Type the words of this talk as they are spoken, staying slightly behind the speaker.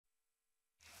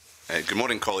Good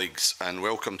morning, colleagues, and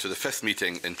welcome to the fifth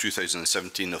meeting in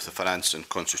 2017 of the Finance and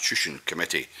Constitution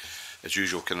Committee. As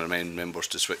usual, can I remind members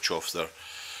to switch off their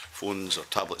phones or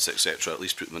tablets, etc., at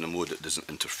least put them in a mode that doesn't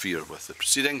interfere with the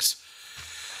proceedings.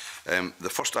 The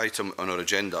first item on our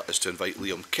agenda is to invite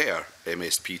Liam Kerr,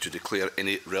 MSP, to declare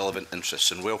any relevant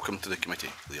interests, and welcome to the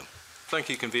committee, Liam. Thank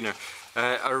you, Convener.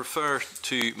 I refer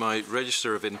to my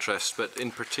register of interest, but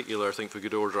in particular, I think for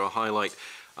good order, I'll highlight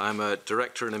I'm a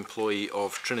director and employee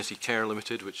of Trinity Care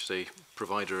Limited, which is a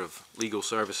provider of legal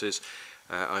services.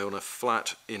 I own a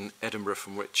flat in Edinburgh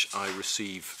from which I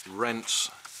receive rents.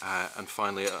 And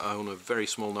finally, I own a very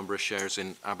small number of shares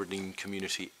in Aberdeen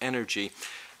Community Energy,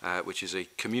 which is a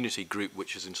community group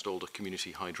which has installed a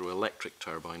community hydroelectric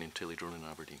turbine in Tillydrone in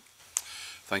Aberdeen.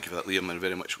 Thank you for that, Liam, and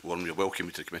very much warmly welcome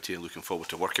you to the committee and looking forward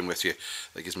to working with you.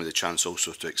 That gives me the chance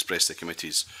also to express the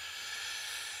committee's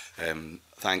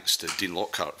thanks to Dean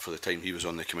Lockhart for the time he was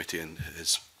on the committee and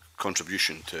his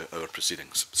contribution to our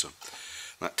proceedings. So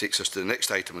that takes us to the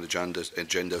next item on the agenda is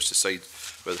to decide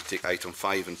whether to take item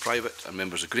 5 in private. Are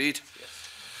members agreed?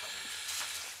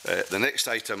 Yes. The next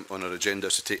item on our agenda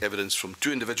is to take evidence from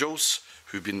 2 individuals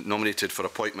who have been nominated for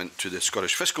appointment to the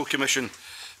Scottish Fiscal Commission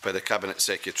by the Cabinet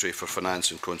Secretary for Finance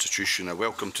and Constitution. I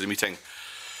welcome to the meeting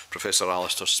Professor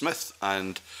Alistair Smith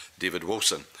and David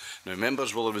Wilson. Now,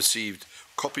 members will have received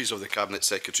copies of the Cabinet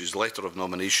Secretary's letter of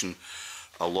nomination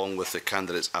along with the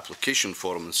candidates' application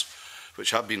forms,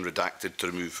 which have been redacted to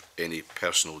remove any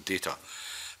personal data.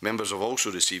 Members have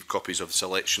also received copies of the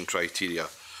selection criteria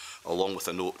along with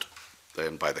a note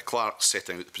by the clerk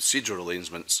setting out the procedural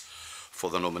arrangements for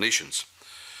the nominations.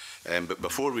 But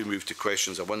before we move to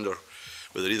questions, I wonder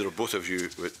whether either or both of you,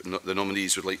 the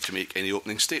nominees, would like to make any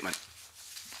opening statement.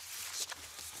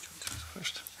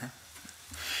 First.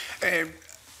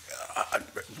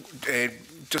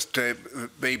 Just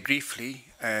very briefly,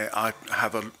 I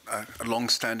have a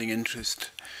long-standing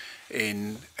interest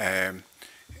in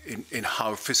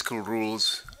how fiscal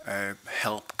rules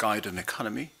help guide an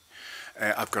economy.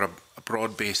 I've got a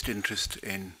broad-based interest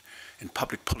in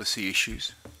public policy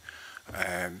issues,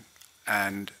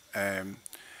 and I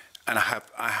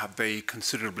have very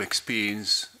considerable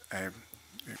experience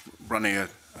running a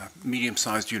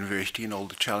medium-sized university and all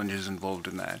the challenges involved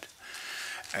in that.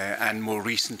 And more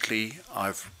recently,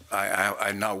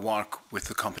 I now work with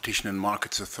the Competition and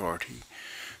Markets Authority,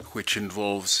 which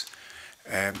involves,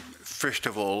 first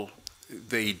of all,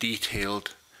 very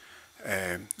detailed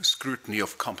scrutiny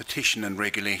of competition and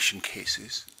regulation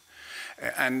cases.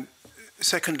 And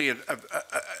secondly,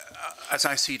 as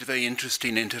I see it, a very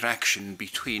interesting interaction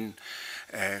between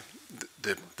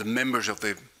the members of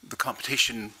the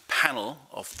competition panel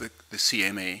of the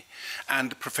CMA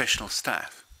and the professional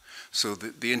staff. So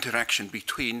the interaction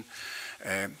between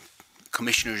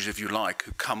commissioners, if you like,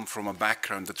 who come from a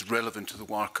background that's relevant to the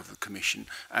work of the Commission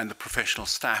and the professional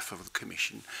staff of the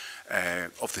Commission,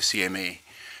 of the CMA,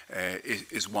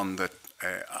 is one that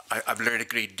I've learned a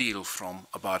great deal from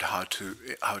about how to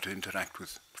interact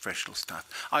with professional staff.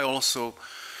 I also,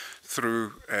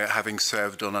 through having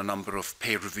served on a number of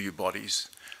peer review bodies,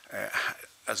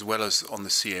 as well as on the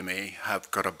CMA,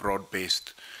 have got a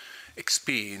broad-based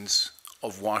experience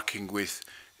of working with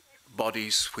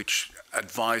bodies which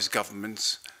advise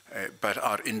governments but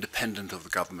are independent of the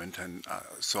government, and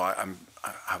so I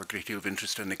have a great deal of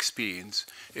interest and experience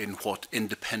in what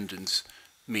independence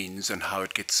means and how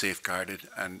it gets safeguarded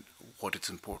and what its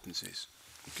importance is.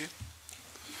 Okay.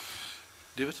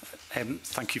 David?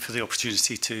 Thank you for the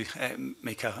opportunity to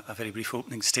make a very brief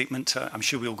opening statement. I'm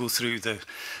sure we'll go through the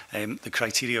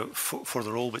criteria for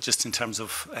the role, but just in terms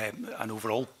of an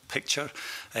overall picture,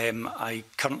 I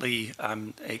currently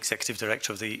am Executive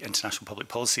Director of the International Public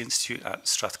Policy Institute at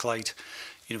Strathclyde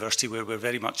University, where we're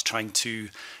very much trying to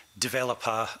develop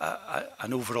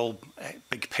an overall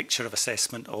big picture of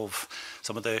assessment of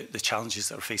some of the challenges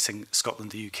that are facing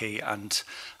Scotland, the UK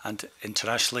and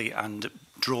internationally, and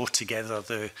draw together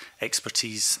the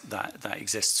expertise that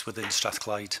exists within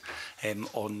Strathclyde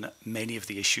on many of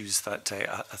the issues that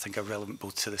I think are relevant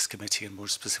both to this committee and more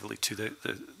specifically to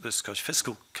the Scottish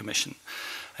Fiscal Commission.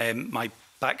 My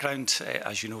background,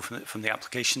 as you know from the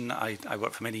application, I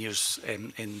worked for many years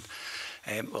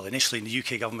well, initially in the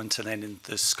UK government and then in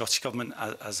the Scottish government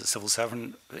as a civil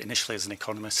servant, initially as an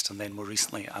economist and then more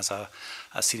recently as a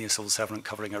senior civil servant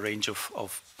covering a range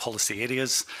of policy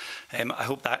areas. I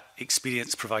hope that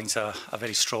experience provides a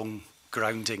very strong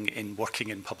grounding in working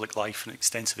in public life and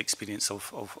extensive experience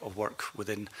of work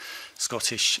within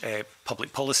Scottish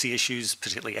public policy issues,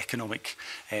 particularly economic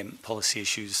policy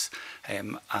issues,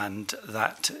 and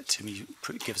that to me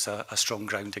gives a strong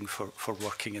grounding for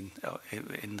working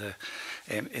in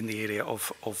the area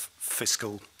of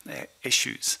fiscal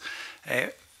issues.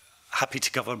 Happy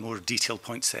to cover more detailed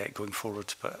points going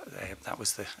forward, but that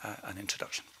was an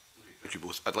introduction. Thank you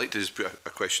both. I'd like to just put a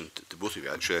question to both of you,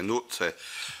 actually. I note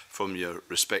from your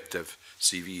respective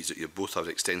CVs that you both have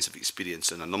extensive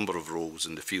experience in a number of roles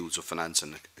in the fields of finance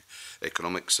and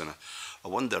economics. And I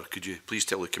wonder, could you please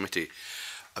tell the committee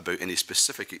about any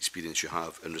specific experience you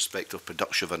have in respect of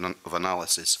production of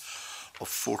analysis of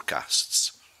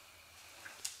forecasts?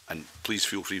 And please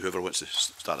feel free, whoever wants to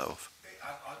start it off.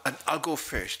 I'll go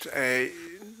first. I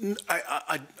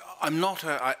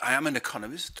am an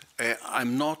economist.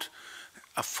 I'm not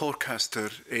a forecaster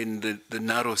in the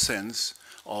narrow sense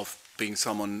of being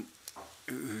someone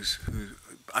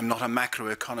I'm not a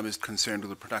macroeconomist concerned with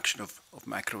the production of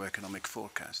macroeconomic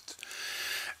forecasts.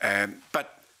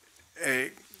 But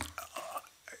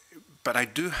I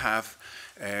do have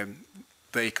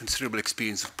very considerable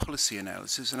experience of policy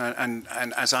analysis, and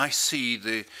as I see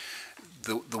the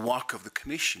work of the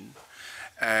Commission,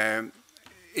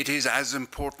 it is as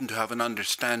important to have an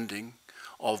understanding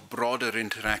of broader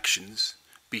interactions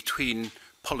between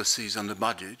policies and the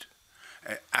budget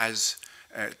as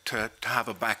to have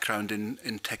a background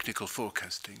in technical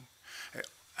forecasting.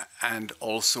 And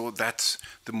also that's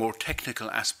the more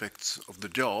technical aspects of the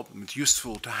job. It's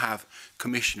useful to have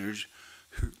commissioners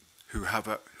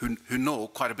who know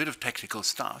quite a bit of technical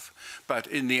stuff, but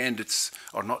in the end it's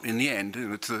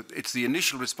the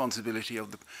initial responsibility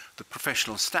of the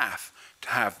professional staff to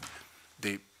have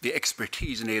the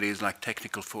expertise in areas like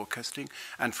technical forecasting,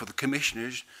 and for the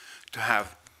commissioners to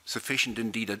have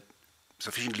sufficiently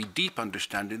deep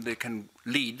understanding they can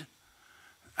lead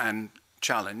and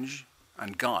challenge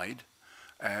and guide.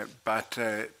 But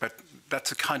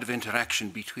that's a kind of interaction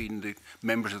between the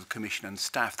members of the Commission and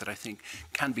staff that I think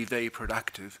can be very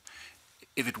productive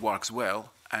if it works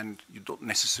well, and you don't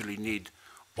necessarily need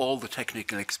all the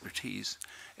technical expertise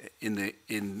in the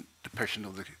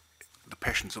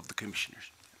persons of the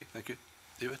commissioners. Thank you.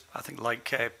 David? I think, like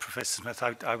Professor Smith,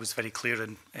 I was very clear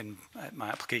in my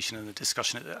application and the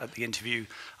discussion at the interview.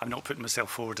 I'm not putting myself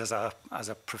forward as a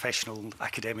professional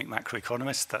academic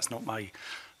macroeconomist. That's not my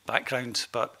background,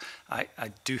 but I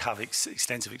do have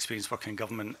extensive experience working in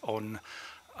government on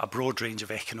a broad range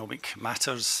of economic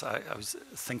matters. I was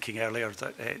thinking earlier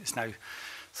that it's now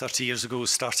 30 years ago,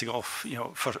 starting off,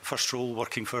 first role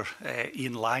working for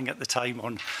Ian Lang at the time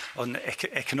on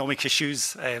economic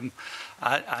issues, and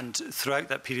throughout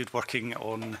that period working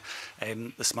on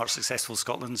the Smart Successful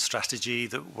Scotland strategy,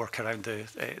 the work around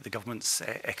the government's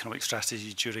economic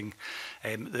strategy during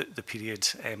the period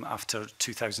after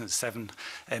 2007.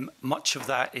 Much of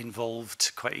that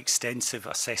involved quite extensive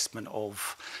assessment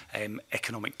of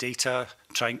economic data,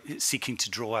 seeking to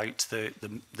draw out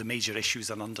the major issues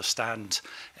and understand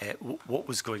what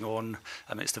was going on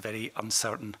amidst a very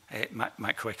uncertain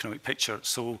macroeconomic picture.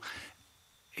 So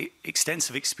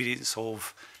extensive experience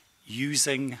of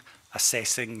using,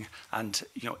 assessing and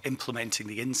implementing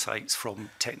the insights from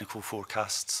technical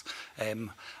forecasts,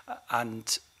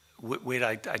 and where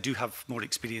I do have more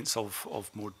experience of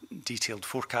more detailed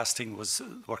forecasting was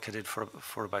work I did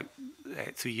for about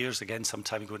 3 years, again some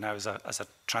time ago now, as a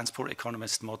transport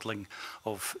economist, modelling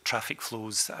of traffic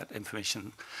flows,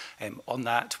 information on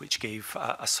that, which gave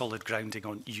a solid grounding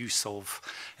on use of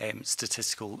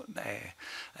statistical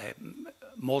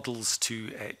models to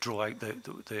draw out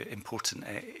the important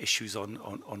issues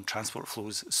on transport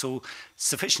flows. So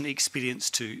sufficient experience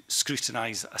to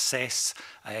scrutinise, assess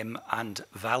and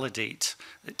validate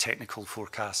the technical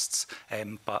forecasts,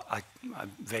 but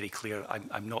I'm very clear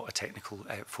I'm not a technical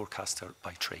forecaster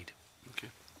by trade. Okay.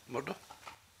 Murdo?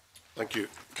 Thank you.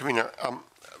 Convener,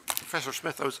 Professor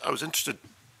Smith, I was interested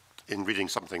in reading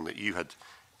something that you had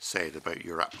said about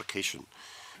your application,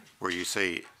 where you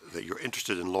say that you're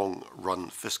interested in long-run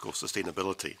fiscal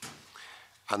sustainability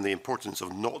and the importance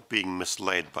of not being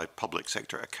misled by public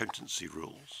sector accountancy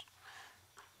rules.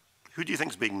 Who do you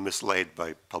think is being misled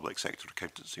by public sector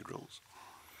accountancy rules?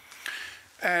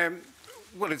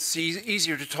 Well, it's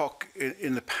easier to talk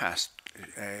in the past,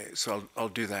 so I'll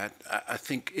do that. I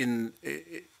think in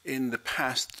the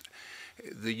past,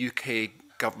 the UK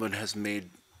government has made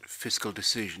fiscal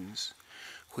decisions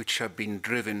which have been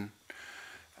driven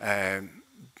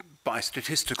by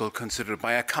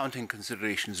by accounting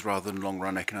considerations rather than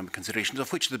long-run economic considerations,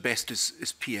 of which the best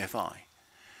is PFI.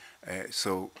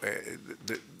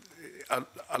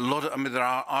 a lot of, I mean, there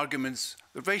are arguments,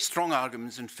 there are very strong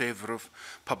arguments in favour of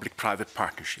public-private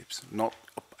partnerships, not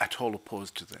at all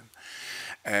opposed to them.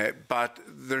 But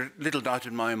there's little doubt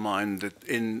in my mind that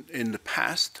in the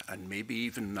past, and maybe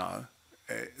even now,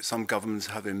 some governments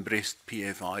have embraced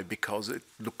PFI because it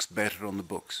looks better on the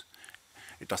books.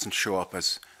 It doesn't show up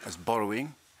as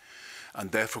borrowing,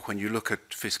 and therefore when you look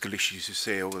at fiscal issues, you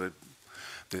say, oh,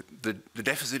 the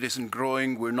deficit isn't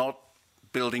growing, we're not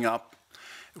building up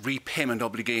repayment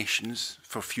obligations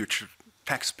for future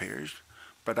taxpayers,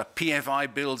 but a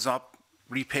PFI builds up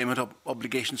repayment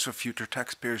obligations for future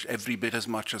taxpayers every bit as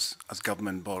much as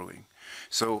government borrowing.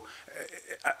 So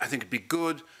I think it'd be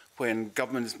good when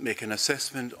governments make an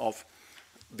assessment of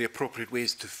the appropriate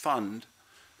ways to fund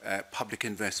public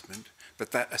investment,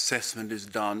 that assessment is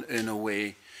done in a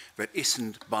way that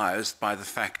isn't biased by the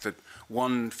fact that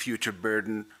one future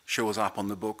burden shows up on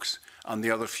the books and the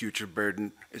other future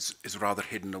burden is rather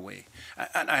hidden away.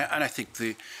 And I think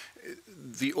the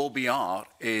OBR,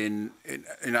 in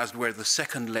as where the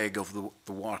second leg of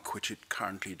the work, which it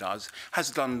currently does,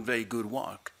 has done very good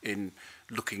work in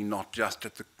looking not just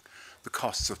at the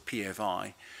costs of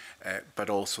PFI,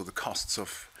 but also the costs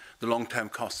of the long-term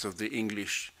costs of the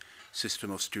English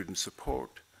system of student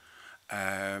support,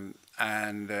 and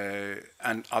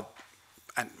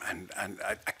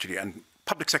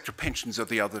public sector pensions are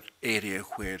the other area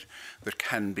where there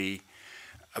can be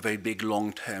a very big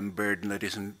long-term burden that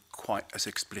isn't quite as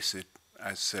explicit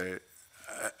as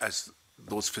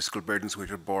those fiscal burdens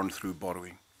which are borne through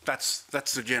borrowing. That's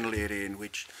the general area in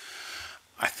which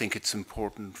I think it's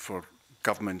important for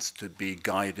governments to be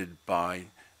guided by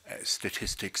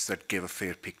statistics that give a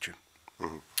fair picture.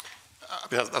 Mm-hmm. I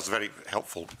mean, that's a very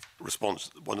helpful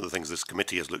response. One of the things this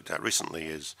committee has looked at recently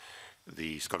is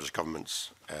the Scottish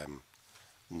Government's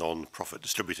non-profit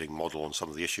distributing model on some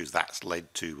of the issues that's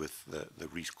led to with the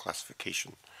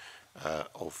reclassification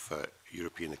of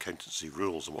European accountancy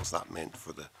rules and what's that meant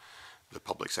for the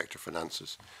public sector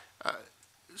finances.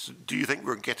 So do you think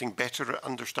we're getting better at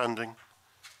understanding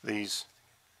these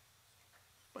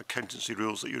accountancy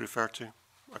rules that you refer to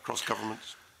across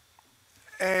governments?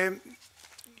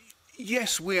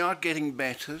 Yes, we are getting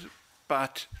better,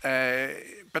 but there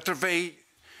are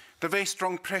very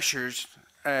strong pressures.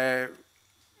 There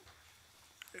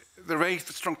are very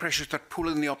strong pressures that pull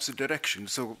in the opposite direction.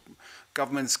 So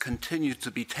governments continue to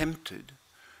be tempted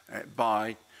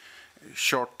by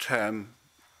short-term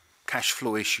cash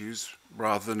flow issues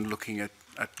rather than looking at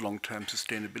long-term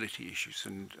sustainability issues.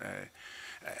 And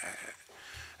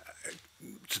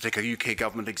to take a UK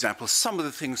government example, some of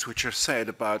the things which are said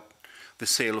about the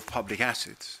sale of public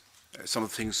assets, some of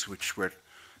the things which were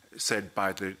said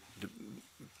by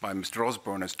by Mr.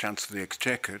 Osborne as Chancellor of the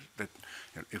Exchequer, that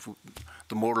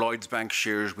the more Lloyds Bank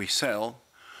shares we sell,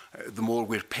 the more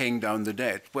we're paying down the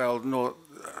debt. Well, no,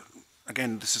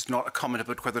 again, this is not a comment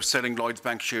about whether selling Lloyds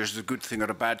Bank shares is a good thing or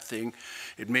a bad thing.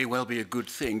 It may well be a good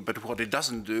thing, but what it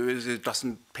doesn't do is it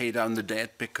doesn't pay down the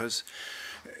debt because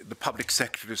the public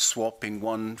sector is swapping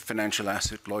one financial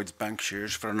asset, Lloyds Bank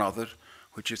shares, for another,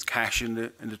 which is cash in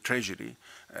the Treasury.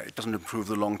 It doesn't improve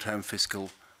the long-term fiscal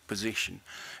position.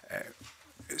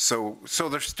 So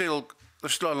there's still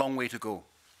a long way to go.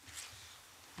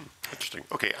 Interesting.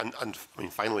 Okay, and I mean,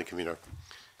 finally, Convener,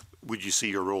 would you see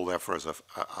your role therefore as a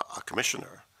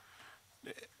commissioner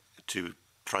to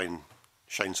try and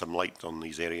shine some light on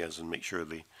these areas and make sure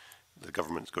the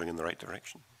government's going in the right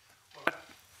direction? It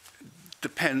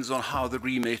depends on how the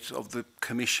remit of the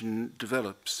Commission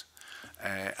develops.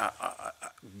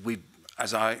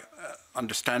 As I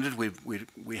understand it,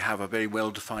 we have a very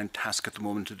well-defined task at the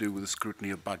moment to do with the scrutiny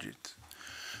of budgets.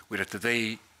 We're at the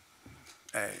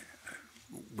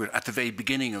very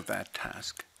beginning of that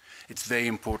task. It's very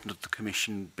important that the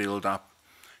Commission build up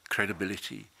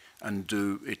credibility and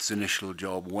do its initial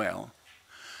job well.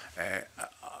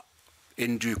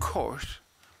 In due course,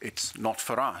 it's not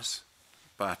for us,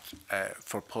 but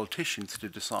for politicians to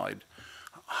decide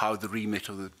how the remit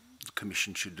of the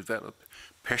Commission should develop.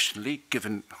 Personally,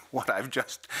 given what I've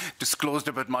just disclosed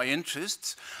about my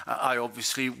interests, I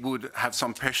obviously would have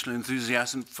some personal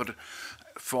enthusiasm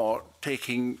for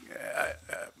taking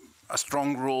a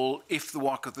strong role if the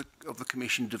work of the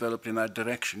Commission developed in that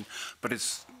direction. But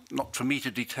it's not for me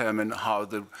to determine how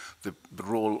the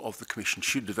role of the Commission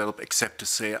should develop, except to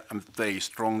say I'm very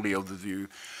strongly of the view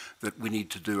that we need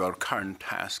to do our current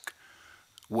task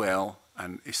well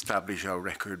and establish our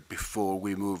record before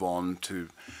we move on to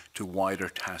wider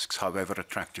tasks, however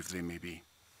attractive they may be.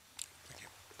 Thank you.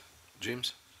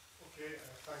 James? Okay,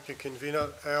 thank you, Convener.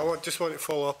 I just want to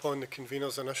follow up on the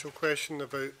Convener's initial question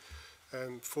about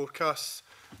forecasts.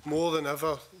 More than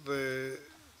ever, the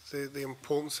the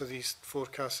importance of these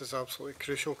forecasts is absolutely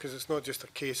crucial, because it's not just a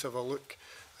case of a look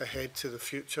ahead to the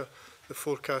future. The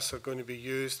forecasts are going to be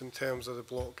used in terms of the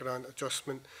block grant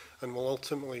adjustment and will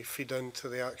ultimately feed into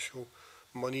the actual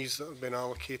monies that have been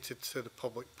allocated to the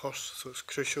public purse. So it's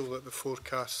crucial that the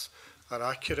forecasts are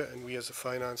accurate, and we as a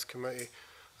Finance Committee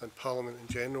and Parliament in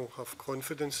general have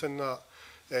confidence in that.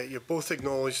 You both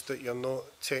acknowledged that you're not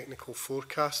technical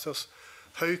forecasters.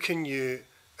 How can you,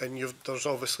 and there's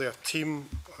obviously a team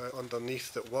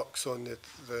underneath that works on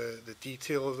the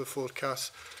detail of the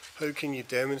forecasts, how can you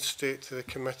demonstrate to the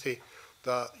committee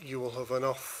that you will have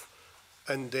enough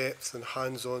in-depth and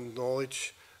hands-on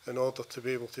knowledge in order to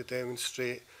be able to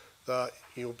demonstrate that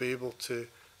you'll be able to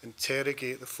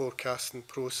interrogate the forecasting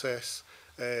process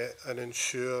and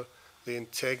ensure the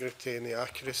integrity and the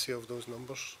accuracy of those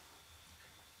numbers?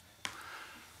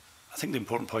 I think the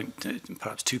important point,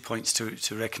 perhaps 2 points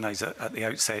to recognise at the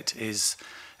outset, is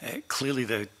clearly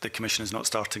the Commission is not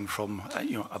starting from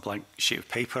a blank sheet of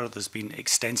paper. There's been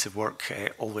extensive work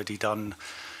already done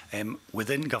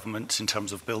within government in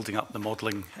terms of building up the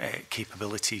modelling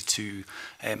capability to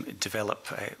develop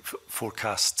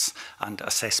forecasts and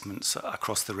assessments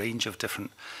across the range of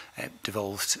different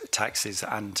devolved taxes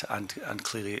and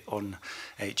clearly on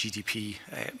GDP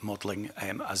modelling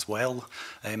as well.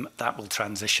 That will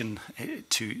transition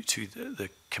to the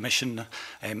Commission.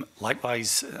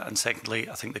 Likewise, and secondly,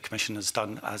 I think the Commission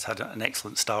has had an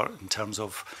excellent start in terms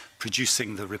of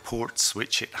producing the reports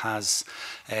which it has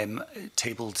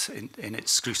tabled in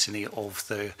its scrutiny of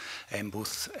the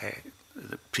both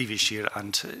the previous year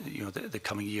and the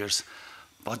coming year's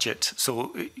budget.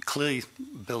 So clearly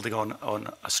building on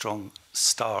a strong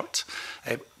start.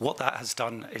 What that has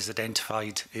done is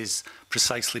identified is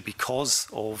precisely because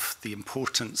of the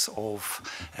importance of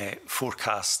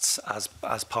forecasts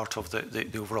as part of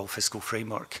the overall fiscal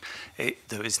framework.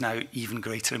 There is now even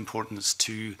greater importance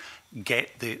to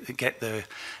get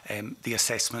the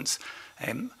assessments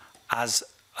as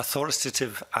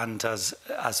authoritative and as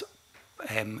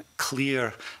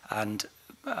clear and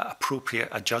appropriate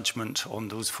a judgment on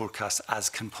those forecasts as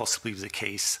can possibly be the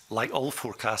case. Like all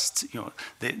forecasts,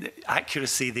 the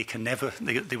accuracy, they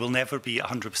will never be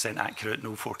 100% accurate.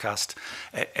 No forecast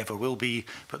ever will be,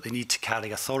 but they need to carry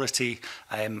authority,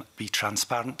 be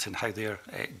transparent in how they're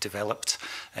developed,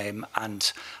 and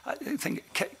I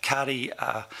think carry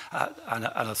an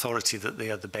authority that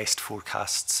they are the best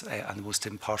forecasts and the most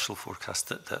impartial forecasts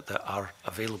that are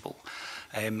available.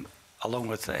 Along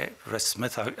with Professor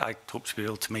Smith, I hope to be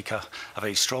able to make a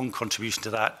very strong contribution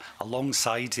to that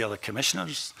alongside the other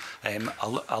commissioners,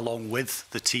 along with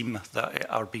the team that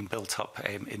are being built up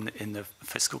in the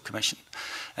Fiscal Commission.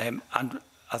 And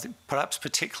I think perhaps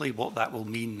particularly what that will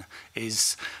mean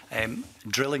is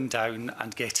drilling down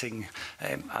and getting,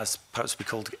 as perhaps we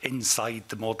called, inside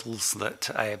the models that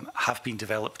have been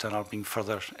developed and are being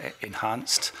further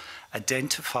enhanced,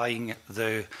 identifying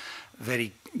the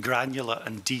very granular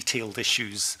and detailed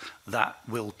issues that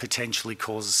will potentially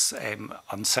cause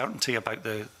uncertainty about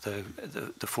the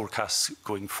forecasts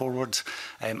going forward,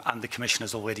 and the Commission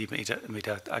has already made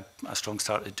a strong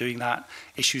start at doing that.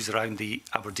 Issues around the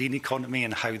Aberdeen economy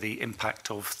and how the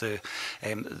impact of the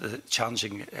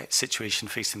challenging situation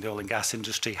facing the oil and gas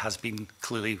industry has been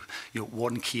clearly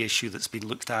one key issue that's been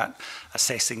looked at,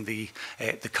 assessing the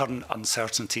current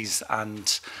uncertainties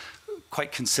and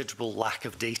quite considerable lack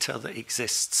of data that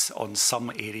exists on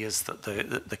some areas that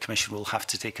the Commission will have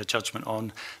to take a judgment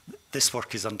on. This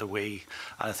work is underway,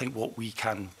 and I think what we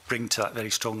can bring to that very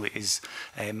strongly is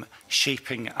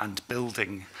shaping and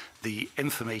building the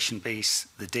information base,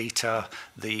 the data,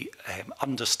 the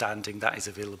understanding that is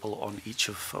available on each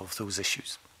of those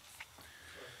issues.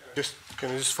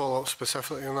 Can I just follow up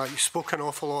specifically on that? You spoke an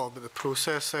awful lot about the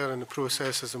process there, and the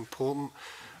process is important,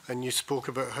 and you spoke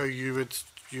about how you would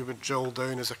drill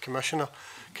down as a commissioner.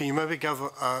 Can you maybe give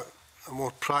a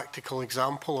more practical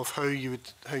example of how you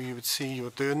would see you were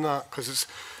doing that? Because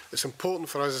it's important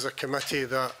for us as a committee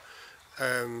that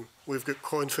we've got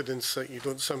confidence that you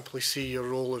don't simply see your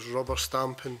role as rubber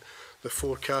stamping the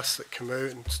forecasts that come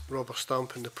out and rubber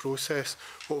stamping the process.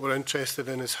 What we're interested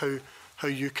in is how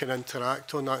you can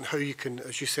interact on that and how you can,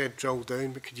 as you said, drill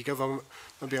down. But could you give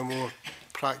maybe a more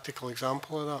practical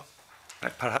example of that?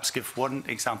 Perhaps give one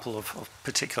example of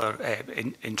particular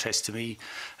interest to me,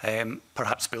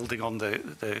 perhaps building on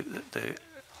the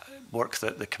work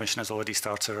that the Commission has already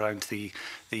started around the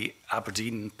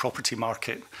Aberdeen property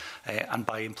market and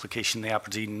by implication the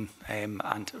Aberdeen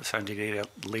and surrounding area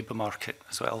labour market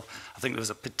as well. I think there was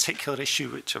a particular issue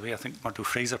which I think Murdo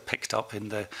Fraser picked up in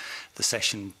the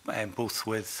session, both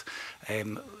with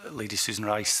Lady Susan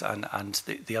Rice and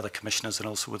the other commissioners, and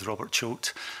also with Robert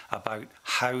Choate, about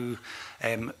how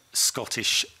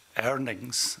Scottish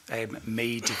earnings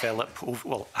may develop,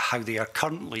 well, how they are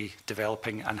currently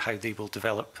developing and how they will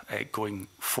develop going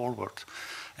forward.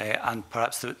 And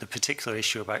perhaps the particular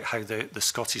issue about how the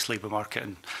Scottish labour market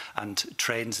and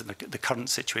trends in the current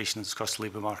situation in the Scottish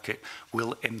labour market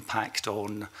will impact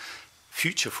on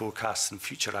future forecasts and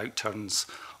future outturns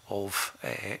of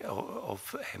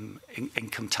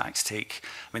income tax take.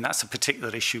 I mean, that's a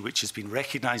particular issue which has been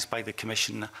recognised by the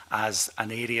Commission as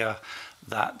an area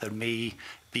that there may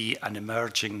be an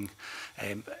emerging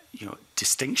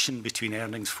distinction between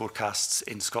earnings forecasts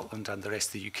in Scotland and the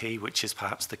rest of the UK, which is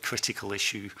perhaps the critical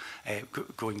issue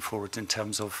going forward in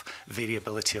terms of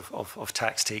variability of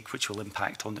tax take, which will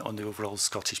impact on the overall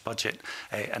Scottish budget.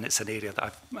 And it's an area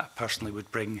that I personally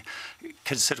would bring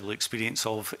considerable experience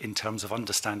of in terms of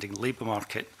understanding labour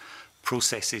market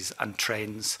processes and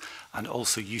trends, and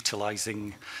also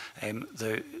utilising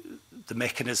the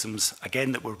mechanisms,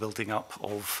 again, that we're building up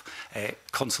of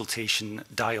consultation,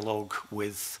 dialogue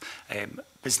with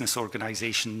business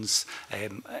organisations,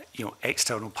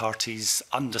 external parties.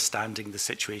 Understanding the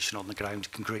situation on the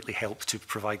ground can greatly help to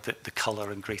provide the colour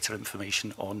and greater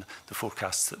information on the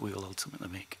forecasts that we will ultimately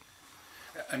make.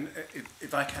 And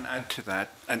if I can add to that,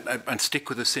 and stick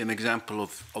with the same example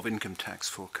of income tax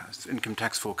forecasts. Income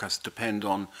tax forecasts depend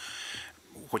on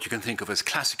what you can think of as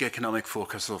classic economic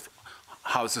forecasts of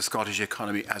how's the Scottish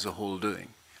economy as a whole doing,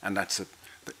 and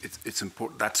it's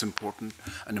important. That's important,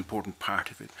 an important part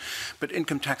of it. But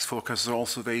income tax forecasts are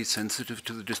also very sensitive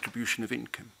to the distribution of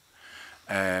income,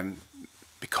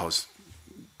 because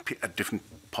at different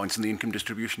points in the income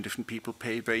distribution, different people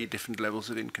pay very different levels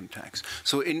of income tax.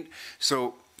 So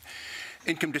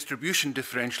income distribution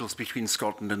differentials between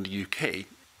Scotland and the UK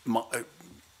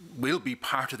will be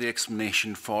part of the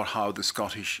explanation for how the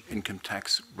Scottish income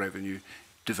tax revenue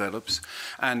develops,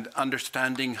 and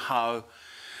understanding how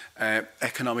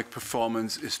economic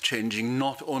performance is changing,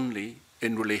 not only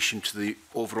in relation to the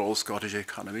overall Scottish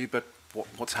economy, but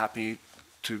what's happening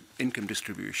to income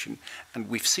distribution. And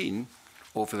we've seen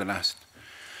over the last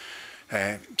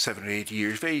 7 or 8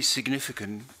 years very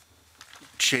significant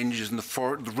changes in the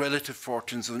relative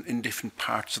fortunes in different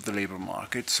parts of the labour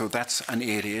market. So that's an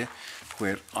area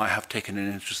where I have taken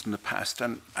an interest in the past,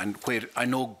 and where I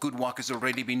know good work has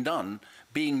already been done,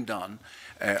 in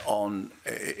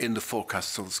the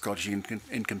forecasts of the Scottish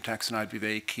income tax, and I'd be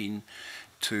very keen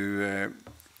to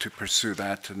pursue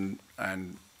that and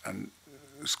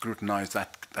scrutinise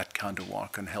that kind of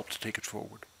work and help to take it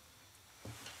forward.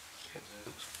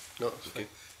 No, okay.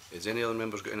 Has any other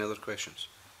members got any other questions?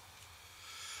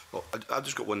 Well, I've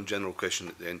just got one general question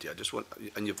at the end here. I just want,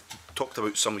 and you've talked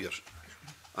about some of your...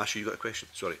 Ashley, you got a question?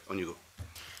 Sorry, on you go.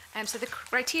 So the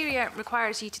criteria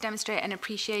requires you to demonstrate an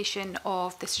appreciation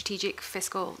of the strategic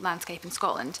fiscal landscape in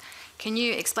Scotland. Can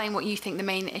you explain what you think the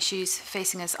main issues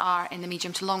facing us are in the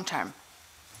medium to long term?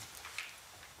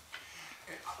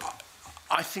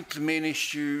 I think the main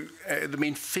issue, the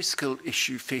main fiscal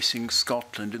issue facing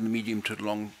Scotland in the medium to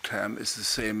long term is the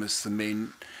same as the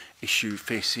main issue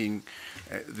facing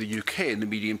the UK in the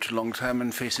medium to long term,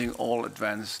 and facing all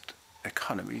advanced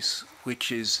economies,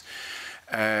 which is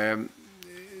the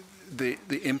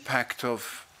impact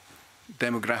of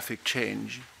demographic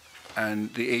change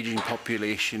and the ageing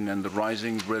population and the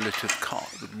rising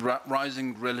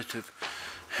relative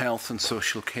health and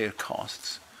social care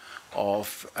costs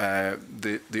of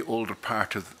the older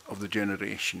part of the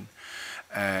generation,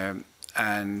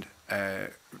 and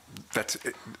that's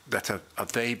a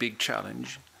very big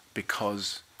challenge,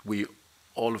 because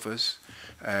all of us,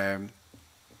 I'm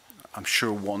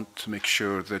sure, want to make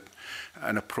sure that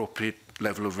an appropriate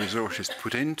level of resource is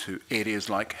put into areas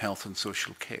like health and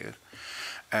social care,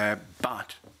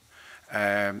 but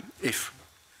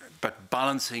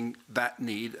balancing that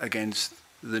need against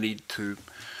the need to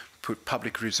put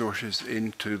public resources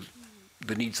into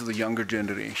the needs of the younger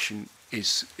generation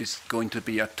is going to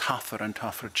be a tougher and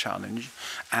tougher challenge,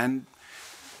 and,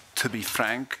 to be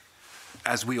frank,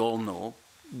 as we all know,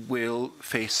 will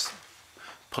face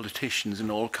politicians in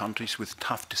all countries with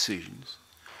tough decisions.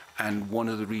 And one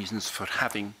of the reasons for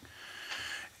having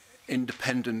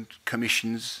independent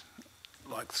commissions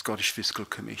like the Scottish Fiscal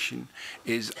Commission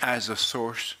is as a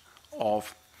source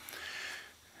of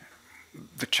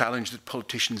the challenge that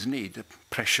politicians need, the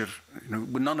pressure.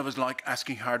 None of us like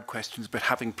asking hard questions, but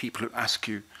having people who ask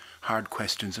you hard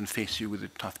questions and face you with a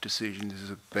tough decision is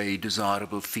a very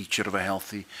desirable feature of a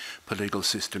healthy political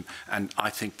system. And I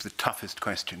think the toughest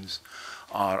questions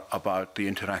are about the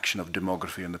interaction of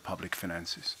demography and the public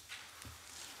finances.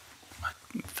 I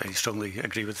very strongly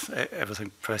agree with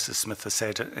everything Professor Smith has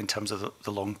said in terms of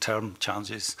the long-term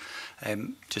challenges.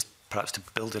 Just perhaps to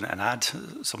build in and add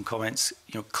some comments,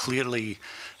 clearly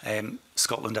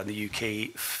Scotland and the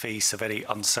UK face a very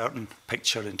uncertain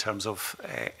picture in terms of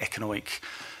economic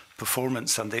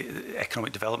performance and the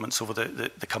economic developments over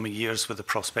the coming years, with the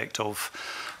prospect of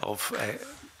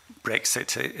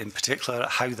Brexit in particular,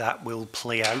 how that will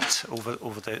play out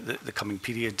over the coming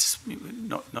periods.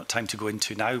 Not time to go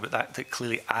into now, but that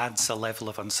clearly adds a level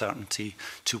of uncertainty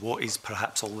to what is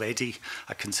perhaps already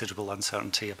a considerable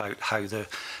uncertainty about how the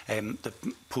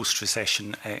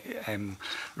post-recession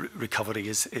recovery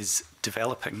is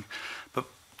developing. But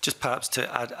just perhaps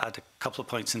to add a couple of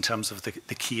points in terms of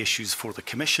the key issues for the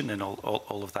Commission and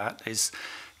all of that is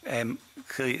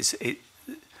clearly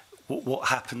what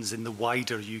happens in the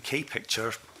wider UK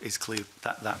picture is clear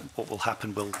that what will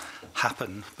happen.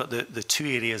 But the two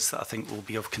areas that I think will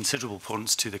be of considerable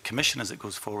importance to the Commission as it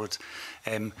goes forward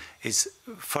is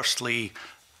firstly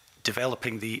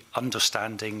developing the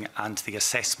understanding and the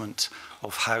assessment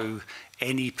of how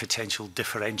any potential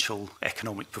differential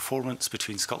economic performance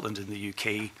between Scotland and the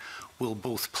UK will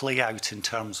both play out in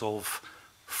terms of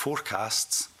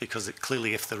forecasts, because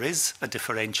clearly if there is a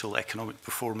differential economic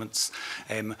performance,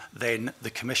 then the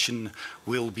Commission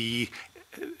will be,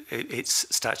 its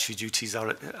statutory duties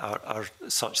are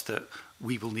such that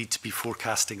we will need to be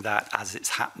forecasting that as it's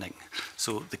happening.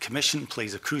 So the Commission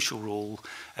plays a crucial role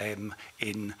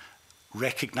in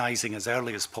recognising as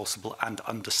early as possible and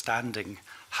understanding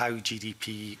how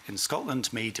GDP in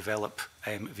Scotland may develop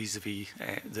vis-a-vis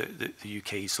the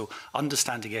UK. So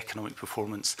understanding economic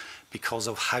performance because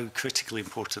of how critically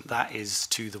important that is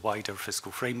to the wider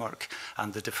fiscal framework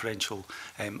and the differential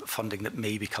funding that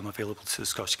may become available to the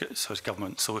Scottish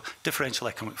Government. So differential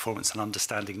economic performance and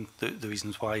understanding the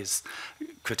reasons why is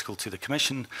critical to the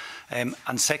Commission. And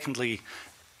secondly,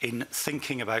 in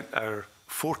thinking about our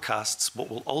forecasts, what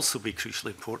will also be crucially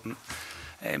important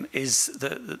is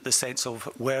the sense of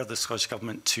where the Scottish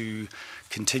Government to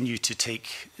continue to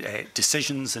take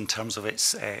decisions in terms of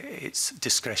its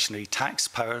discretionary tax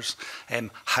powers,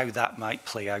 how that might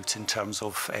play out in terms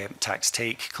of tax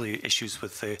take. Clearly, issues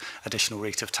with the additional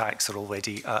rate of tax are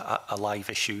already a live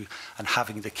issue, and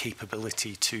having the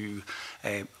capability to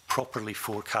properly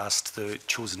forecast the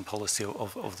chosen policy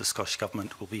of the Scottish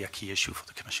Government will be a key issue for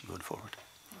the Commission going forward.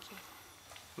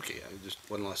 Okay, just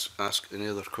one last ask. Any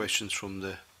other questions from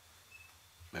the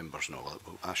members? No, well,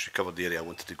 Ashley covered the area I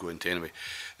wanted to go into anyway.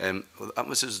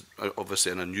 This is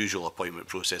obviously an unusual appointment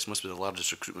process. Must be the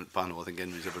largest recruitment panel I think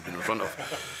anybody's ever been in front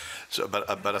of. So, but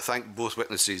I thank both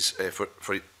witnesses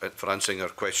for answering our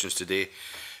questions today.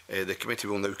 The committee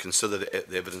will now consider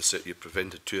the evidence that you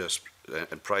presented to us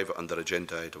in private under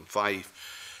agenda item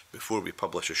 5 before we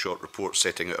publish a short report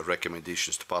setting out our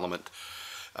recommendations to Parliament.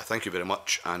 I thank you very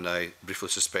much, and I briefly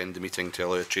suspend the meeting to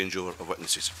allow a changeover of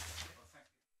witnesses.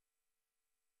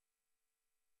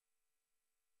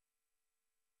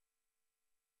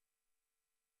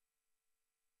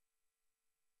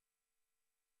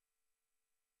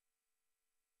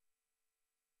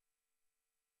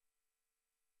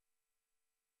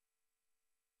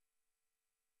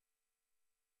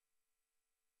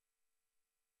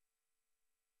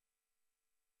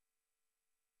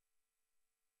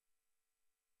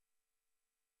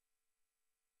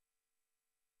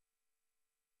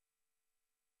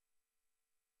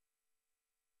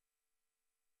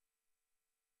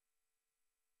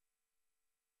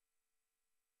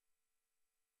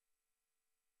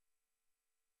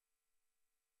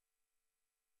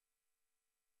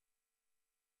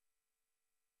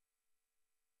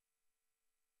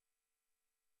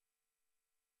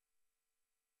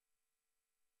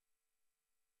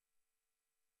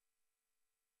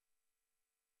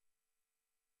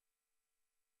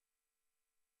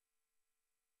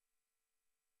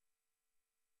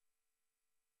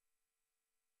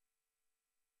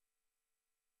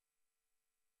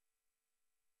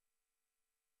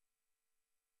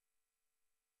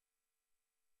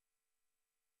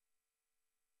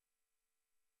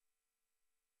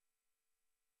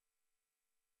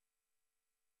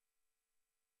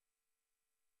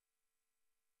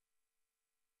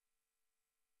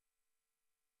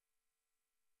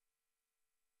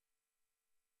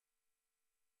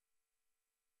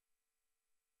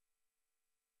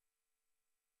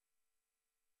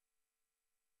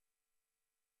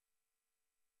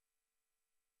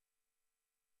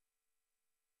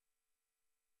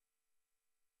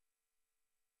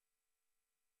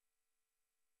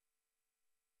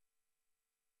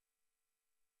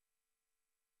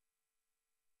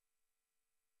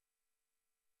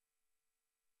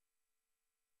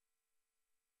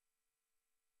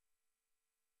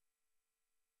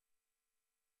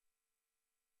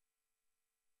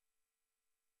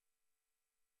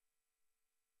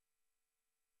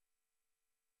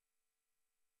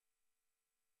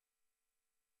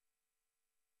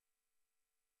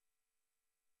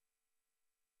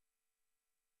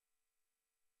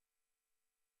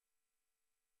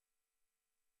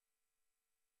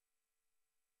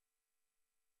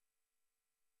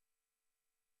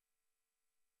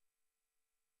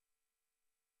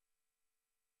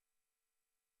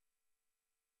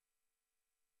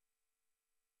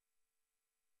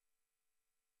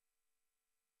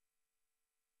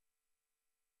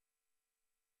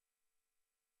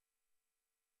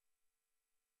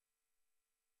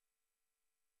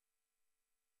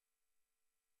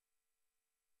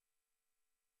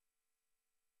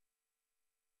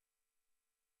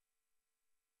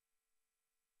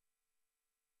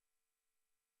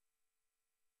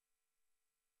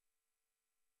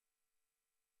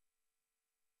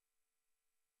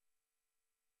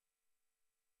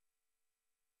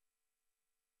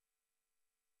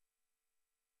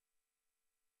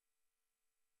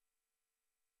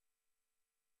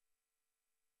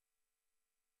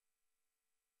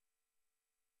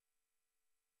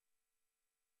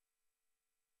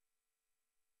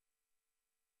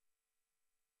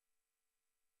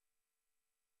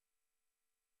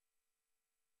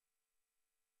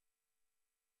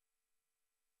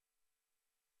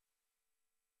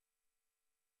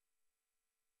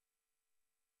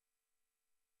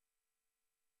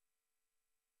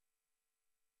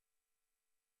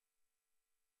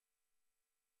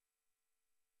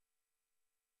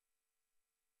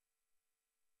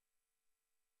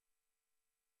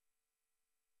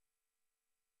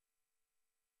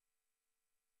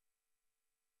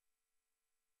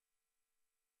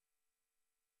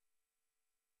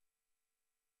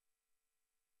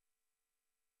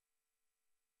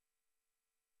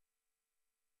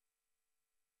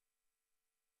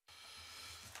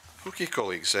 Okay,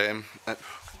 colleagues. The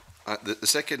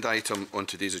second item on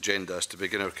today's agenda is to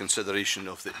begin our consideration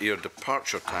of the Air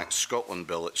Departure Tax Scotland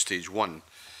Bill at Stage 1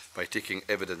 by taking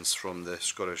evidence from the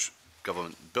Scottish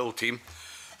Government Bill team.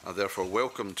 I therefore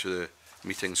welcome to the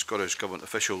meeting Scottish Government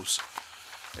officials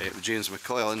James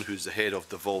McClellan, who's the head of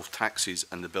Devolved Taxes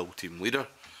and the Bill team leader,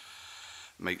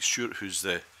 Mike Stewart, who's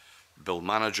the Bill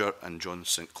manager, and John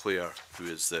St Clair, who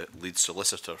is the lead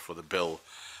solicitor for the bill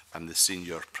and the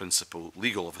senior principal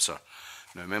legal officer.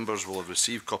 Now, members will have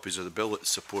received copies of the bill, its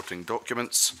supporting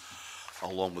documents,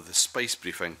 along with the SPICE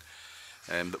briefing.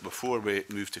 But before we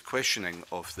move to questioning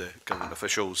of the government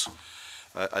officials,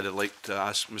 I'd like to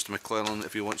ask Mr McClellan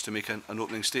if he wants to make an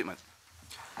opening statement.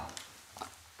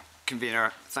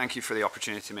 Convener, thank you for the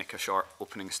opportunity to make a short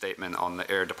opening statement on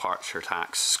the Air Departure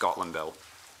Tax Scotland Bill.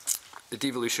 The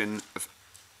devolution of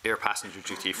air passenger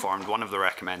duty formed one of the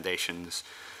recommendations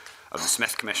of the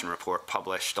Smith Commission report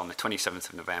published on the 27th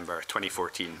of November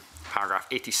 2014. Paragraph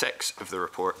 86 of the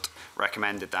report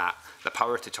recommended that the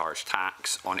power to charge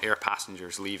tax on air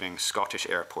passengers leaving Scottish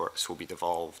airports will be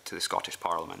devolved to the Scottish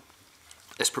Parliament.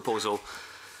 This proposal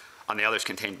and the others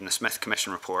contained in the Smith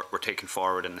Commission report were taken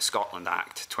forward in the Scotland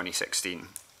Act 2016,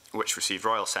 which received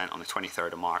royal assent on the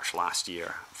 23rd of March last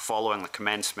year. Following the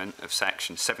commencement of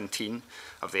Section 17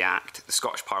 of the Act, the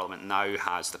Scottish Parliament now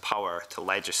has the power to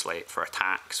legislate for a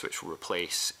tax which will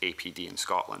replace APD in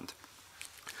Scotland.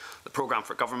 The programme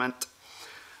for government,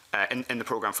 in the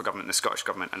programme for government, the Scottish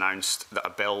Government announced that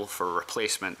a bill for a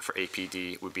replacement for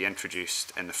APD would be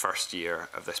introduced in the first year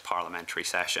of this parliamentary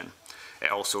session.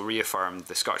 It also reaffirmed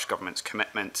the Scottish Government's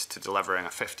commitment to delivering a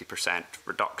 50%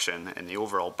 reduction in the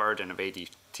overall burden of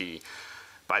ADT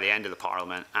by the end of the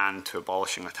Parliament and to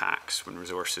abolishing the tax when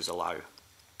resources allow.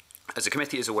 As the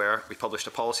committee is aware, we published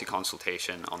a policy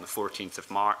consultation on the 14th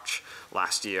of March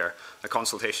last year. The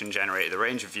consultation generated a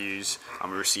range of views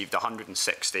and we received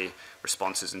 160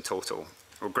 responses in total.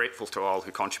 We're grateful to all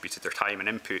who contributed their time and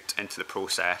input into the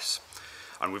process,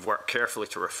 and we've worked carefully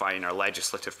to refine our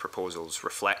legislative proposals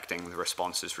reflecting the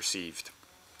responses received.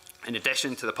 In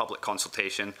addition to the public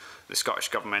consultation, the Scottish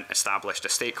Government established a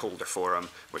stakeholder forum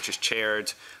which is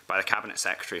chaired by the Cabinet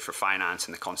Secretary for Finance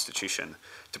and the Constitution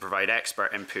to provide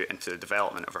expert input into the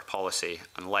development of our policy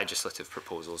and legislative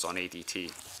proposals on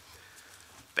ADT.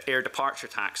 The Air Departure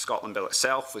Tax Scotland Bill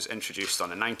itself was introduced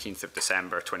on the 19th of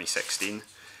December 2016.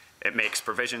 It makes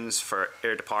provisions for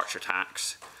air departure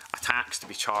tax, a tax to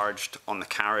be charged on the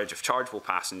carriage of chargeable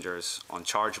passengers on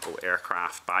chargeable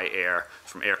aircraft by air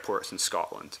from airports in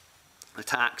Scotland. The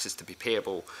tax is to be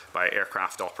payable by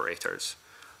aircraft operators.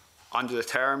 Under the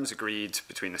terms agreed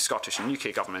between the Scottish and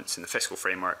UK governments in the fiscal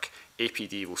framework,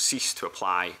 APD will cease to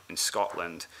apply in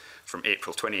Scotland from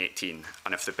April 2018,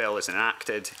 and if the bill is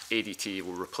enacted, ADT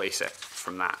will replace it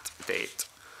from that date.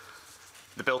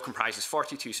 The bill comprises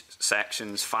 42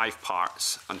 sections, 5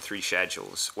 parts and 3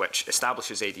 schedules, which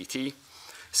establishes ADT,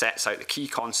 sets out the key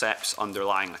concepts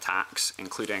underlying the tax,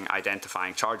 including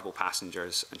identifying chargeable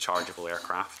passengers and chargeable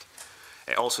aircraft.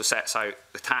 It also sets out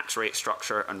the tax rate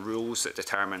structure and rules that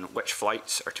determine which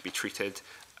flights are to be treated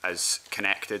as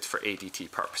connected for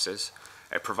ADT purposes.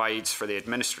 It provides for the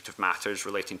administrative matters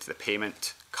relating to the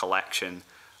payment, collection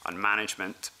and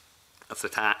management of the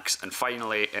tax, and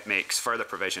finally it makes further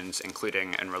provisions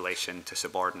including in relation to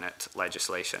subordinate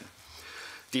legislation.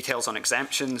 Details on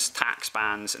exemptions, tax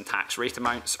bans and tax rate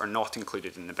amounts are not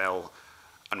included in the bill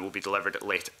and will be delivered at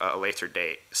a later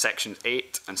date. Section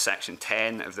 8 and Section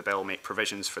 10 of the bill make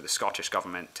provisions for the Scottish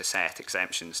Government to set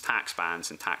exemptions, tax bans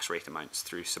and tax rate amounts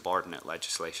through subordinate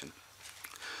legislation.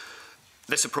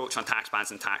 This approach on tax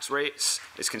bans and tax rates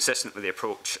is consistent with the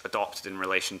approach adopted in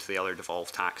relation to the other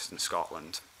devolved taxes in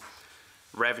Scotland.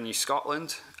 Revenue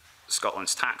Scotland,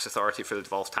 Scotland's tax authority for the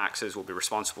devolved taxes, will be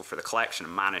responsible for the collection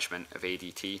and management of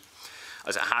ADT,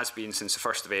 as it has been since the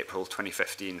 1st of April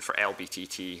 2015 for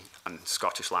LBTT and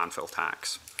Scottish landfill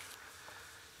tax.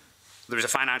 There is a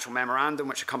financial memorandum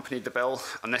which accompanied the bill,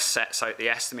 and this sets out the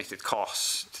estimated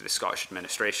costs to the Scottish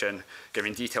administration,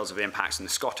 giving details of the impacts on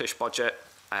the Scottish budget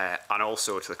and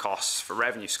also to the costs for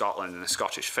Revenue Scotland and the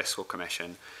Scottish Fiscal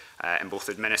Commission in both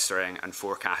administering and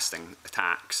forecasting the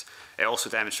tax. It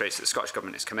also demonstrates that the Scottish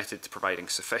Government is committed to providing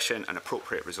sufficient and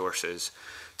appropriate resources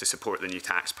to support the new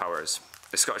tax powers.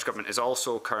 The Scottish Government is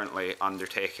also currently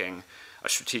undertaking a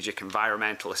strategic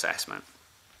environmental assessment.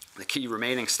 The key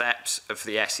remaining steps of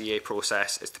the SEA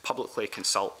process is to publicly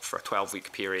consult for a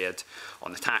 12-week period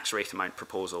on the tax rate amount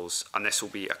proposals, and this will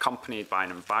be accompanied by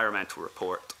an environmental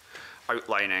report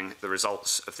outlining the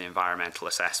results of the environmental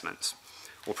assessments.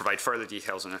 We'll provide further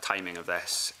details on the timing of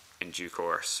this in due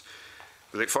course.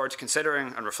 We look forward to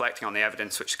considering and reflecting on the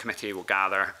evidence which the committee will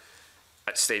gather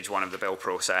at stage 1 of the bill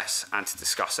process and to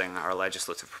discussing our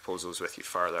legislative proposals with you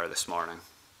further this morning.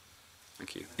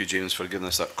 Thank you. Thank you, James, for giving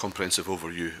us that comprehensive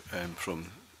overview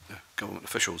from the government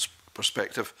officials'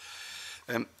 perspective.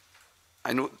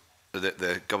 I note that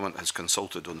the government has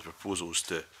consulted on the proposals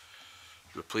to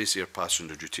replace air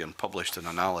passenger duty and published an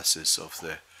analysis of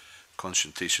the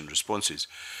consultation responses.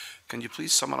 Can you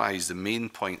please summarise the main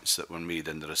points that were made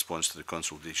in the response to the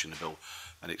consultation bill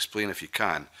and explain, if you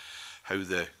can, how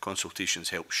the consultations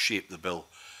helped shape the bill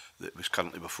that was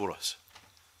currently before us?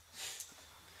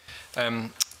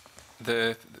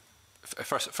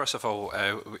 First of all,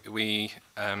 we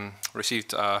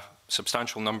received a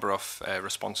substantial number of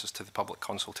responses to the public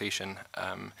consultation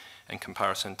in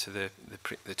comparison to the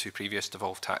two previous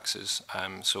devolved taxes.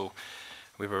 So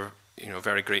we were,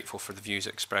 very grateful for the views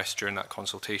expressed during that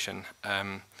consultation.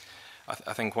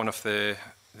 I think one of the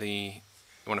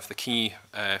key,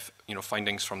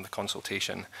 findings from the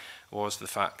consultation was the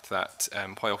fact that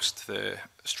whilst the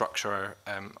structure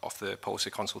of the policy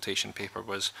consultation paper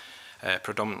was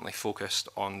predominantly focused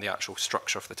on the actual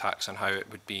structure of the tax and how it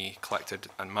would be collected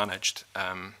and managed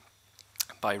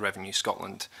by Revenue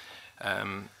Scotland,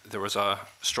 there was a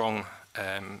strong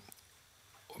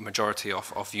majority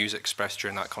of views expressed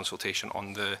during that consultation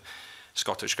on the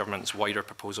Scottish Government's wider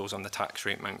proposals on the tax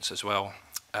rate mounts as well,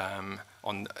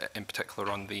 in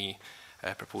particular on the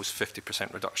proposed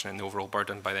 50% reduction in the overall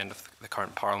burden by the end of the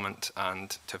current Parliament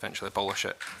and to eventually abolish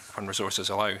it when resources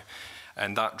allow.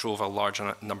 And that drove a large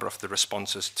number of the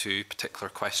responses to particular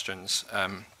questions,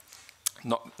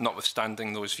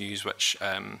 notwithstanding those views which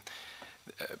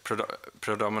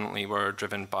predominantly were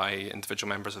driven by individual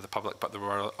members of the public, but there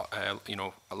were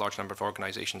a large number of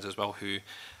organisations as well who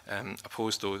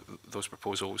opposed those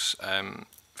proposals.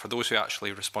 For those who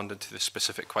actually responded to the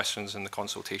specific questions in the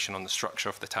consultation on the structure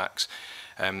of the tax,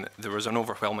 there was an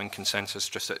overwhelming consensus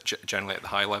just generally at the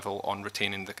high level on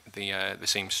retaining the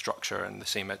same structure and the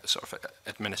same sort of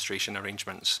administration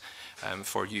arrangements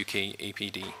for UK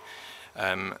APD.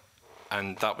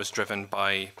 And that was driven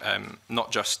by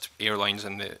not just airlines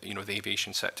and the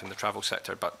aviation sector and the travel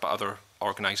sector, but other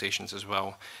organisations as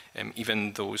well.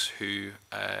 Even those who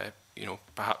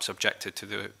perhaps objected to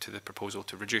the proposal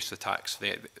to reduce the tax,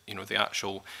 the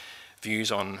actual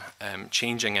views on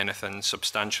changing anything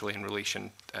substantially in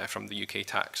relation from the UK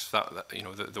tax,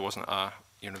 there wasn't a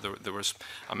there was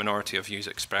a minority of views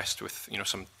expressed with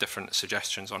some different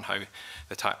suggestions on how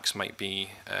the tax might be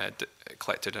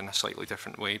collected in a slightly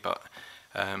different way, but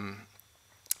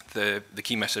the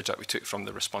key message that we took from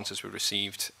the responses we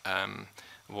received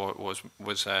was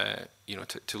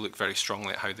to look very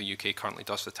strongly at how the UK currently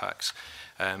does the tax.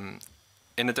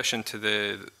 In addition to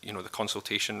the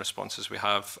consultation responses, we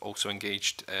have also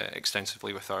engaged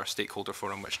extensively with our stakeholder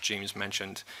forum, which James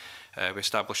mentioned. We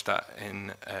established that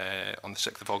on the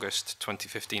 6th of August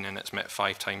 2015, and it's met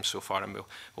 5 times so far, and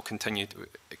we'll continue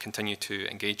to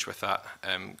engage with that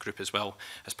group as well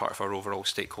as part of our overall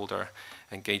stakeholder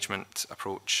engagement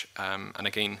approach. And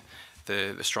again,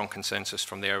 the strong consensus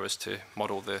from there was to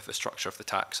model the structure of the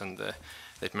tax and the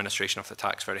administration of the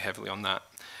tax very heavily on that.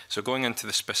 So going into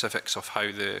the specifics of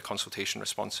how the consultation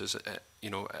responses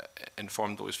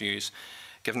informed those views,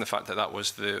 given the fact that that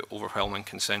was the overwhelming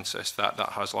consensus, that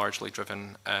has largely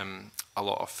driven a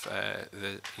lot of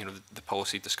the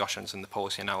policy discussions and the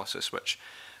policy analysis, which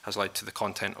has led to the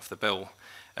content of the bill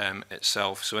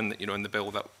itself. So in the bill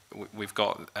that we've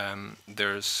got,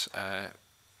 there's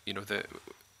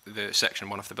the section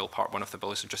 1 of the bill, part 1 of the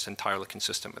bill, is just entirely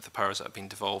consistent with the powers that have been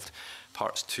devolved.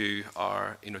 Parts 2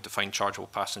 are define chargeable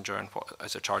passenger and what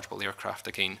as a chargeable aircraft.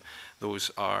 Again, those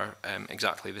are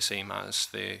exactly the same as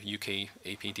the UK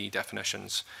APD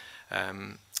definitions.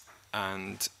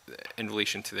 And in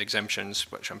relation to the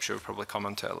exemptions, which I'm sure we'll probably come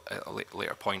on to a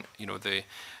later point, we're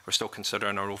still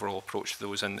considering our overall approach to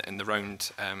those in the round,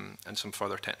 and some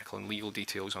further technical and legal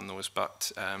details on those.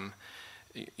 But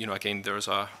again, there's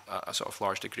a sort of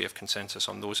large degree of consensus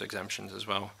on those exemptions as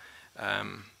well.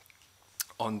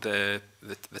 On the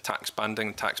tax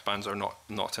banding, tax bands are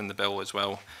not in the bill as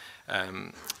well.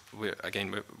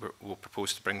 We'll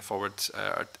propose to bring forward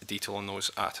detail on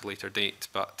those at a later date.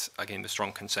 But again, the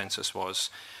strong consensus was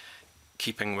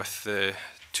keeping with the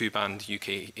 2-band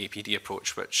UK APD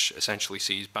approach, which essentially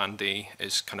sees Band A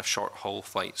as kind of short-haul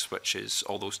flights, which is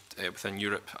all those within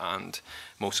Europe and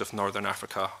most of Northern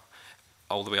Africa,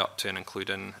 all the way up to and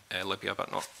including Libya,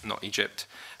 but not Egypt.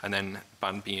 And then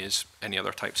Band B is any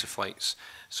other types of flights.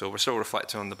 So we're still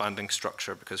reflecting on the banding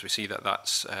structure because we see that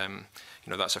that's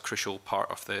a crucial part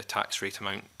of the tax rate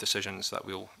amount decisions that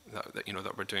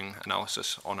we're doing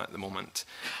analysis on at the moment.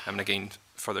 And again,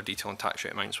 further detail on tax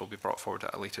rate amounts will be brought forward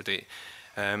at a later date.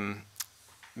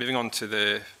 moving on to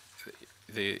the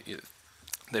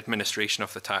administration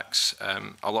of the tax,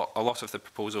 a lot of the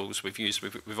proposals we've used,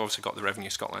 we've also got the Revenue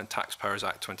Scotland Tax Powers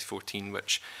Act 2014,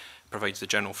 which provides the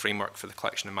general framework for the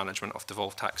collection and management of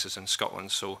devolved taxes in Scotland.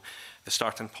 So the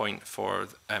starting point for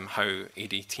how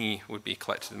ADT would be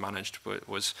collected and managed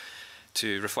was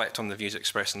to reflect on the views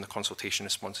expressed in the consultation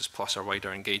responses, plus our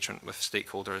wider engagement with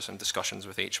stakeholders and discussions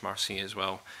with HMRC as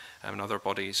well, and other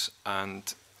bodies,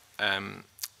 and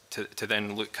to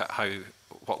then look at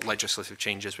what legislative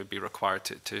changes would be required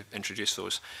to introduce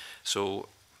those. So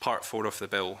Part 4 of the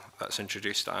bill that's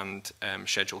introduced and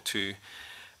Schedule 2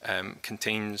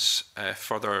 contains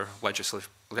further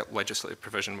legislative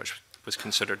provision which was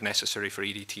considered necessary for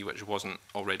EDT, which wasn't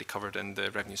already covered in the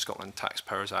Revenue Scotland Tax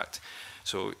Powers Act.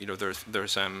 So, you know,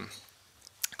 there's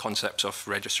concepts of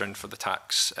registering for the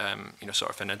tax, you know,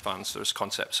 sort of in advance. There's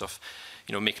concepts of,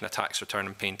 you know, making a tax return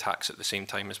and paying tax at the same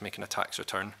time as making a tax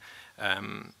return.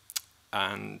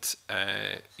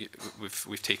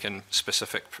 We've taken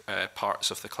specific parts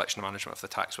of the collection and management of the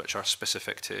tax which are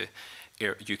specific to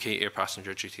UK air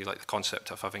passenger duty, like the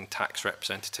concept of having tax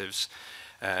representatives,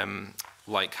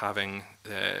 like having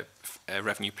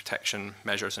revenue protection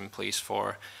measures in place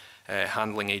for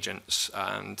handling agents,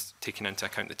 and taking into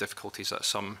account the difficulties that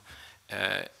some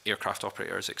aircraft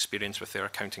operators experience with their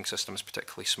accounting systems,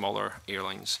 particularly smaller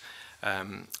airlines,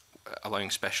 allowing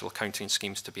special accounting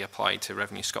schemes to be applied to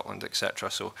Revenue Scotland, etc.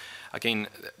 So again,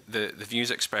 the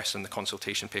views expressed in the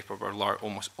consultation paper were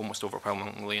almost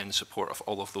overwhelmingly in support of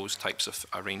all of those types of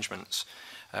arrangements.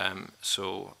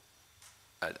 So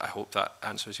I hope that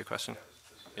answers your question.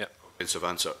 Yeah. Comprehensive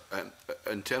answer.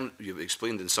 In terms, you've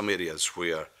explained in some areas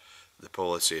where the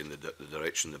policy and the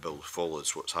direction the bill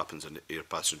follows what happens in air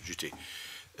passenger duty.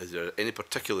 Is there any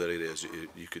particular areas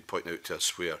you could point out to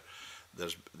us where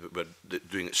we're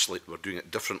doing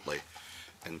it differently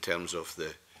in terms of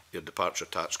the air departure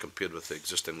tax compared with the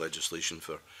existing legislation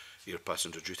for air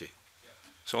passenger duty?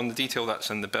 So on the detail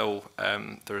that's in the bill,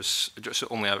 there's just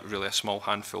only really a small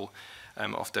handful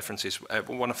of differences.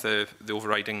 One of the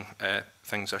overriding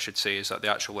things I should say is that the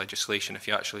actual legislation, if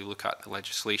you actually look at the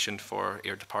legislation for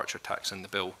air departure tax in the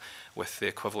bill with the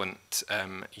equivalent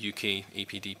UK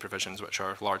APD provisions, which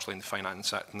are largely in the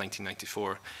Finance Act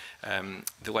 1994,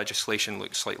 the legislation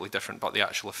looks slightly different, but the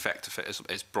actual effect of it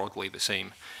is broadly the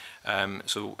same.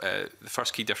 So the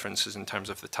first key difference is in terms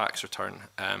of the tax return.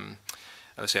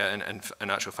 As I say, in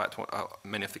actual fact,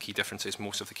 many of the key differences,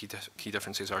 most of the key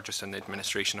differences are just in the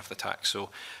administration of the tax. So,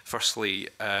 firstly,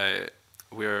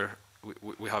 we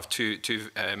have two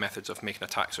methods of making a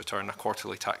tax return: a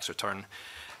quarterly tax return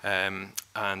and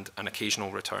an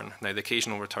occasional return. Now, the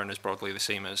occasional return is broadly the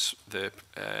same as the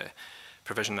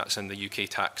provision that's in the UK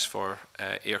tax for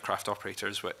aircraft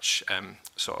operators, which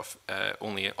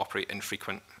only operate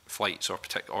infrequent flights or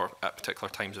at particular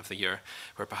times of the year,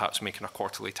 where perhaps making a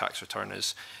quarterly tax return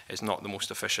is not the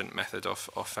most efficient method of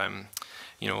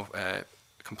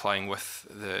complying with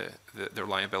their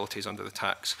liabilities under the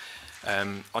tax.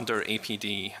 Under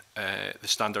APD,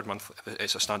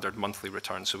 it's a standard monthly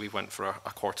return, so we went for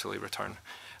a quarterly return,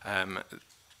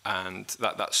 and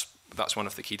that's one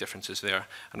of the key differences there.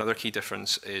 Another key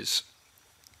difference is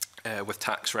with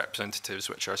tax representatives,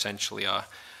 which are essentially a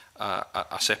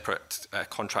separate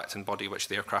contracting body which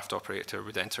the aircraft operator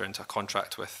would enter into a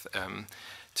contract with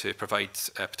to provide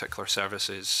particular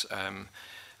services.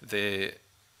 The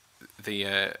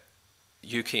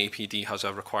UK APD has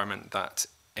a requirement that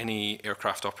any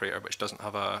aircraft operator which doesn't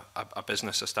have a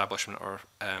business establishment or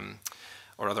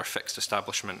other fixed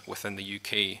establishment within the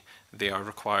UK, they are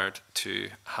required to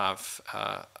have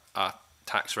a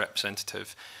tax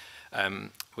representative.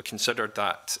 We considered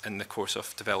that in the course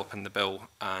of developing the bill,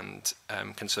 and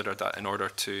considered that in order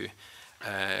to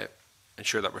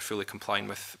ensure that we're fully complying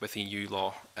with EU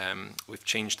law, we've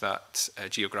changed that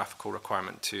geographical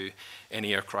requirement to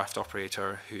any aircraft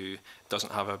operator who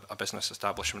doesn't have a business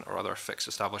establishment or other fixed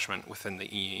establishment within the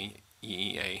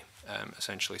EEA,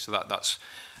 essentially. So that's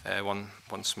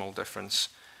one small difference.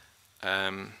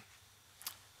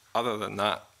 Other than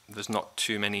that, there's not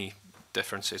too many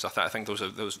differences. I think those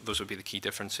would be the key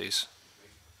differences.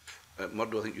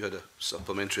 Murdo, I think you had a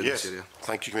supplementary in this area.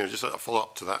 Thank you, Convener. Just a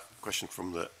follow-up to that question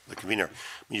from the Convener. I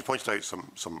mean, you pointed out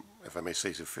some, if I may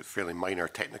say, some fairly minor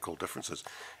technical differences.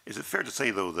 Is it fair to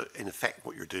say, though, that in effect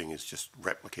what you're doing is just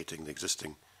replicating the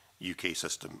existing UK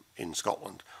system in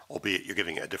Scotland, albeit you're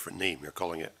giving it a different name? You're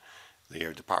calling it the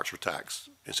air departure tax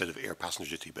instead of air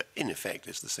passenger duty, but in effect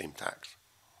it's the same tax.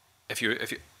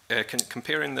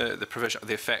 comparing the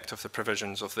effect of the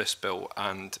provisions of this bill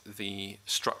and the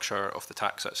structure of the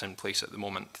tax that's in place at the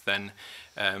moment, then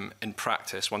in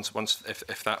practice,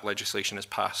 if that legislation is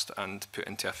passed and put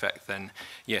into effect, then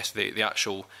yes, the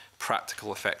actual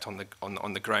practical effect on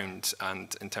the ground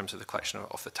and in terms of the collection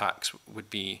of the tax would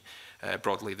be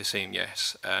broadly the same.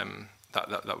 Yes.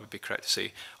 That would be correct to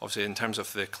say. Obviously, in terms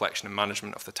of the collection and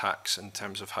management of the tax, in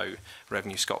terms of how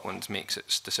Revenue Scotland makes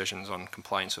its decisions on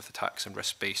compliance with the tax and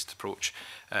risk-based approach,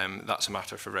 that's a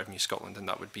matter for Revenue Scotland, and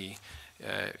that would be,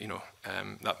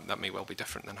 that may well be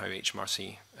different than how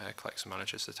HMRC collects and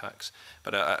manages the tax.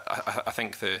 But I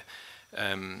think like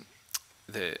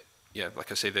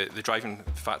I say, the driving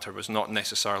factor was not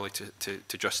necessarily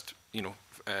to just,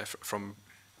 from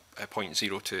point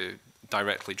zero to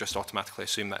directly just automatically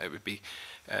assume that it would be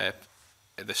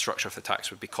the structure of the tax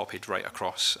would be copied right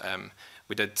across.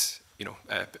 We did,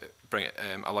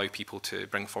 allow people to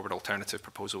bring forward alternative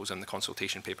proposals in the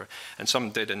consultation paper, and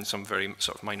some did in some very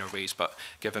sort of minor ways. But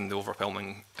given the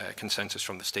overwhelming consensus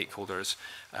from the stakeholders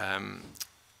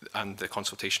and the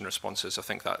consultation responses, I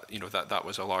think that that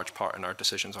was a large part in our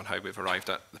decisions on how we've arrived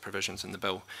at the provisions in the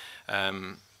bill.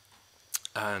 And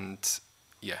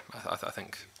yeah, I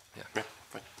think. Yeah.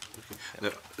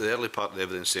 Now, the early part of the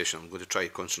evidence session, I'm going to try to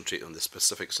concentrate on the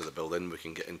specifics of the bill, then we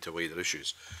can get into wider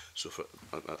issues. So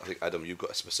I think, Adam, you've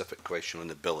got a specific question on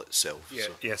the bill itself. Yeah,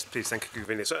 so. Yes, please, thank you,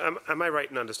 Convener. So am I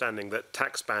right in understanding that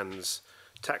tax bans,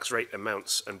 tax rate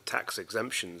amounts and tax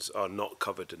exemptions are not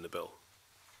covered in the bill?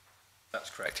 That's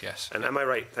correct, yes. And am I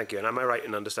right, thank you, and am I right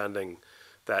in understanding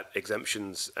that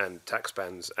exemptions and tax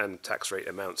bans and tax rate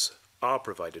amounts are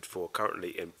provided for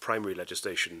currently in primary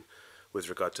legislation with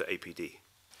regard to APD?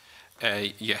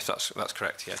 Yes, that's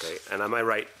correct, yes. Okay. And am I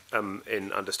right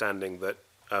in understanding that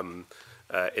in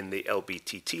the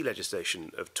LBTT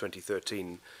legislation of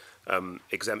 2013,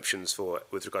 exemptions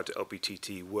with regard to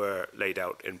LBTT were laid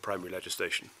out in primary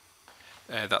legislation?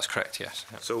 That's correct, yes.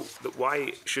 Yeah. So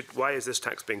why is this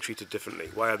tax being treated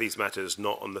differently? Why are these matters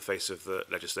not on the face of the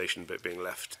legislation but being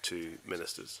left to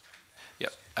ministers? Yeah,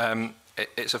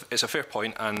 it's a fair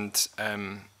point, and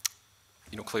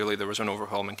clearly there was an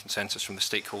overwhelming consensus from the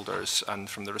stakeholders and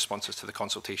from the responses to the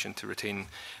consultation to retain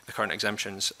the current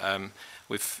exemptions.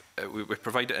 We've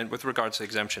provided, and with regards to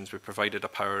exemptions, we've provided a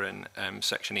power in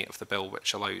Section 8 of the bill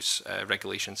which allows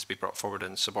regulations to be brought forward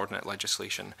in subordinate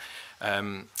legislation.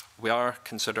 We are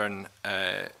considering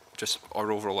just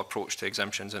our overall approach to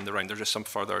exemptions in the round. There's just some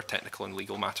further technical and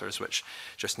legal matters which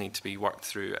just need to be worked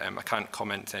through. I can't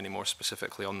comment any more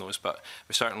specifically on those, but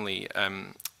we certainly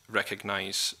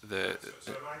recognise the...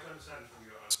 So am I to understand from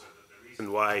your answer that the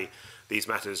reason why these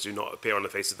matters do not appear on the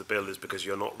face of the bill is because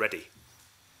you're not ready?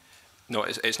 No,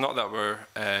 it's not that we're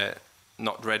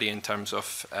not ready in terms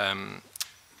of,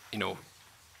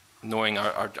 knowing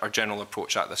our general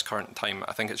approach at this current time.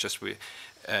 I think it's just we've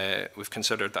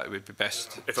considered that it would be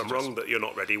best... If I'm wrong that you're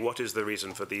not ready, what is the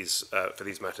reason for these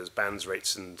matters, bans,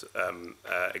 rates and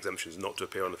exemptions not to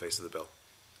appear on the face of the bill?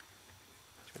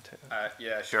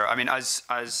 Yeah, sure. I mean, as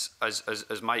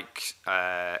Mike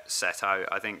set out,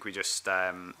 I think we just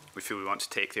we feel we want to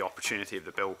take the opportunity of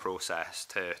the bill process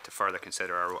to further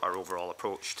consider our overall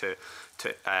approach to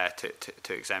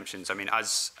exemptions. I mean,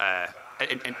 as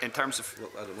in terms of...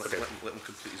 Well, Adam, let him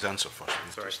complete his answer first.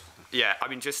 Sorry. Yeah, I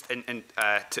mean, just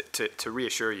to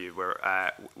reassure you,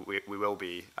 we will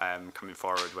be coming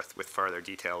forward with further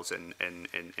details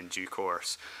in due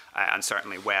course, and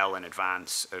certainly well in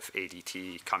advance of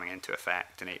ADT coming into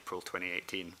effect in April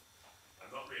 2018. I'm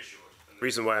not reassured. And the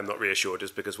reason why I'm not reassured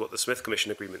is because what the Smith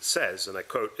Commission agreement says, and I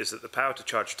quote, is that the power to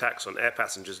charge tax on air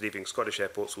passengers leaving Scottish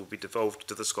airports will be devolved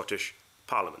to the Scottish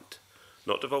Parliament,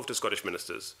 not devolved to Scottish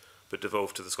ministers, but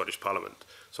devolved to the Scottish Parliament.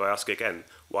 So I ask again,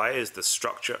 why is the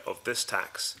structure of this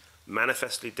tax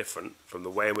manifestly different from the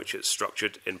way in which it's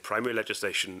structured in primary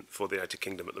legislation for the United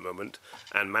Kingdom at the moment,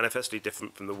 and manifestly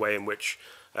different from the way in which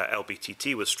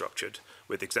LBTT was structured,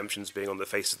 with exemptions being on the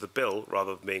face of the bill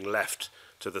rather than being left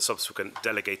to the subsequent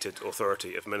delegated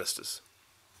authority of ministers?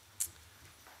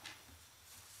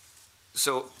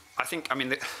 So I think, I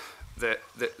mean, the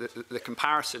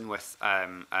comparison with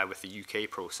the UK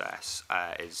process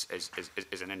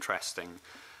is an interesting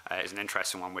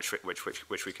one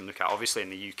which we can look at. Obviously, in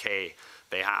the UK,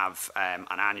 they have an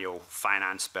annual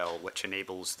finance bill which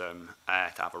enables them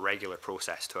to have a regular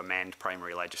process to amend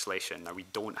primary legislation. Now, we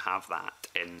don't have that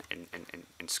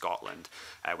in Scotland,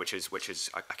 which is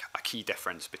a key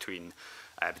difference between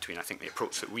I think the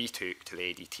approach that we took to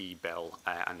the ADT bill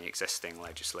and the existing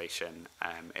legislation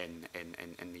in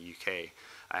the UK.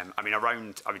 I mean,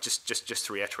 around, I mean, just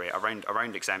to reiterate,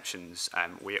 around exemptions,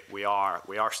 we are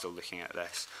still looking at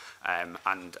this, and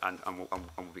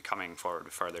we'll be coming forward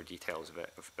with further details of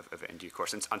it in due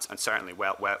course, and certainly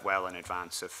well in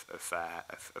advance of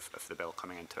the bill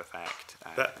coming into effect.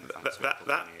 That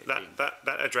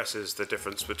addresses the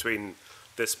difference between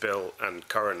this bill and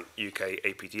current UK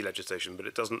APT legislation, but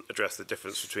it doesn't address the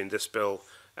difference between this bill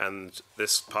and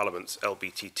this Parliament's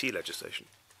LBTT legislation.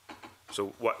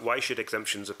 So why should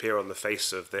exemptions appear on the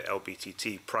face of the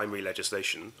LBTT primary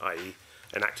legislation, i.e.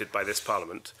 enacted by this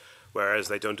Parliament, whereas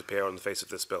they don't appear on the face of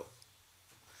this bill?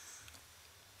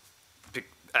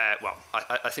 Well,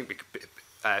 I think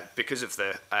because of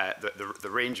the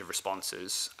range of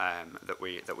responses that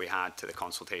we had to the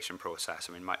consultation process.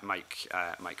 I mean,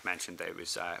 Mike mentioned that it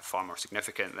was far more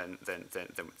significant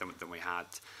than we had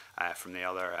from the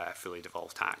other fully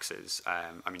devolved taxes.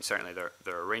 I mean, certainly there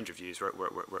are a range of views.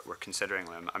 We're considering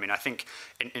them. I mean, I think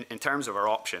in terms of our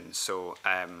options, so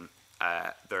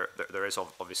there is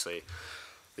obviously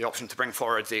the option to bring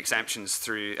forward the exemptions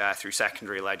through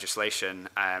secondary legislation,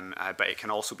 but it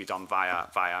can also be done via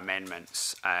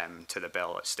amendments to the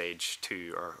bill at stage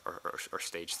 2 or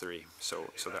stage 3.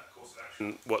 So that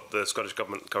what the Scottish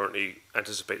Government currently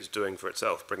anticipates doing for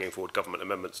itself, bringing forward government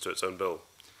amendments to its own bill.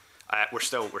 We're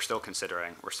still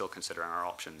considering our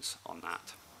options on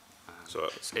that. So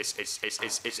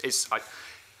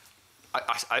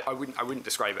I wouldn't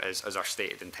describe it as our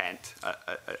stated intent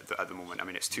at the moment. I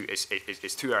mean, it's too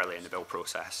early in the bill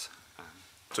process.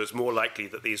 So it's more likely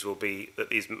that these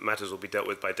matters will be dealt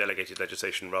with by delegated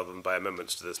legislation rather than by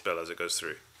amendments to this bill as it goes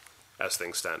through, as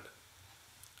things stand.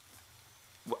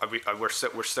 We're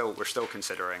still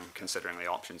considering the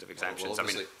options of exemptions. Well,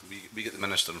 I mean, we get the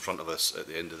Minister in front of us at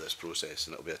the end of this process,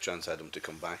 and it'll be a chance, Adam, to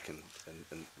come back and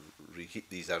reheat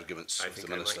these arguments with the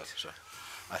Minister. So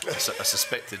I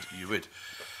suspected you would.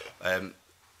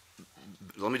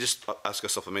 Let me just ask a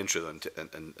supplementary then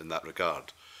in that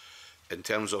regard. In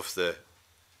terms of the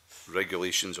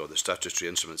regulations or the statutory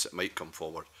instruments that might come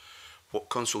forward, what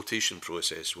consultation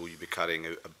process will you be carrying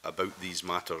out about these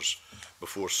matters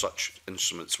before such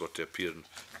instruments were to appear,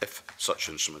 if such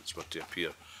instruments were to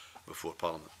appear before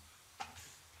Parliament?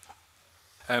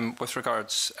 With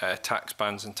regards tax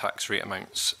bands and tax rate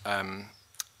amounts,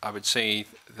 I would say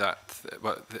that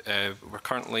we're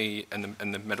currently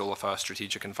in the middle of a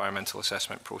strategic environmental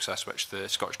assessment process, which the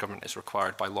Scottish Government is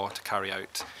required by law to carry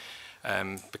out,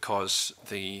 because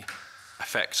the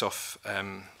effects of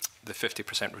the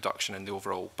 50% reduction in the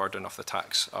overall burden of the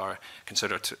tax are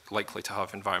considered likely to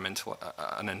have an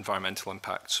environmental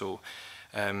impact. So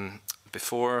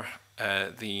before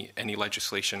any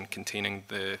legislation containing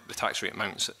the tax rate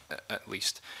amounts at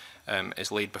least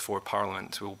is laid before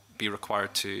Parliament, we'll be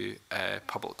required to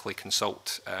publicly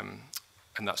consult,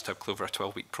 and that's to have over a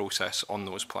 12-week process on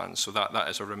those plans. So that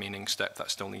is a remaining step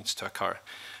that still needs to occur.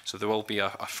 So there will be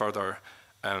a further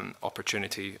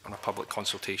opportunity on a public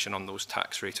consultation on those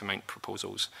tax rate amount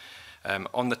proposals.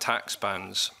 On the tax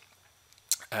bands,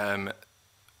 I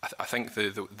think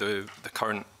the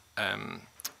current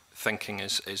thinking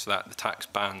is that the tax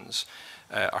bands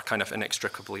are kind of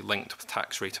inextricably linked with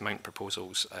tax rate amount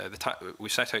proposals. We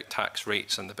set out tax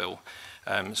rates in the bill,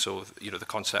 so the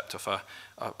concept of a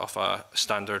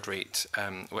standard rate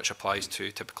which applies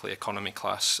to typically economy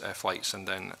class flights, and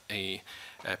then a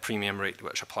premium rate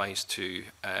which applies to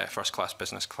first class,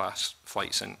 business class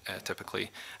flights, and typically,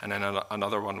 and then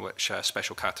another one which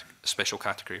special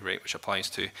category rate which applies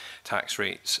to tax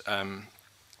rates.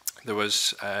 There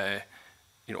was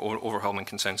overwhelming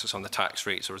consensus on the tax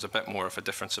rates. There was a bit more of a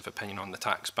difference of opinion on the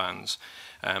tax bands,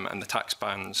 and the tax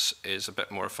bands is a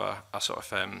bit more of a sort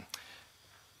of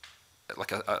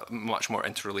like a much more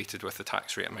interrelated with the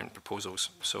tax rate amount proposals.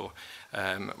 So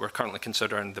we're currently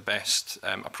considering the best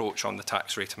approach on the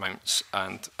tax rate amounts,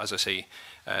 and as I say,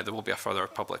 there will be a further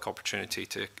public opportunity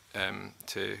to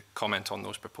comment on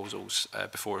those proposals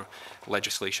before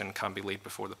legislation can be laid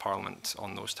before the Parliament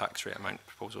on those tax rate amount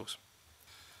proposals.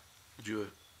 Would you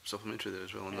supplementary there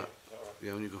as well on that?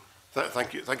 Yeah, on you go.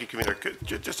 Thank you, Commissioner.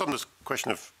 Just on this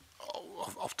question of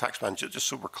tax bands, just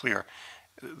so we're clear,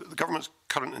 the government's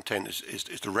current intent is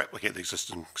to replicate the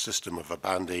existing system of a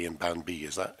Band A and Band B.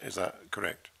 Is that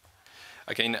correct?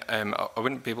 Again, I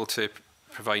wouldn't be able to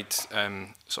provide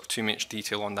sort of too much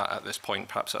detail on that at this point.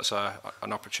 Perhaps that's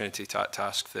an opportunity to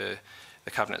ask the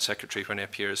Cabinet Secretary when he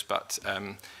appears. But I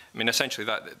mean, essentially,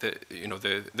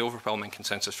 the overwhelming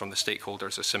consensus from the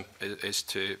stakeholders is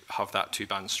to have that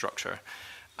two-band structure,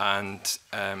 and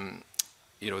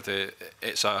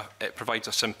it provides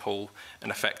a simple and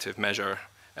effective measure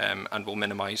and will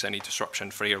minimise any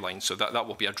disruption for airlines. So that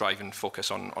will be a driving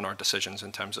focus on our decisions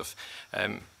in terms of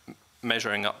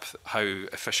measuring up how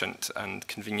efficient and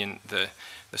convenient the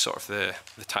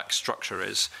tax structure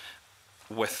is,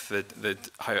 with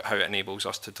how it enables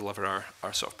us to deliver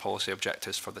our sort of policy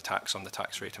objectives for the tax on the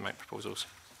tax rate amount proposals.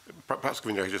 Perhaps,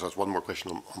 Convener, I could just ask one more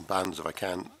question on bands, if I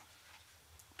can.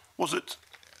 Was it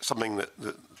something that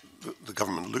the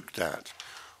government looked at,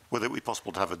 whether it would be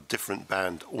possible to have a different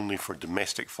band only for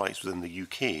domestic flights within the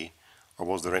UK, or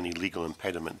was there any legal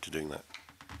impediment to doing that?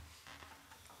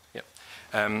 Yep.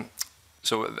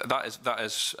 So that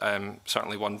is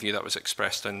certainly one view that was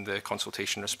expressed in the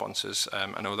consultation responses.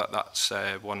 I know that that's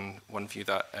one view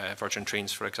that Virgin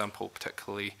Trains, for example,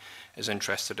 particularly is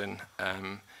interested in,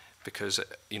 because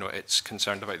it's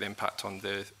concerned about the impact on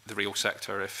the rail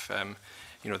sector if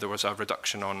there was a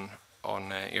reduction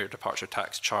on air departure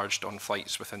tax charged on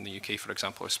flights within the UK, for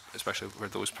example, especially where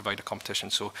those provide a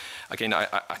competition. So again,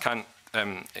 I can't,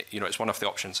 it's one of the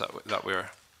options that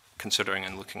we're considering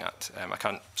and looking at. I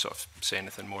can't sort of say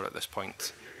anything more at this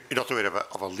point. You're not aware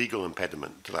of a legal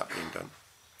impediment to that being done?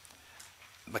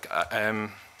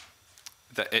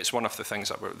 It's one of the things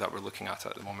that we're looking at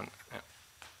the moment. Yeah.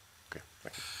 Okay,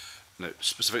 thank you. Now,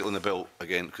 specifically in the bill,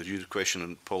 again, could you question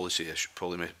on policy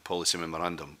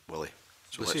memorandum, Willie?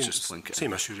 So let's just link it.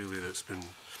 Same issue really that's been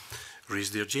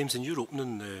raised there. James, in your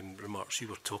opening remarks, you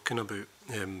were talking about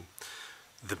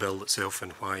the bill itself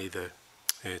and why the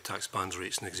tax bands,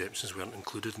 rates and exemptions weren't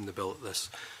included in the bill at this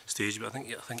stage. But I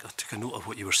think I took a note of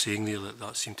what you were saying there,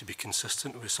 that seemed to be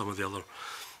consistent with some of the other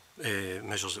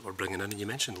measures that we're bringing in. And you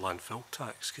mentioned landfill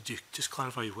tax. Could you just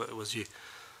clarify what it was you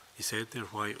said there,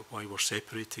 why we're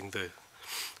separating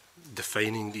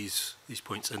defining these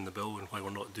points in the bill and why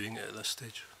we're not doing it at this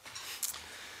stage?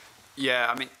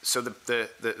 Yeah, I mean, so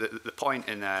the point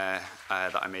in that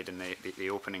I made in the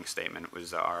opening statement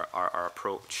was that our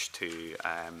approach to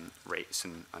rates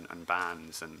and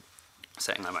bans and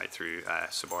setting them out through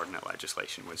subordinate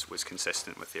legislation was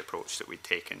consistent with the approach that we'd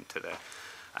taken to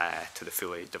the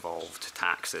fully devolved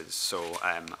taxes. So,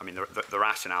 I mean, the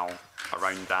rationale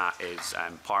around that is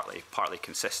partly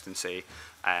consistency,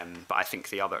 but I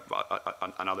think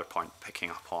another point picking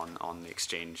up on the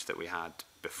exchange that we had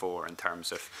before in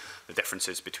terms of the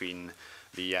differences between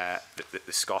the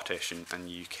Scottish and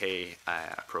UK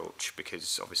approach,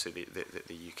 because obviously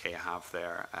the UK have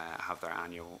their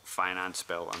annual finance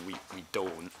bill and we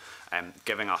don't,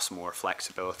 giving us more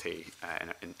flexibility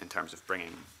in terms of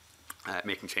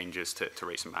making changes to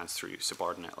rates and bans through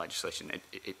subordinate legislation.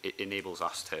 It enables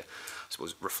us to, I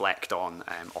suppose, reflect on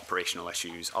operational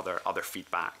issues, other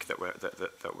feedback that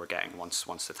we're getting once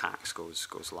the tax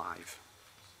goes live.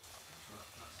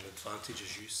 An advantage,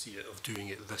 as you see it, of doing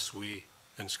it this way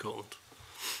in Scotland?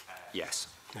 Yes.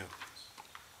 Yeah.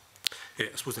 I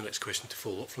suppose the next question to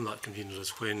follow up from that, Convener,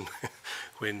 is when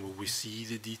will we see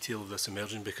the detail of this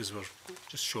emerging? Because we're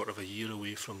just short of a year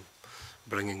away from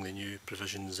bringing the new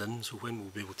provisions in. So when will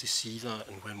we be able to see that,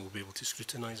 and when will we be able to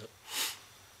scrutinise it?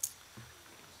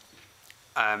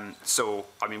 So,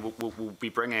 I mean, we'll be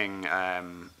bringing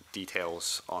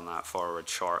details on that forward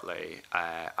shortly.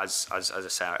 As I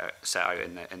set out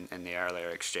in the earlier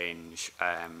exchange,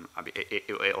 I mean,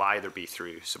 it'll either be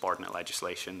through subordinate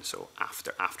legislation, so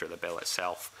after the bill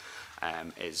itself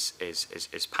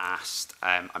is passed.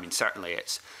 I mean, certainly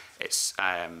it's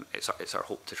our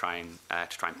hope to try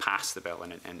and pass the bill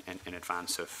in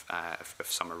advance of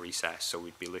summer recess. So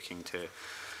we'd be looking to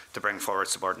bring forward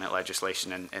subordinate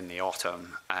legislation in the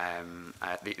autumn.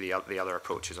 The other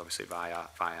approach is obviously via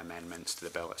amendments to the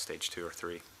bill at stage 2 or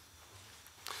 3.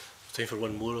 Time for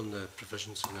one more on the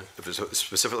provisions. If it's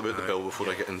specifically about the bill before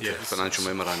I get into financial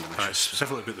memorandum.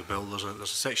 Specifically about the bill, there's a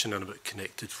section in about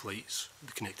connected flights,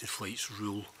 the connected flights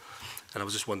rule. And I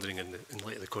was just wondering, in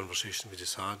light of the conversation we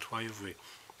just had, why have we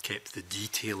kept the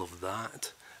detail of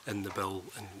that in the bill,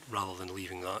 and rather than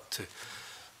leaving that to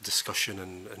discussion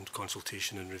and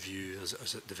consultation and review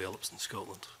as it develops in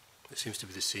Scotland? It seems to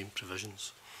be the same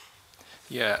provisions.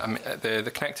 Yeah, I mean, the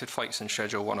connected flights in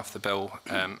Schedule 1 of the bill,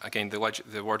 again, the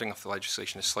wording of the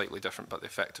legislation is slightly different, but the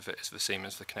effect of it is the same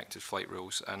as the connected flight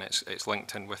rules, and it's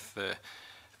linked in with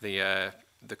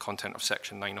the content of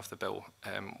Section 9 of the bill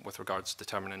with regards to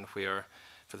determining where,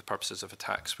 for the purposes of a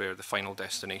tax, where the final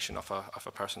destination of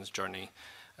a person's journey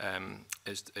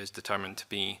is determined to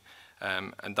be.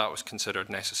 And that was considered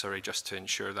necessary just to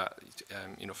ensure that,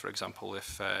 for example,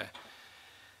 if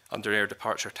under air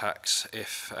departure tax,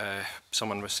 if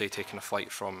someone was, say, taking a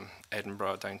flight from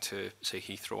Edinburgh down to, say,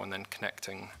 Heathrow and then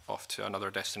connecting off to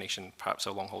another destination, perhaps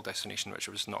a long-haul destination which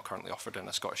was not currently offered in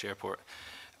a Scottish airport,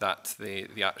 that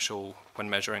the actual, when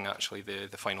measuring actually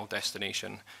the final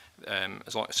destination,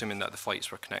 assuming that the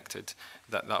flights were connected,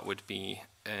 that would be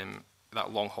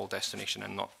that long haul destination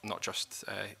and not just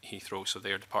Heathrow. So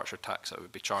their departure tax that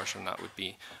would be charged, and that would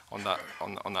be on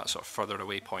that sort of further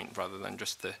away point rather than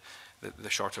just the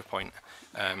shorter point.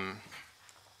 Yeah,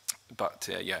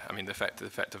 I mean the effect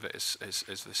of it is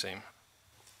the same.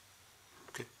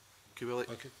 Okay, thank you, Willie.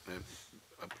 Okay.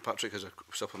 Patrick has a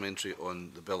supplementary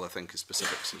on the bill, I think,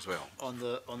 specifics as well. On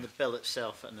the bill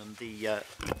itself and on the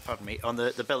pardon me, on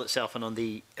the bill itself and on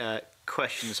the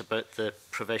questions about the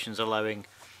provisions allowing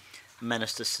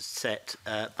ministers to set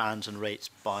bans and rates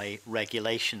by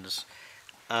regulations.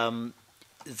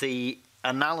 The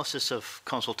analysis of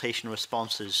consultation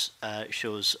responses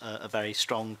shows a very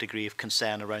strong degree of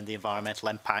concern around the environmental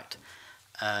impact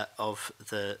of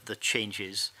the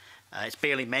changes. It's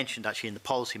barely mentioned actually in the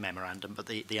policy memorandum, but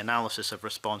the analysis of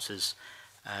responses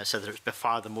said that it's by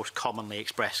far the most commonly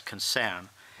expressed concern.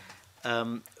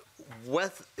 Can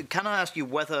I ask you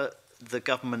whether the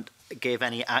government gave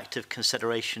any active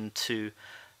consideration to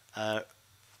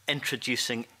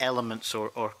introducing elements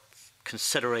or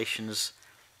considerations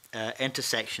into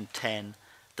Section 10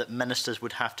 that ministers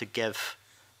would have to give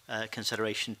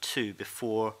consideration to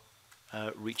before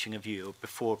reaching a view,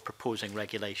 before proposing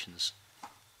regulations,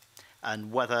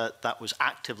 and whether that was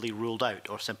actively ruled out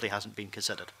or simply hasn't been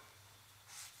considered?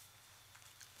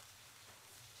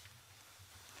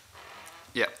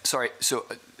 Yeah, sorry. So,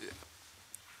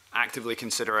 actively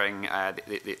considering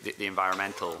the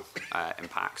environmental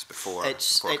impacts before coming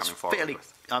forward fairly,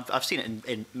 with. I've seen it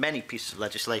in many pieces of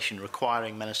legislation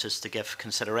requiring ministers to give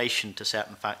consideration to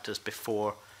certain factors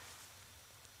before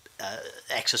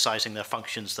exercising their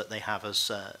functions that they have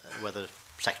as whether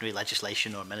secondary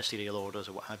legislation or ministerial orders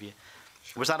or what have you.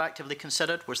 Was that actively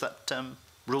considered? Was that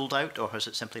ruled out, or has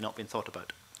it simply not been thought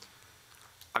about?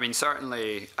 I mean,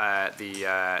 certainly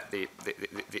the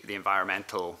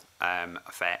environmental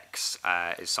effects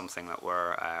is something that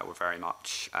we're very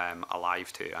much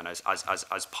alive to, and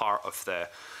as part of the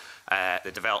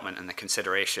development and the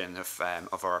consideration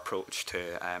of our approach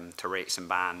to rates and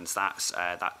bans, that's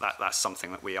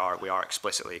something that we are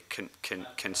explicitly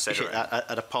considering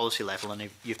at a policy level. And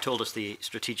you've told us the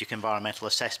strategic environmental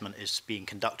assessment is being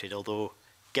conducted, although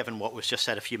given what was just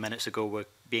said a few minutes ago, we're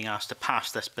being asked to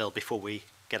pass this bill before we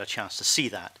get a chance to see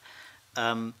that.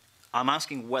 I'm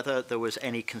asking whether there was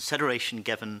any consideration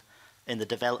given in the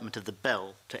development of the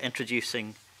bill to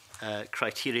introducing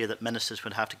criteria that ministers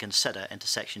would have to consider into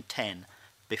Section 10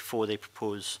 before they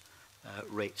propose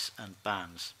rates and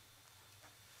bans.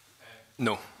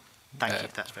 No. Thank you.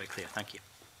 That's very clear. Thank you.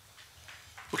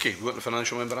 Okay, we've got the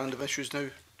financial memorandum issues now.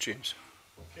 James.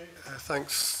 Okay,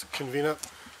 thanks, Convener.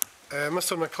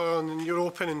 Mr McClellan, in your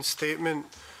opening statement,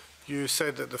 you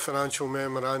said that the financial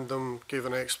memorandum gave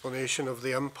an explanation of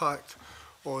the impact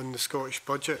on the Scottish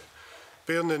budget.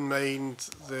 Bearing in mind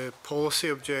the policy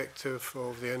objective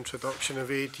of the introduction of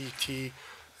ADT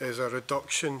is a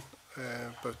reduction,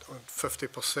 but on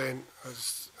 50%,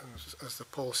 as the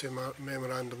policy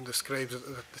memorandum describes it,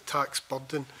 the tax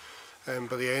burden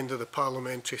by the end of the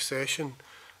parliamentary session.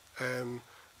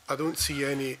 I don't see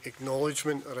any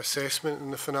acknowledgement or assessment in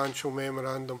the financial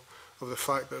memorandum of the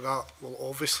fact that that will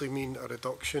obviously mean a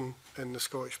reduction in the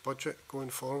Scottish budget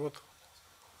going forward.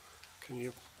 Can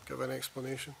you give an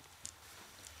explanation?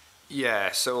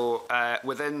 Yeah, so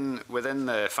within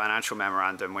the financial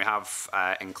memorandum, we have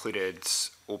included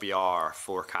OBR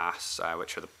forecasts,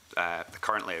 which are the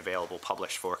currently available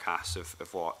published forecasts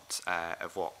of what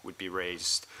would be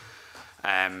raised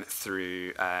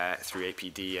through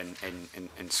APD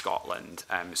in Scotland.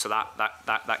 So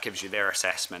that gives you their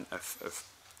assessment of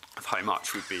how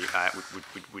much would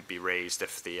be raised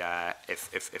if the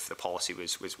policy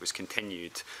was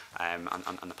continued, and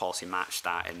the policy matched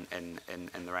that in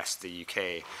the rest of the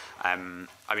UK. I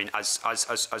mean, as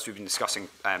we've been discussing,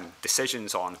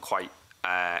 decisions on quite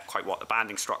what the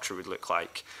banding structure would look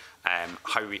like,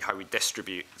 how we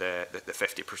distribute the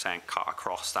 50% cut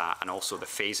across that, and also the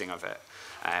phasing of it,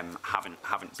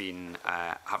 haven't been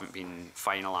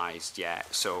finalised yet.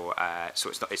 So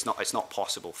it's not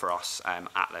possible for us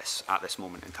at this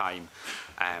moment in time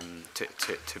to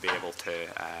be able to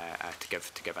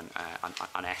give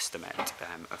an estimate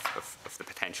of the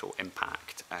potential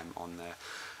impact on the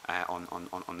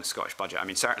Scottish budget. I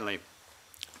mean, certainly.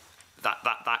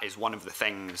 That is one of the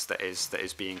things that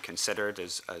is being considered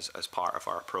as part of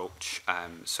our approach.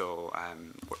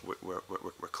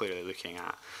 We're clearly looking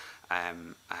at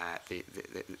the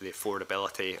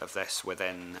affordability of this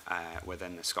within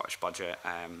the Scottish budget,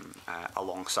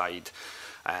 alongside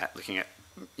looking at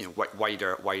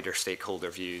wider stakeholder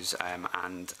views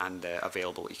and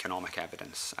available economic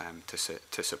evidence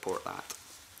to support that.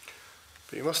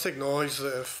 But you must acknowledge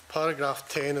that if paragraph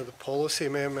 10 of the policy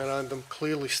memorandum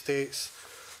clearly states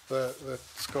that the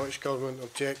Scottish Government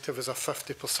objective is a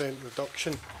 50%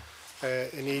 reduction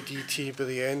in ADT by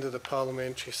the end of the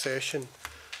parliamentary session,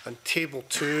 and table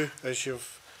 2, as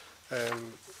you've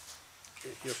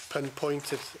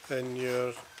pinpointed in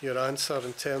your answer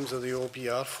in terms of the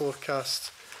OBR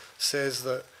forecast, says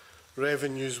that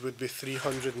revenues would be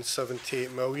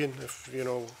 378 million if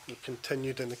we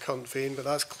continued in the current vein, but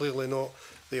that's clearly not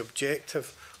the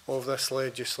objective of this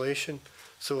legislation.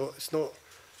 So it's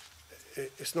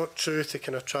not true to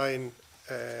kind of try and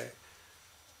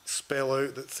spell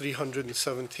out that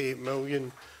 378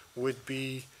 million would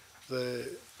be the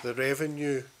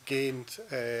revenue gained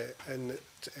in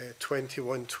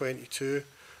 21-22.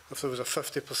 If there was a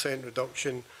 50%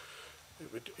 reduction,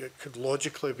 it could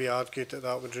logically be argued that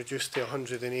that would reduce to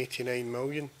 189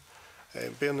 million.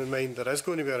 Bearing in mind there is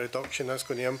going to be a reduction, that's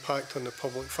going to impact on the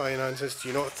public finances. Do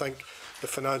you not think the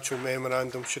financial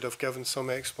memorandum should have given some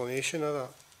explanation of that?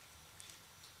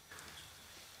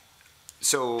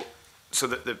 So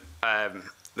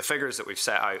the figures that we've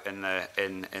set out in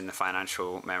the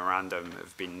financial memorandum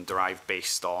have been derived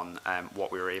based on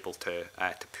what we were able to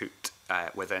put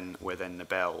within the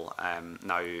bill.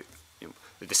 Now,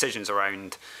 the decisions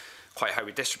around quite how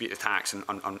we distribute the tax and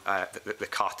the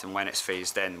cut and when it's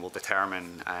phased in will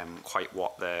determine quite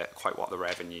what the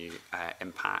revenue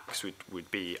impacts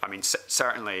would be. I mean,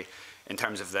 certainly in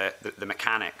terms of the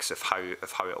mechanics of how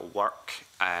it will work.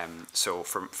 So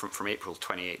from April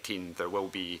 2018, there will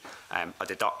be a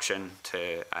deduction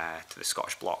to the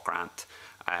Scottish Block Grant,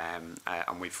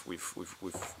 and we've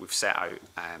set out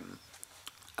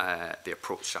the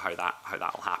approach to how that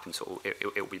will happen. So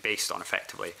it will be based on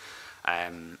effectively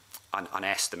an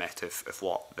estimate of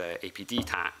what the APD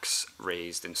tax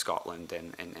raised in Scotland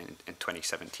in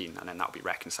 2017, and then that will be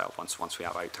reconciled once we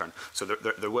have outturn. So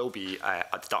there will be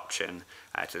a deduction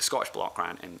to the Scottish Block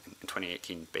Grant in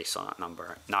 2018 based on that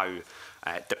number. Now,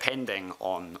 depending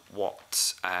on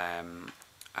what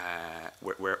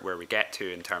where we get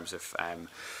to in terms of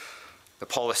the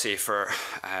policy for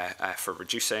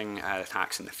reducing the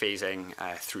tax and the phasing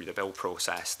through the bill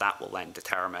process, that will then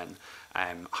determine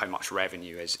how much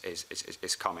revenue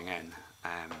is coming in.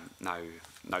 Now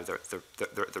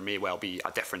there may well be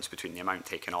a difference between the amount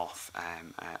taken off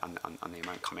and the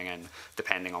amount coming in,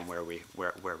 depending on where we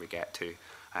get to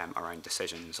around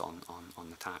decisions on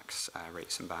the tax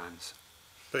rates and bands.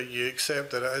 But you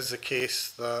accept that it is the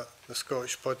case that the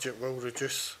Scottish budget will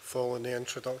reduce following the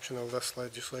introduction of this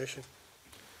legislation?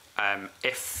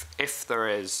 If there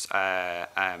is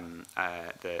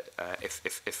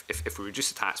if we reduce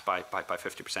the tax by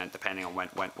 50%, depending on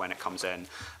when it comes in,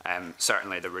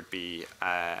 certainly there would be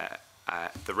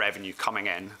the revenue coming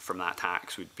in from that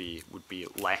tax would be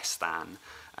less than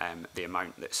the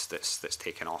amount that's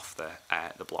taken off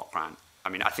the block grant. I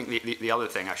mean, I think the other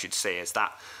thing I should say is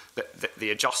that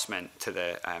the adjustment to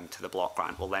the block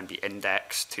grant will then be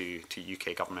indexed to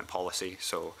UK government policy.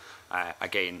 So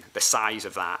again, the size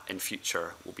of that in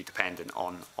future will be dependent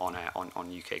on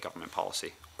UK government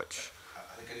policy. Which I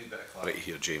think I need a bit of clarity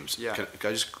here, James. Yeah. Can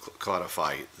I just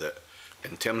clarify that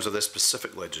in terms of this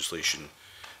specific legislation,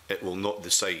 it will not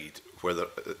decide whether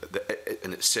it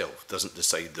in itself doesn't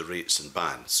decide the rates and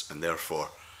bands, and therefore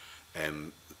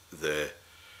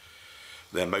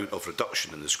the amount of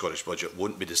reduction in the Scottish budget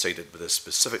won't be decided by this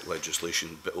specific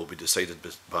legislation, but will be decided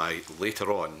by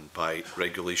later on by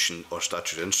regulation or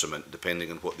statutory instrument, depending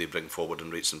on what they bring forward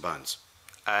in rates and bands.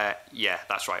 Yeah,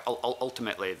 that's right.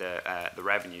 Ultimately, the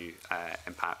revenue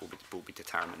impact will be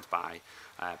determined by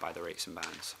the rates and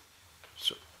bands.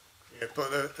 So. Yeah,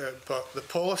 but the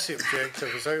policy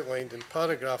objective is outlined in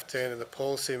paragraph 10 of the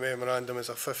policy memorandum as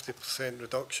a 50%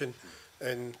 reduction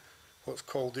in what's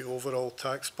called the overall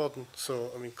tax burden.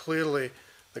 So, I mean, clearly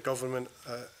the government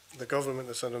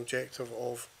has an objective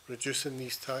of reducing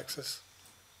these taxes.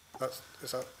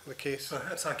 Is that the case?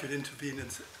 Perhaps I could intervene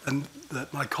and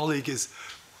that my colleague is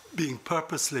being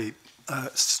purposely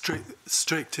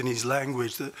strict in his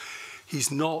language, that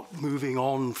he's not moving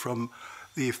on from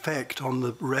the effect on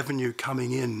the revenue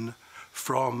coming in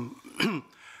from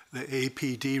the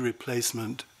APD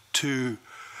replacement to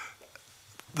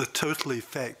the total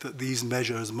effect that these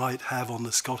measures might have on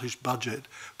the Scottish budget,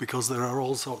 because there are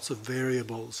all sorts of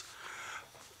variables.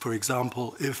 For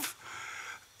example, if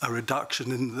a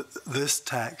reduction in this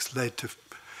tax led to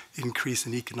increase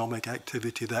in economic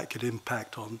activity, that could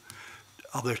impact on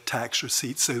other tax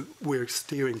receipts. So we're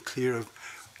steering clear of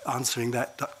answering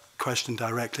that question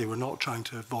directly. We're not trying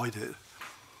to avoid it.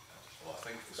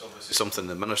 think it's obviously something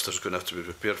the Minister's going to have to be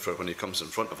prepared for when he comes in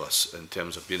front of us in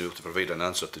terms of being able to provide an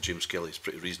answer to James Kelly's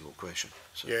pretty reasonable question.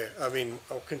 So. Yeah, I mean,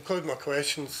 I'll conclude my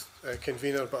questions,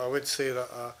 Convener, but I would say that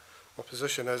my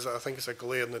position is that I think it's a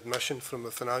glaring admission from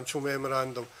the financial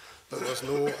memorandum that there's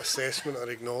no assessment or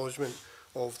acknowledgement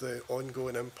of the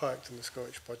ongoing impact in the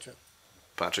Scottish budget.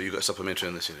 Patrick, you've got a supplementary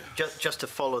in this area. Just to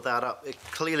follow that up,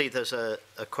 clearly there's a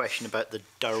question about the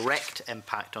direct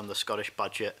impact on the Scottish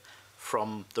budget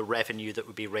from the revenue that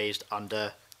would be raised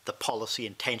under the policy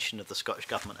intention of the Scottish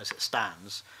Government as it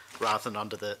stands, rather than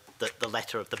under the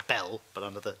letter of the bill, but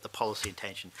under the policy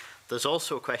intention. There's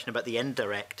also a question about the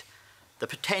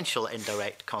potential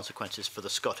indirect consequences for the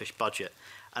Scottish budget.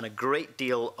 And a great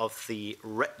deal of the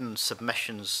written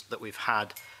submissions that we've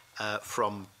had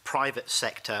from private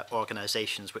sector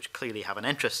organisations which clearly have an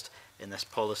interest in this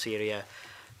policy area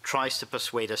tries to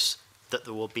persuade us that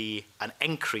there will be an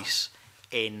increase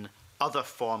in other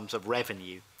forms of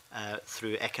revenue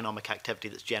through economic activity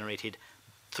that's generated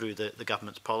through the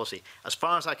government's policy. As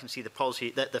far as I can see,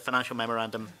 the financial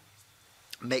memorandum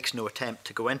makes no attempt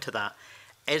to go into that.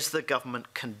 Is the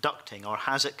government conducting, or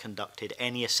has it conducted,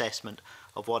 any assessment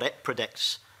of what it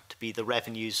predicts to be the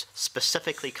revenues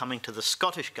specifically coming to the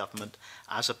Scottish Government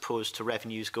as opposed to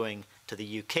revenues going to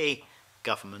the UK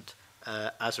Government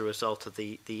as a result of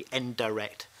the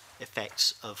indirect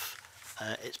effects of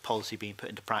its policy being put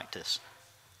into practice?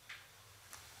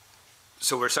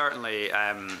 So we're certainly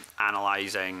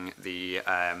analysing the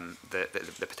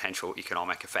potential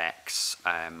economic effects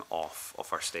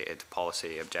of our stated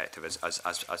policy objective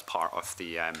as part of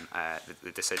the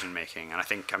decision making, and I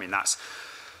think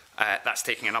that's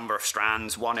taking a number of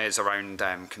strands. One is around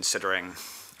considering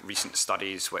recent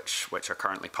studies which are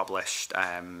currently published.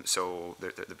 So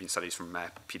there have been studies from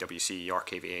PwC,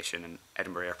 York Aviation, and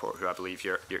Edinburgh Airport, who I believe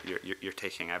you're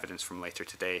taking evidence from later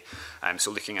today.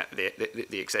 So looking at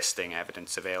the existing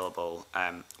evidence available,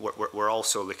 we're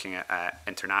also looking at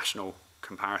international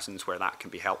comparisons where that can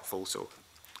be helpful. So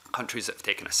countries that have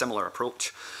taken a similar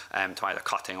approach to either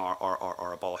cutting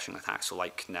or abolishing the tax, so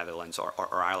like Netherlands or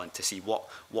Ireland, to see what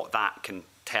that can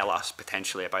tell us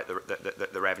potentially about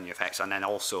the revenue effects. And then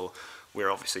also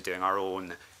we're obviously doing our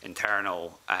own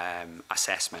internal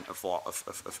assessment of what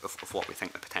we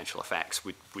think the potential effects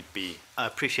would be. I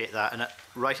appreciate that. And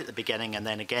right at the beginning and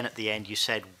then again at the end you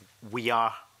said we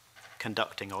are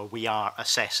conducting or we are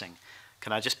assessing.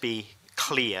 Can I just be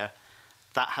clear,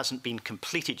 that hasn't been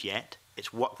completed yet?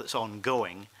 It's work that's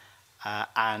ongoing,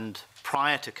 and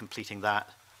prior to completing that,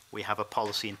 we have a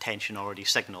policy intention already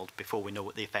signalled before we know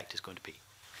what the effect is going to be.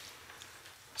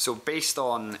 So, based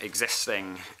on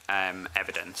existing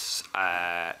evidence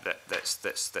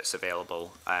that's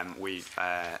available,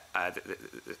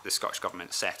 the Scottish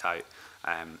Government set out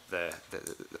the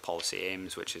policy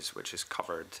aims, which is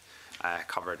covered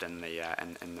in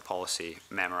the policy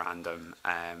memorandum.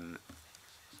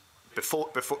 Before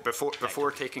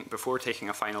taking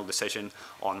a final decision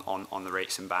on the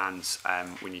rates and bans,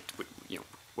 we're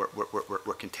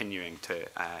continuing to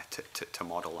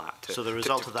model that. So the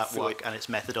result of that work and its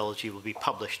methodology will be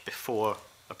published before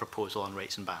a proposal on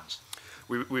rates and bans.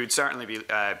 We would certainly be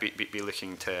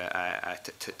looking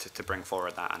to bring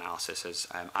forward that analysis as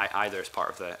either as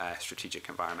part of the strategic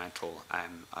environmental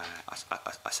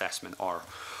assessment or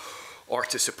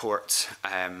to support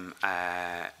the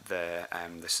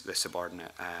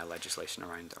subordinate legislation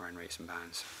around rates and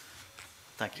bans.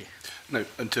 Thank you. Now,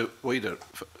 into wider,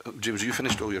 James, you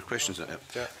finished all your questions now?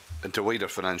 Yeah. Into wider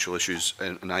financial issues,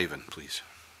 and Ivan, please.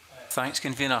 Thanks,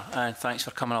 Convener, and thanks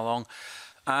for coming along.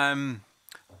 To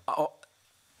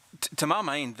my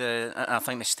mind, I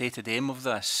think the stated aim of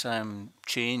this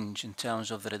change in terms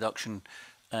of the reduction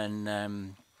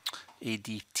in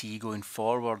ADT going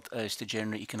forward is to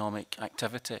generate economic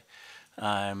activity,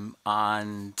 and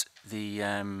the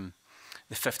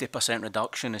 50%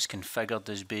 reduction is configured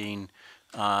as being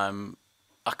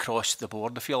across the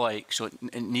board, if you like. So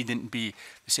it needn't be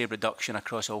the same reduction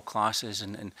across all classes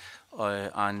and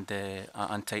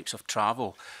types of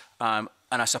travel. And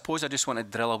I suppose I just want to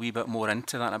drill a wee bit more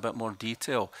into that in a bit more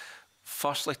detail.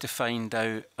 Firstly, to find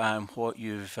out what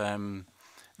you've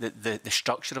the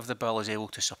structure of the bill is able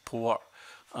to support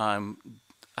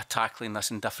tackling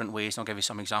this in different ways. And I'll give you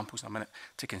some examples in a minute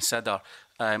to consider.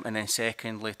 And then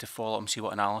secondly, to follow up and see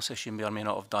what analysis you may or may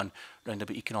not have done around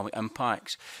about economic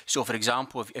impacts. So, for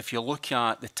example, if you look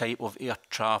at the type of air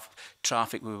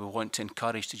traffic we would want to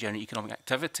encourage to generate economic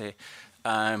activity,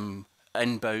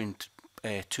 inbound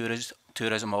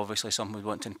tourism, obviously something we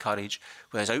want to encourage,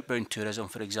 whereas outbound tourism,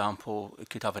 for example, it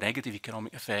could have a negative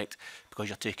economic effect because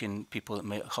you're taking people that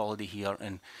might holiday here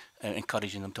and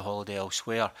encouraging them to holiday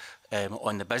elsewhere.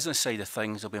 On the business side of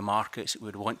things, there'll be markets that we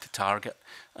would want to target,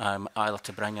 either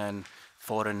to bring in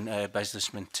foreign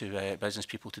businessmen to business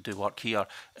people to do work here,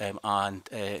 and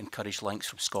encourage links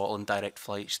from Scotland, direct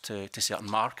flights to certain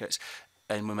markets.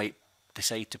 And we might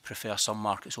decide to prefer some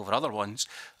markets over other ones,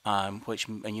 and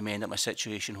you may end up in a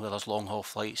situation where there's long haul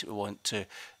flights that we want to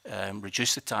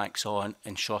reduce the tax on,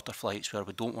 and shorter flights where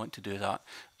we don't want to do that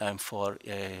for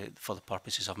the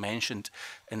purposes I've mentioned.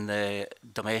 In the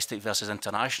domestic versus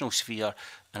international sphere,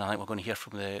 and I think we're going to hear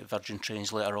from the Virgin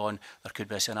Trains later on, there could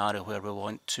be a scenario where we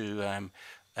want to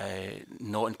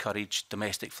not encourage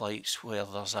domestic flights where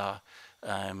there's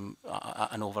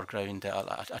an overground,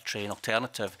 a train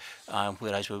alternative,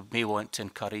 whereas we may want to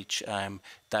encourage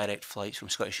direct flights from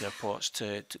Scottish airports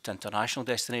to international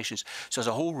destinations. So there's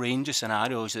a whole range of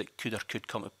scenarios that could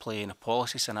come to play in a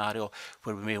policy scenario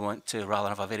where we may want to, rather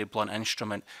than have a very blunt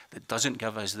instrument that doesn't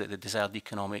give us the desired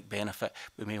economic benefit,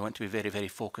 we may want to be very, very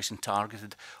focused and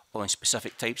targeted on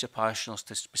specific types of passengers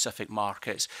to specific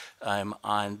markets,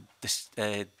 and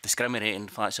discriminating,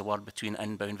 if that's a word, between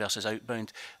inbound versus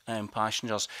outbound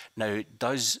passengers. Now,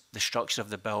 does the structure of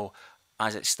the bill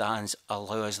as it stands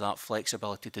allow us that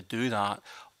flexibility to do that,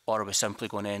 or are we simply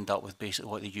going to end up with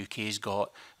basically what the UK's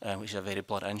got, which is a very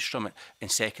blunt instrument?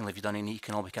 And secondly, have you done any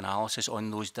economic analysis on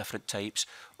those different types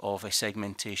of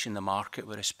segmentation in the market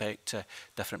with respect to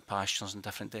different passengers and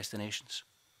different destinations?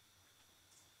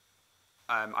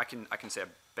 I can say a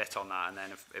bit on that, and then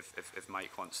if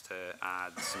Mike wants to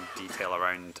add some detail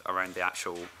around the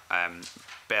actual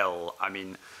bill, I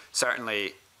mean,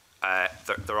 certainly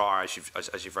there are, as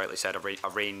you've rightly said, a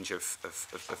range of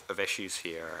issues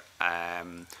here,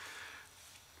 and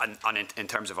in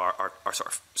terms of our sort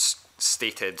of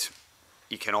stated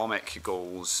economic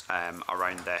goals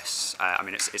around this. I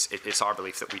mean, it's our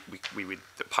belief that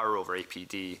that power over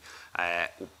APD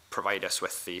will provide us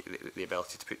with the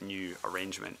ability to put new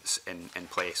arrangements in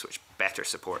place which better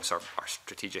supports our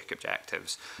strategic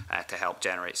objectives to help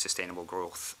generate sustainable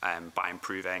growth by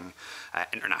improving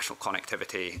international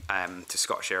connectivity to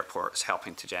Scottish airports,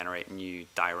 helping to generate new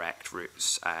direct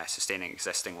routes, sustaining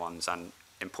existing ones, and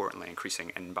importantly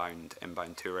increasing inbound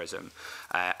tourism.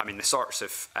 I mean, the sorts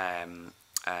of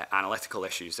analytical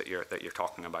issues that you're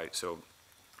talking about, so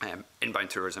inbound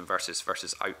tourism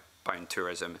versus outbound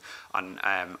tourism, and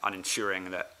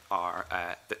ensuring that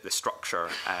the structure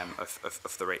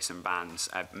of the rates and bands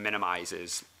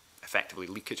minimises effectively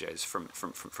leakages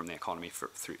from the economy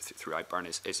through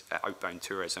outbound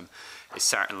tourism is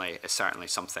certainly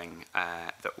something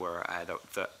that we're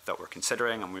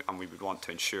considering, and we would want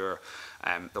to ensure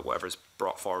that whatever is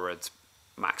brought forward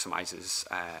maximises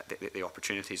the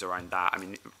opportunities around that. I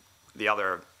mean, the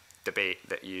other debate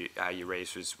that you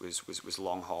raised was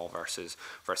long haul versus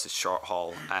short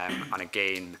haul, and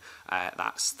again,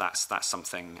 that's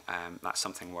something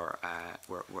we're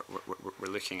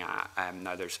looking at.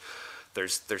 Now there's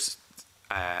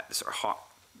sort of hot,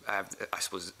 I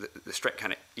suppose the strict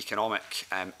kind of economic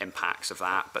impacts of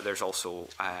that, but there's also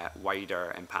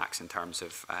wider impacts in terms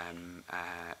of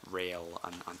rail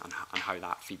and how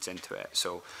that feeds into it.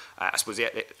 So I suppose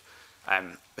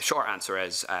the short answer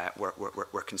is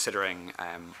we're considering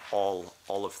all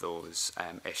of those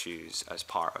issues as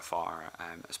part of our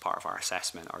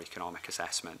assessment, our economic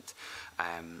assessment,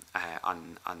 and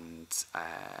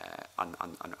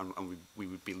we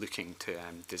would be looking to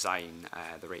design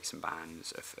the rates and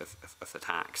bands of the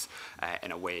tax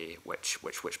in a way which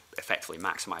effectively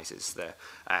maximises the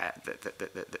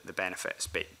benefits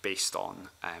based on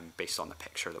the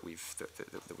picture that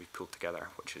we've pulled together,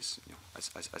 which is, you know, as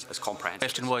comprehensive. The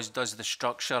question was, does the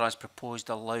structure as proposed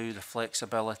allow the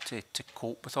flexibility to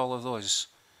cope with all of those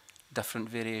different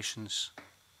variations?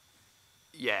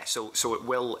 Yeah, so it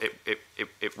will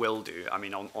do. I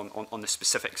mean, on the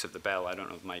specifics of the bill, I don't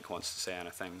know if Mike wants to say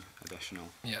anything additional.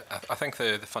 Yeah, I think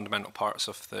the fundamental parts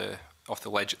of the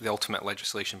ultimate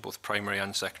legislation, both primary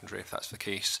and secondary, if that's the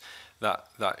case, that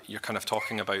you're kind of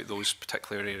talking about those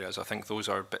particular areas. I think those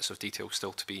are bits of detail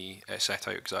still to be set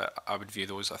out, because I would view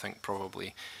those, I think,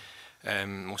 probably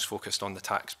most focused on the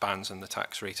tax bands and the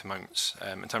tax rate amounts.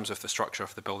 In terms of the structure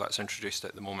of the bill that's introduced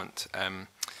at the moment,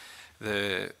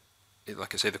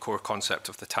 like I say, the core concept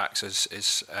of the tax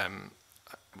is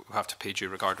we have to pay due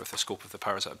regard with the scope of the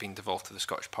powers that have been devolved to the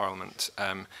Scottish Parliament.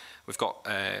 We've got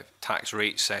tax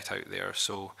rates set out there,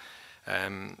 so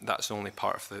that's only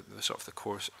part of the sort of the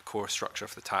core structure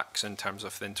of the tax in terms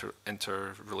of the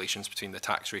interrelations between the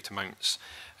tax rate amounts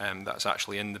that's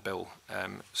actually in the bill.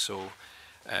 So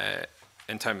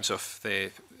in terms of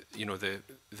the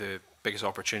the biggest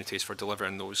opportunities for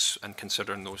delivering those and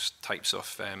considering those types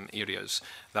of areas,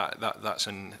 that's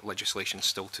in legislation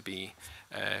still to be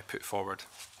put forward.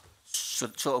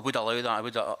 So it would allow that. I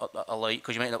would allow,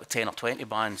 because you might have 10 or 20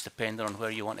 bands depending on where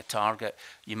you want to target.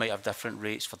 You might have different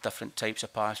rates for different types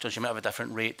of passengers. You might have a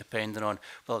different rate depending on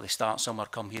whether they start somewhere,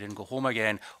 come here and go home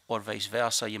again, or vice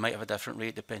versa. You might have a different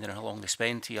rate depending on how long they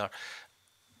spend here.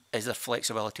 Is there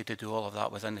flexibility to do all of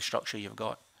that within the structure you've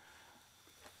got?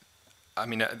 I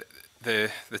mean,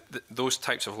 those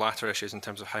types of latter issues in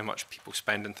terms of how much people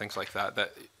spend and things like that,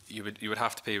 that you would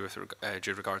have to pay with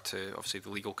due regard to obviously the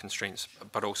legal constraints,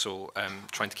 but also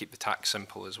trying to keep the tax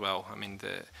simple as well. I mean,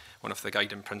 one of the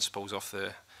guiding principles of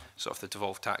the sort of the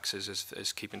devolved taxes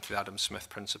is keeping to the Adam Smith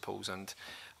principles, and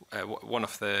one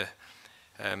of the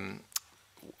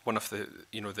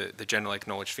the generally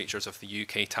acknowledged features of the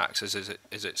UK taxes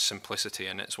is its simplicity,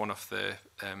 and it's one of the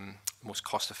most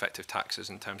cost-effective taxes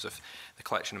in terms of the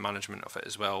collection and management of it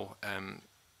as well.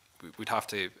 We'd have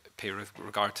to pay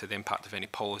regard to the impact of any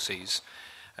policies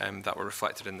that were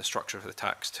reflected in the structure of the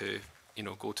tax to,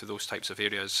 go to those types of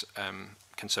areas,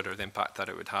 consider the impact that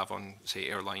it would have on, say,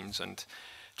 airlines and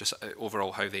just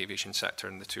overall how the aviation sector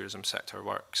and the tourism sector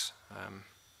works.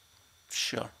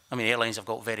 Sure. I mean, airlines have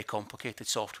got very complicated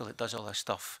software that does all this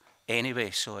stuff anyway,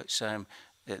 so it's an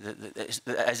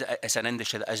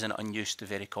industry that isn't unused to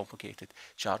very complicated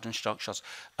charging structures.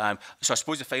 So I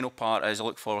suppose the final part is I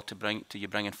look forward to you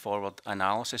bringing forward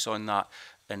analysis on that,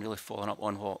 and really following up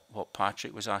on what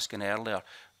Patrick was asking earlier.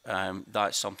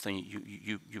 That's something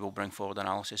you will bring forward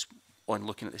analysis on,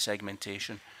 looking at the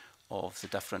segmentation of the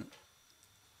different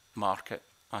market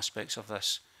aspects of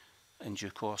this in due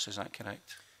course. Is that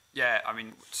correct? Yeah, I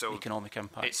mean, so economic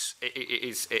impact.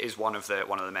 It is one of the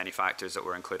many factors that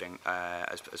we're including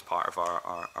as part of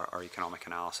our economic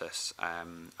analysis,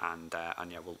 and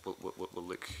yeah, we'll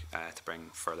look to bring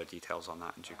further details on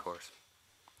that in due course.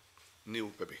 Neil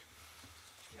Bibby.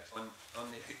 On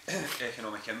the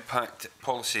economic impact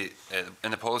policy,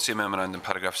 in the policy memorandum,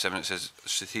 paragraph 7, it says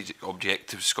strategic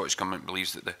objectives. Scottish Government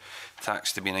believes that the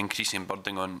tax to be an increasing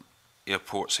burden on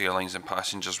airports, airlines and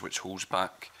passengers, which holds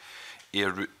back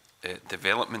air route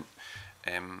development,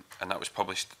 and that was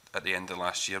published at the end of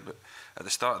last year. But at the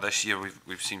start of this year,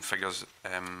 we've seen figures.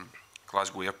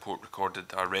 Glasgow Airport recorded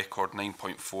a record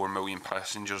 9.4 million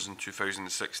passengers in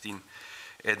 2016.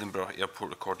 Edinburgh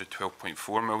Airport recorded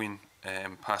 12.4 million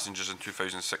passengers in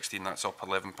 2016. That's up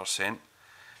 11%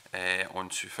 on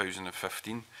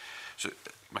 2015. So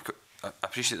I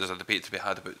appreciate there's a debate to be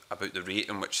had about the rate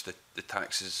in which the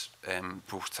taxes,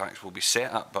 post-tax, will be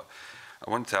set at, but I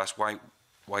want to ask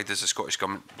why does the Scottish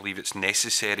Government believe it's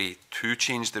necessary to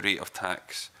change the rate of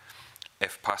tax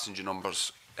if passenger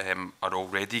numbers are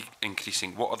already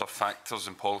increasing? What other factors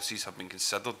and policies have been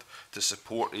considered to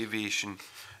support aviation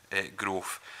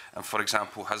growth? And for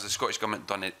example, has the Scottish Government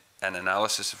done an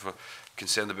analysis if we're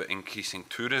concerned about increasing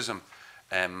tourism?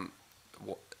 Has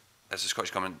the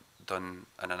Scottish Government done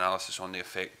an analysis on the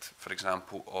effect, for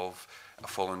example, of a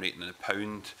falling rate in the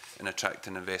pound in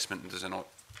attracting investment? And does it not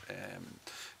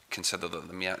consider that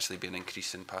there may actually be an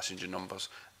increase in passenger numbers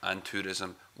and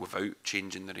tourism without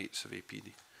changing the rates of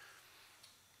APD?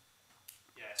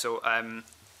 Yeah. So I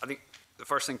think the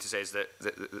first thing to say is that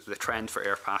the trend for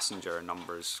air passenger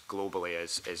numbers globally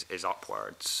is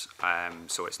upwards.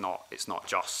 So it's not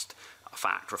just a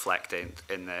fact reflected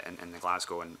in the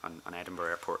Glasgow and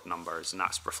Edinburgh airport numbers, and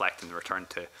that's reflecting the return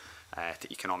to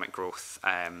economic growth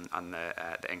and the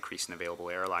increase in available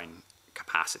airline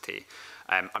capacity.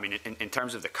 I mean, in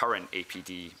terms of the current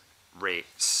APD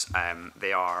rates,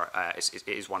 they are it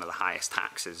is one of the highest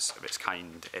taxes of its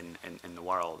kind in the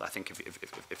world. I think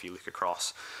if you look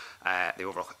across the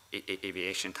overall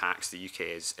aviation tax, the UK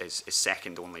is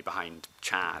second only behind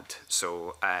Chad.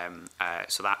 So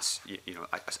so that's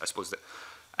I suppose that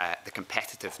the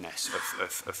competitiveness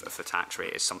of the tax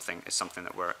rate is something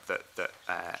that we're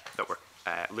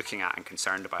looking at and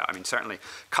concerned about. I mean, certainly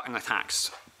cutting the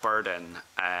tax burden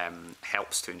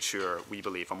helps to ensure, we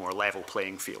believe, a more level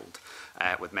playing field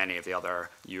with many of the other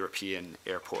European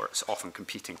airports, often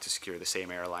competing to secure the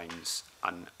same airlines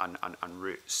and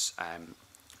routes.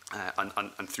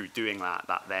 And through doing that,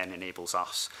 that then enables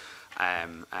us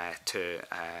to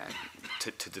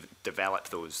develop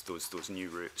those new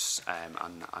routes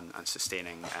and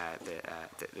sustaining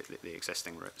the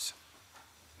existing routes.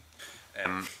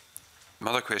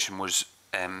 My other question was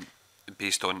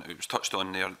based on, it was touched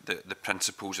on there, the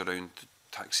principles around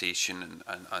taxation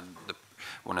and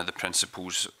one of the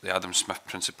principles, the Adam Smith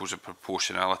principles of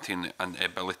proportionality and the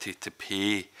ability to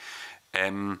pay.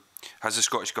 Has the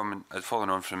Scottish Government, following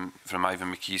on from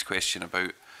Ivan McKee's question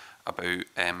about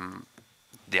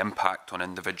the impact on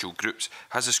individual groups.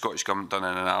 Has the Scottish Government done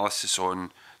an analysis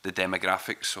on the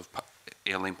demographics of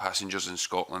airline passengers in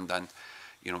Scotland, and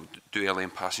do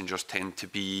airline passengers tend to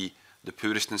be the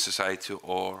poorest in society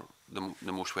or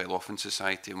the most well-off in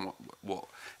society, and what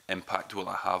impact will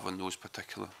it have on those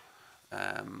particular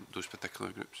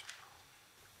groups?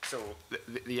 So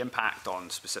the impact on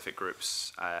specific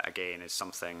groups, again, is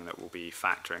something that we'll be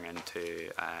factoring into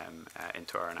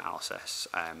our analysis,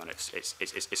 and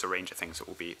it's a range of things that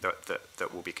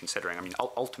we'll be considering. I mean,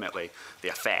 ultimately, the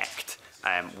effect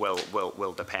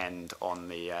will depend on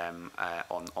the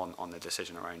on the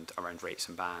decision around rates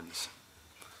and bans.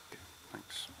 Okay,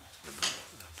 thanks,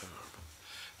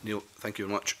 Neil. Thank you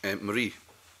very much, Marie.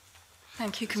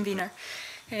 Thank you, convener.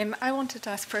 I wanted to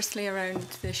ask firstly around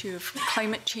the issue of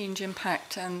climate change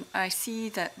impact, and I see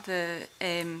that the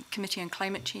Committee on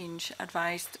Climate Change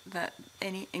advised that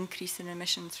any increase in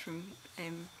emissions from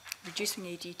reducing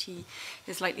ADT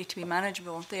is likely to be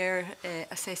manageable. Their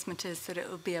assessment is that it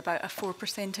will be about a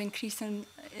 4% increase in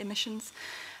emissions,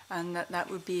 and that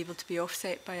would be able to be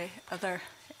offset by other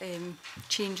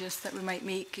changes that we might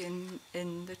make in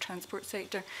the transport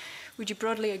sector. Would you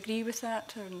broadly agree with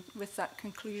that, and with that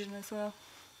conclusion as well?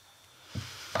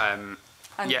 And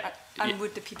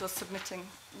would the people submitting,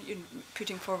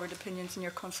 putting forward opinions in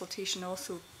your consultation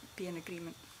also be in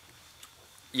agreement?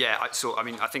 Yeah, so I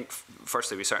mean, I think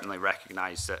firstly we certainly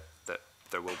recognise that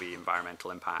there will be environmental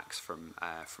impacts from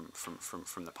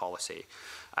the policy,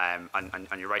 and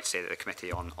you're right to say that the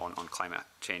Committee on Climate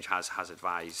Change has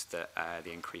advised that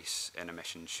the increase in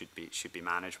emissions should be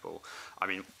manageable. I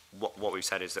mean, what we've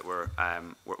said is that we're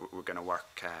going to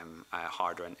work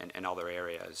harder in other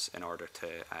areas in order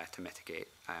to mitigate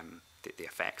the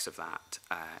effects of that,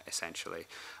 essentially.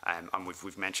 And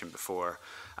we've mentioned before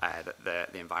that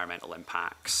the environmental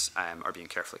impacts are being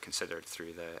carefully considered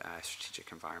through the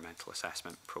strategic environmental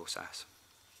assessment process.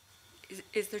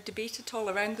 Is there debate at all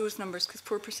around those numbers? Because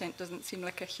 4% doesn't seem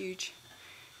like a huge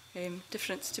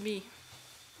difference to me.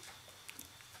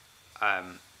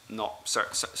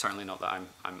 Certainly not that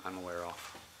I'm aware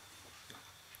of.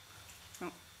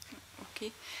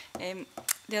 Okay.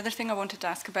 The other thing I wanted to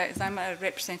ask about is I'm a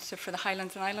representative for the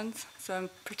Highlands and Islands, so I'm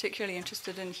particularly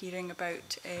interested in hearing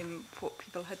about what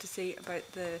people had to say about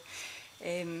the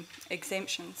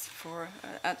exemptions for,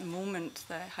 at the moment,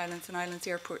 the Highlands and Islands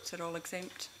airports are all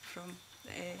exempt from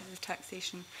the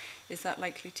taxation. Is that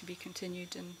likely to be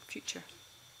continued in future?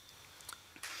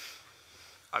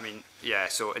 I mean, yeah,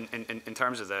 so in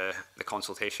terms of the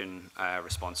consultation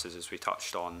responses, as we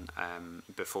touched on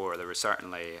before, there was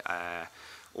certainly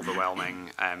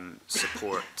overwhelming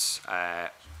support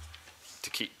to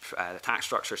keep the tax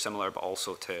structure similar, but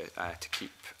also to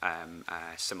keep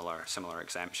similar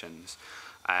exemptions.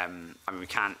 I mean, we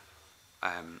can't,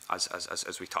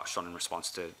 as we touched on in response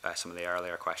to some of the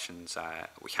earlier questions,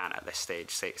 we can't at this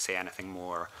stage say anything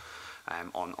more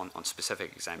on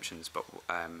specific exemptions, but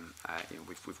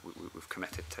we've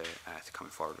committed to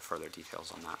coming forward with further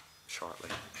details on that shortly.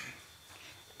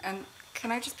 And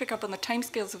can I just pick up on the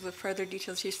timescales of the further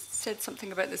details? You said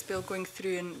something about this bill going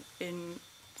through in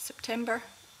September,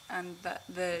 and that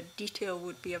the detail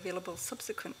would be available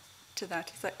subsequent to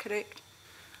that. Is that correct?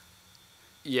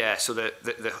 Yeah, so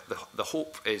the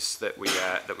hope is that we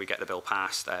get the bill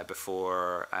passed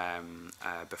before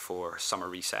summer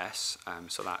recess.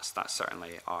 So that's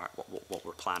certainly what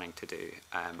we're planning to do,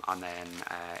 and then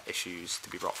issues to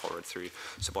be brought forward through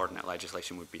subordinate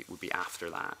legislation would be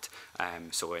after that.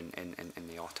 So in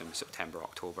the autumn, September,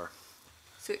 October.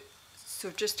 So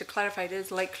just to clarify, it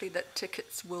is likely that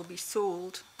tickets will be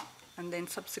sold, and then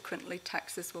subsequently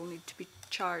taxes will need to be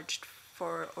charged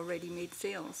for already made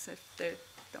sales if they're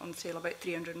on sale about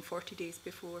 340 days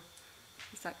before.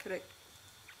 Is that correct?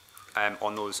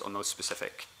 On those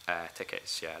specific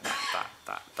tickets, yeah,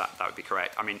 that would be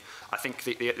correct. I mean, I think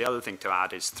the other thing to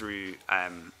add is through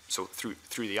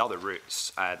through the other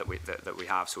routes that we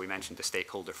have. So we mentioned the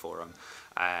stakeholder forum,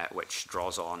 which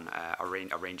draws on a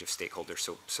range of stakeholders.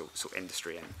 So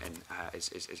industry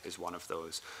is one of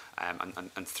those,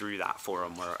 and through that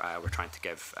forum we're trying to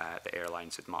give the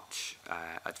airlines as much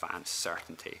advanced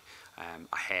certainty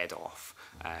ahead of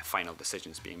final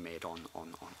decisions being made on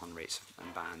rates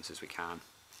and bans as we can.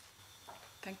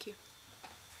 Thank you.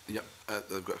 Yep,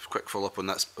 I've got a quick follow-up on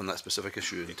that specific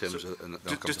issue in terms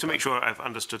of... Just to make sure I've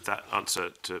understood that answer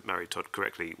to Mary Todd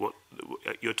correctly, what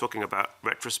you're talking about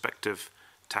retrospective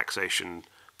taxation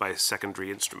by a secondary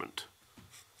instrument.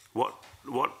 What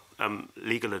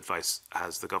legal advice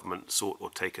has the government sought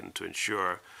or taken to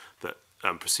ensure that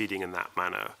proceeding in that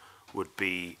manner would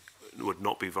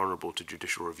not be vulnerable to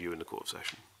judicial review in the Court of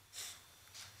Session?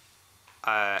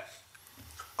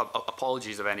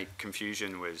 apologies if any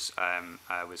confusion was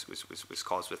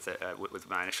caused with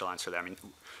my initial answer there. I mean,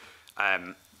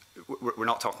 we're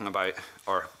not talking about,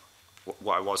 or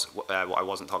what I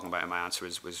wasn't talking about in my answer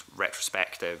was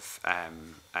retrospective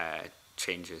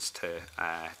changes to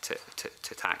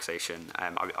taxation.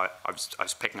 I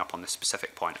was picking up on the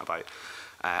specific point about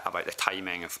the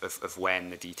timing of when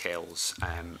the details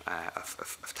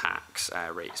of tax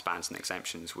rates, bans, and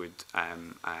exemptions would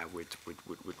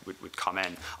come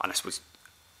in. And this was,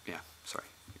 yeah, sorry.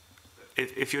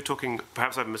 If you're talking,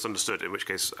 perhaps I've misunderstood, in which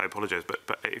case I apologise.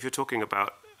 But if you're talking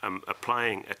about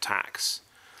applying a tax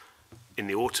in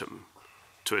the autumn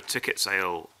to a ticket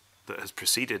sale that has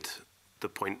preceded the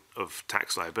point of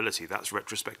tax liability, that's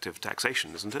retrospective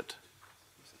taxation, isn't it?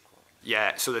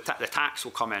 Yeah, so the tax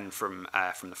will come in from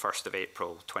the 1st of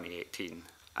April 2018,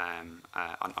 and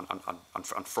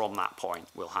from that point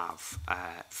we'll have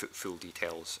full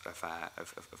details of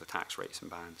the tax rates and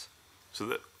bans. So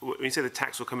that, when you say the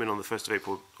tax will come in on the 1st of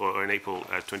April or in April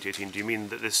 2018, do you mean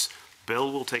that this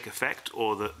bill will take effect,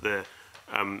 or that the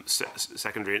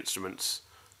secondary instruments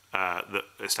that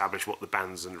establish what the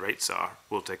bans and rates are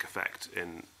will take effect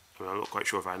in? I mean, I'm not quite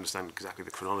sure if I understand exactly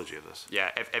the chronology of this.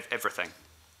 Yeah, everything.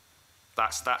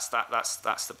 That's our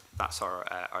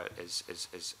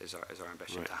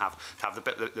ambition, right. to have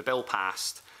the bill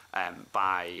passed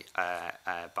by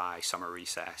summer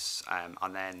recess,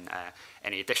 and then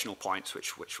any additional points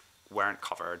which weren't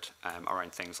covered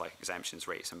around things like exemptions,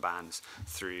 rates, and bans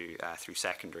through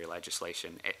secondary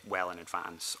legislation well in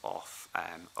advance of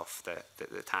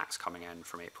the tax coming in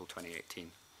from April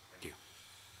 2018. Thank you,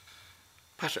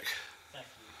 Patrick.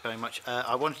 Very much.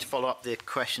 I wanted to follow up the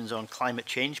questions on climate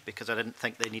change because I didn't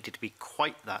think they needed to be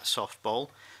quite that softball.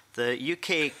 The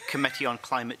UK Committee on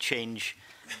Climate Change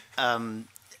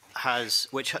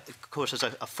which of course has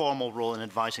a formal role in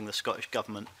advising the Scottish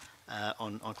Government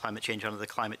on climate change under the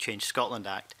Climate Change Scotland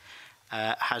Act,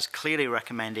 has clearly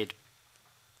recommended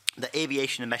that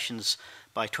aviation emissions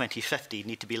by 2050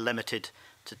 need to be limited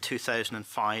to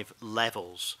 2005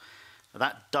 levels.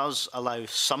 That does allow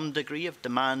some degree of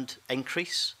demand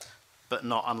increase, but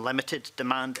not unlimited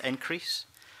demand increase.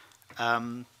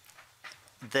 The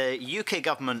UK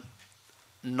government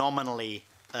nominally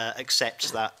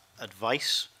accepts that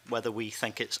advice. Whether we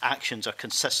think its actions are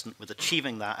consistent with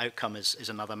achieving that outcome is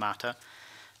another matter.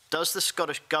 Does the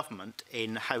Scottish Government,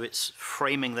 in how it's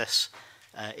framing this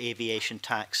aviation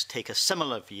tax, take a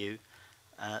similar view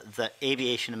that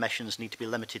aviation emissions need to be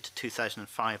limited to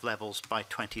 2005 levels by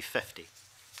 2050?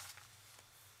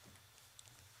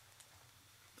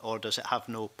 Or does it have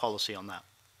no policy on that?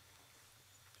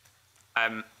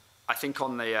 I think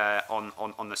on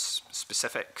the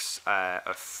specifics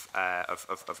of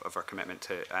our commitment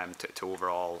to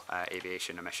overall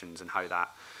aviation emissions and how that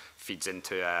feeds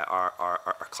into our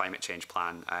climate change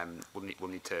plan, we'll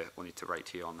need to write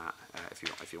to you on that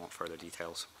if you want further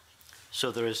details.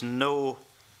 So there is no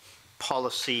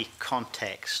policy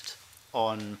context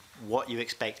on what you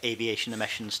expect aviation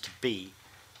emissions to be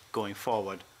going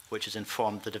forward, which has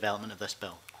informed the development of this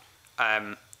bill?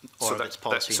 Or of its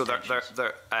policy intentions?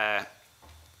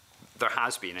 There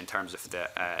has been, in terms of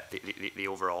the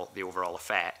overall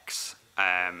effects.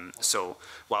 So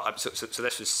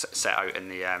this was set out in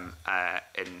the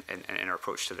in our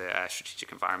approach to the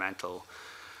strategic environmental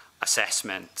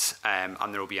assessment, and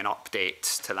there will be an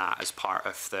update to that as part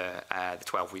of the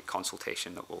 12-week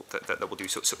consultation that we'll do.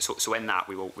 So in that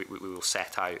we will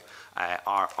set out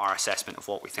our assessment of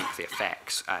what we think the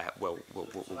effects will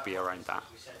be around that.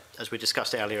 As we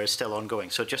discussed earlier, is still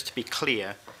ongoing. So just to be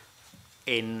clear,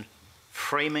 in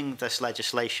framing this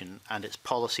legislation and its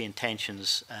policy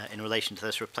intentions in relation to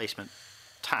this replacement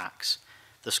tax,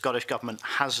 the Scottish Government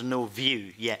has no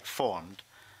view yet formed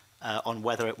on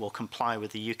whether it will comply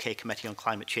with the UK Committee on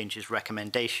Climate Change's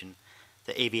recommendation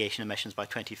that aviation emissions by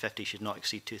 2050 should not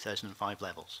exceed 2005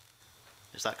 levels.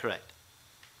 Is that correct?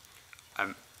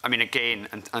 I mean, again,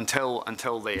 until the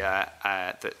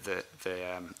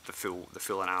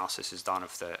full analysis is done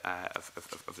of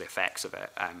the effects of it,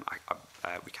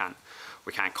 we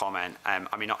can't comment.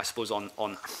 I mean, I suppose on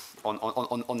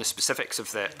the specifics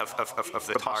of the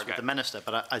target. With the minister,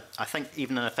 but I think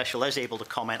even an official is able to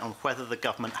comment on whether the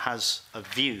government has a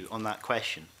view on that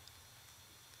question.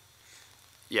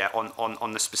 Yeah,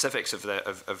 on the specifics of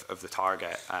the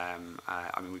target, I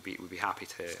mean, we'd be happy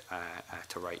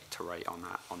to write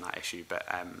on that issue. But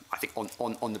I think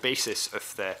on the basis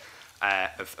of the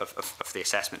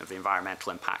assessment of the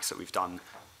environmental impacts that we've done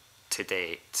to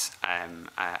date, and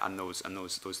those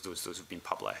have been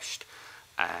published,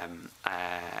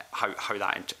 how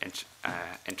that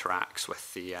interacts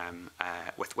with the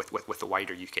with the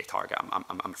wider UK target.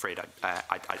 I'm afraid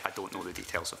I don't know the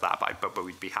details of that, but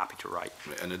we'd be happy to write.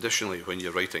 And additionally, when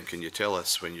you're writing, can you tell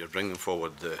us when you're bringing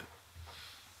forward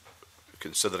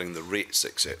considering the rates,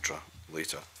 etc.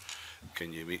 later,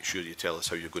 can you make sure you tell us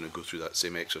how you're going to go through that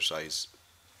same exercise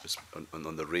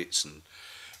on the rates, and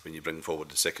when you bring forward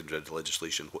the secondary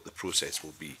legislation, what the process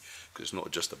will be? Because it's not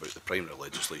just about the primary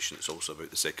legislation, it's also about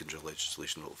the secondary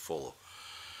legislation that will follow.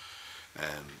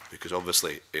 Because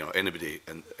obviously, anybody,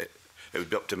 and it would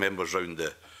be up to members round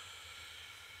the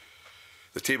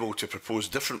table to propose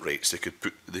different rates. They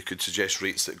could suggest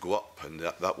rates that go up, and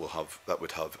that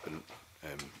would have an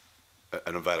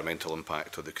environmental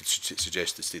impact, or they could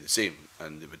suggest they stay the same,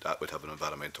 and that would have an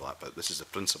environmental impact. But this is the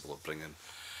principle of bringing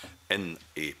in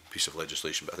a piece of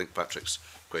legislation. But I think Patrick's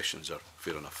questions are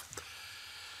fair enough.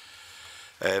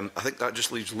 I think that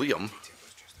just leaves Liam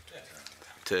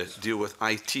to deal with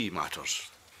IT matters.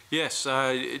 Yes,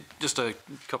 just a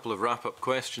couple of wrap-up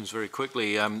questions very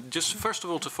quickly. Just first of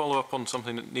all, to follow up on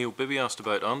something that Neil Bibby asked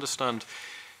about, I understand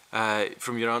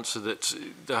from your answer that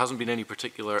there hasn't been any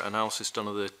particular analysis done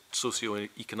of the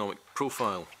socio-economic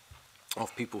profile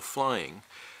of people flying.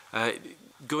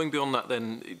 Going beyond that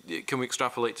then, can we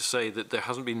extrapolate to say that there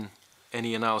hasn't been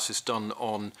any analysis done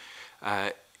on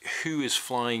who is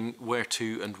flying, where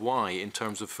to and why in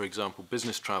terms of, for example,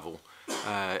 business travel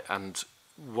and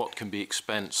what can be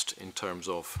expensed in terms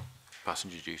of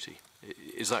passenger duty?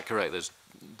 Is that correct?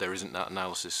 There isn't that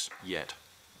analysis yet?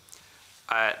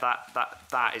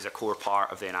 That is a core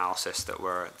part of the analysis that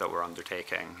we're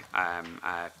undertaking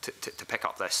to pick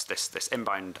up this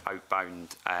inbound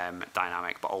outbound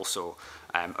dynamic, but also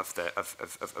of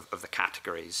the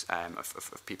categories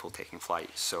of people taking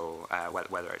flights. So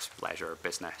whether it's leisure or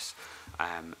business,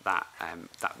 that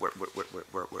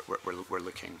we're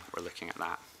looking at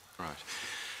that.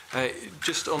 Right.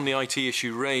 Just on the IT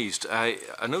issue raised, I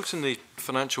note in the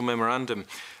financial memorandum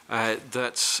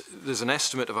that there's an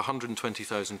estimate of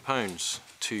 £120,000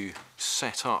 to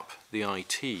set up the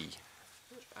IT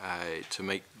to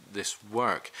make this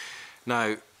work.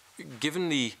 Now, given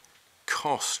the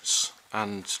costs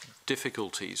and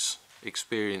difficulties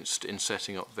experienced in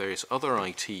setting up various other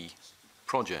IT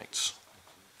projects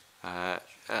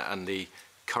and the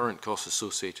current costs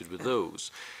associated with those,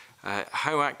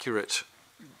 how accurate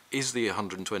is the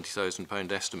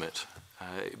 £120,000 estimate?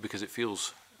 Because it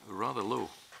feels rather low.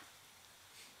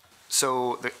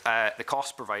 So the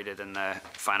costs provided in the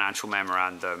financial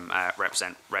memorandum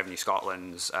represent Revenue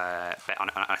Scotland's,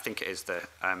 and I think it is the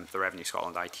Revenue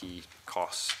Scotland IT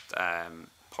cost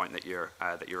point that you're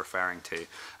referring to.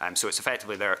 So it's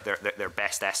effectively their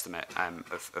best estimate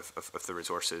of the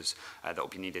resources that will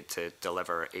be needed to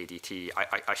deliver ADT.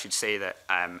 I should say that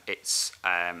it's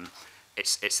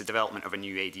the development of a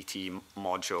new ADT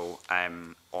module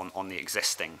on the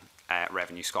existing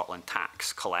Revenue Scotland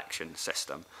tax collection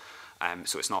system.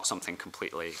 So it's not something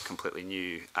completely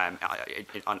new. And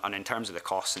in terms of the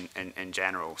costs in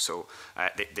general, so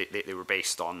they were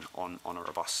based on a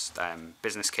robust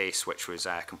business case, which was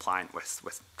compliant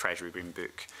with Treasury Green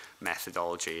Book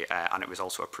methodology, and it was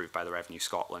also approved by the Revenue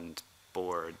Scotland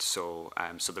board. So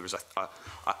so there was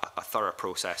a thorough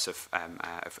process of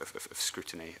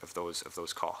scrutiny of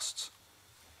those costs.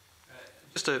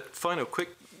 Just a final quick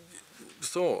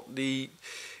thought.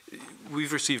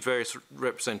 We've received various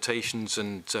representations,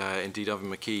 and indeed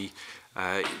Ivan McKee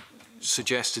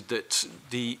suggested that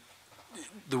the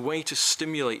way to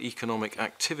stimulate economic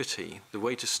activity, the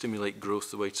way to stimulate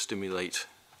growth, the way to stimulate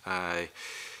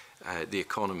the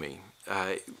economy,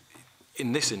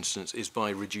 in this instance is by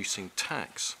reducing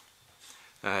tax.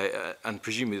 And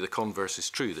presumably the converse is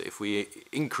true, that if we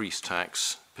increase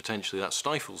tax, potentially that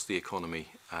stifles the economy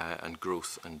and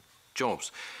growth and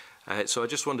jobs. So I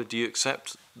just wondered, do you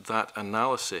accept that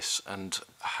analysis, and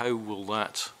how will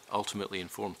that ultimately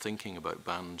inform thinking about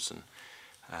bans and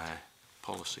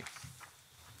policy?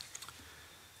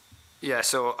 Yeah,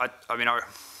 so I mean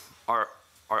our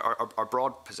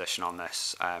broad position on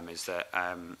this is that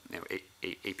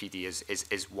APD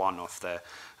is one of the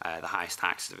highest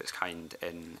taxes of its kind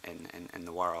in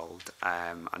the world,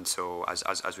 and so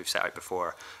as we've set out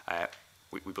before,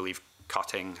 we believe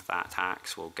cutting that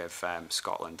tax will give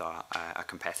Scotland a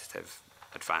competitive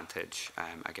advantage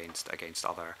against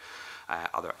other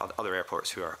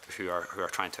airports who are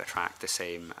trying to attract the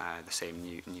same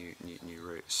new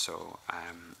routes. So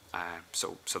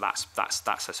so that's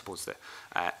I suppose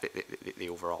the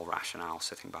overall rationale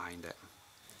sitting behind it.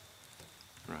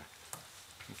 Right.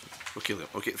 Okay,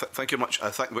 Liam. Okay, thank you much. I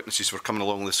thank witnesses for coming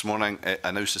along this morning.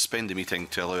 I now suspend the meeting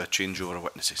to allow a changeover of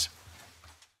witnesses.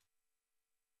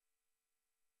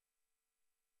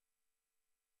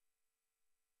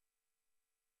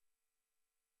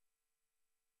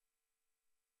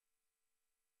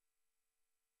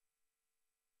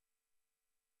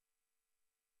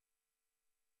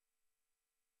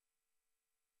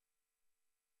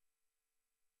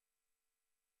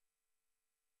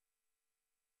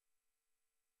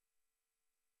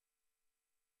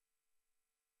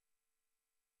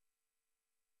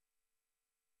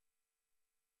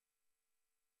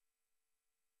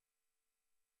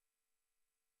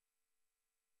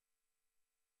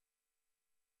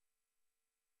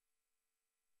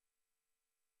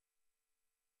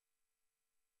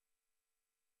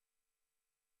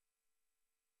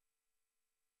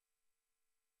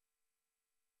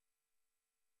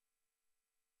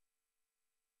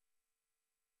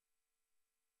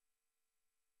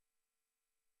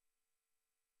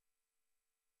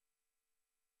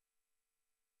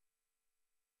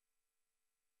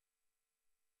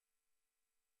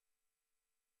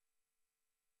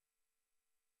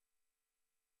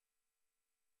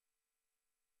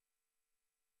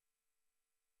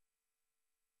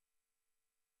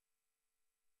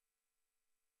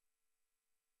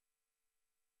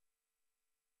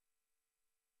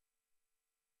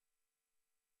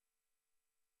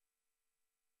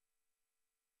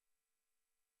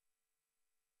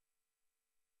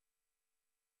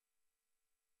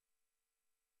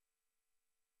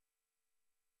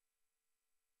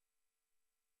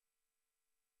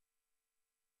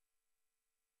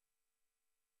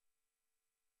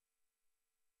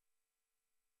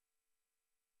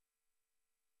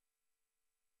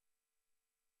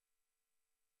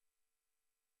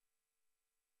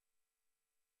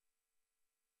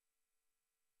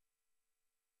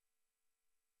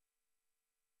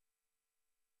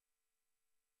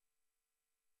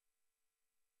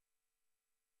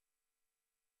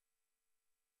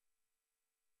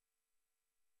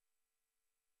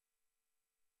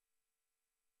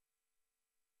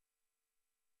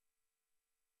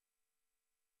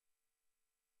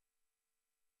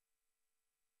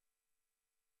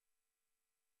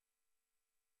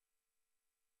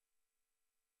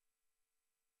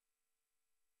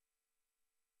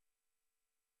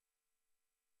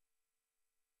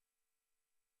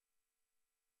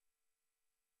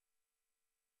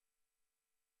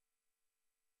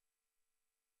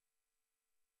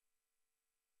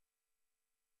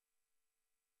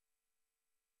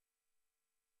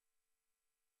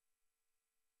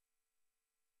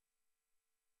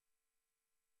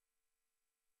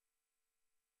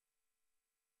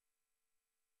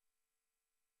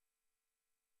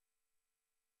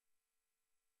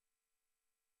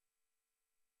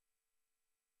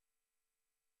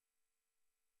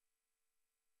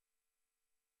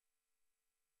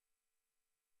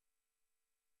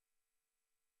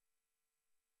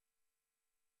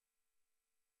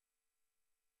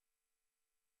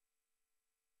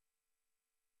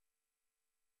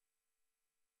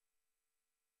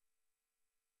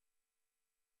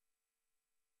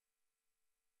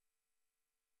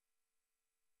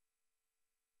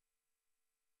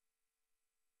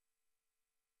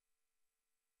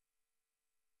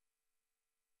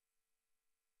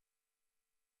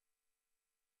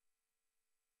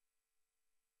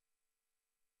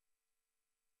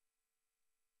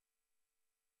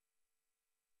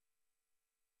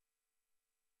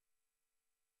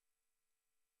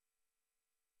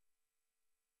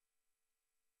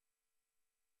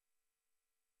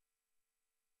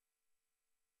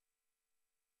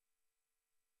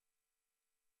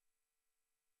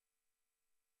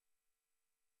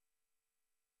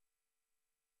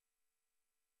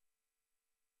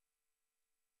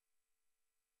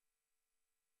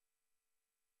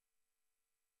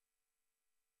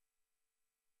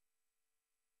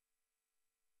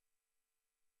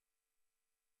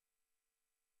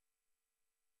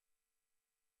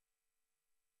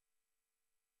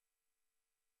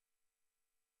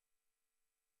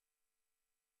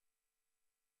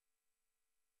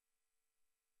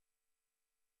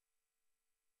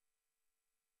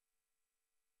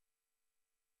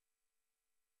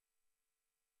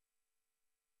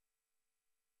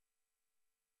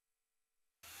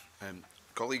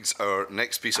 Colleagues, our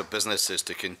next piece of business is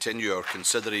to continue our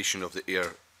consideration of the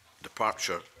air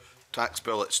departure tax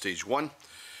bill at stage 1.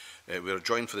 We are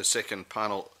joined for the second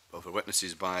panel of our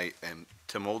witnesses by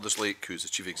Tim Alderslake, who is the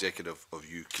Chief Executive of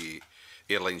UK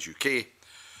Airlines UK,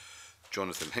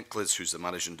 Jonathan Hinckless, who is the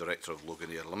Managing Director of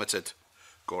Logan Air Limited,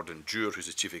 Gordon Dewar, who is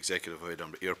the Chief Executive of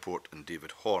Edinburgh Airport, and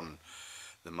David Horn,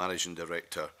 the Managing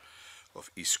Director of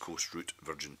East Coast Route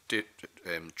Virgin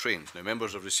Train. Now,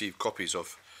 members have received copies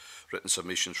of written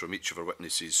submissions from each of our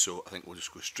witnesses, so I think we'll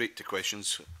just go straight to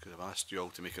questions, because I've asked you all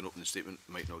to make an opening statement.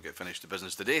 Might not get finished the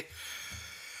business today.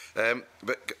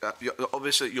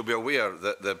 Obviously, you'll be aware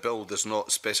that the bill does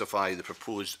not specify the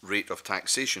proposed rate of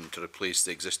taxation to replace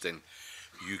the existing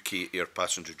UK air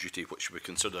passenger duty, which will be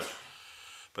considered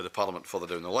by the Parliament further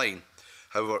down the line.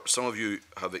 However, some of you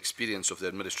have experience of the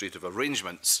administrative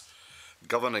arrangements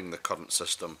governing the current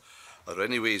system. Are there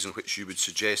any ways in which you would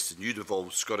suggest the new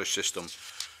devolved Scottish system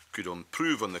could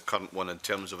improve on the current one in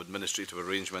terms of administrative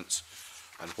arrangements,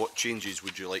 and what changes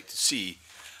would you like to see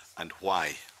and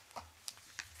why?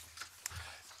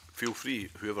 Feel free,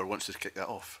 whoever wants to kick that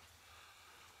off.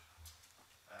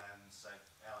 So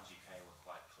Airlines UK were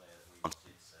quite clear that we wanted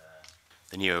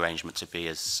the new arrangement to be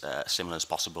as similar as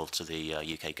possible to the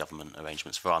UK government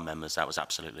arrangements. For our members, that was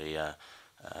absolutely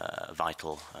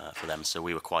vital for them. So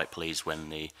we were quite pleased when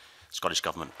the Scottish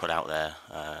Government put out their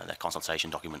consultation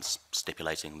documents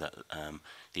stipulating that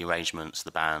the arrangements,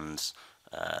 the bans,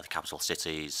 the capital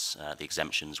cities, the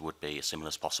exemptions would be as similar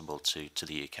as possible to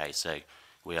the UK. So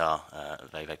we are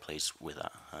very, very pleased with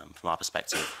that. From our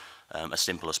perspective, as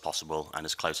simple as possible and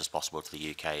as close as possible to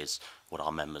the UK is what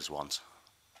our members want.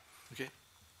 Okay.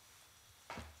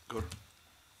 Good.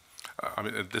 I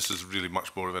mean, this is really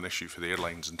much more of an issue for the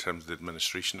airlines in terms of the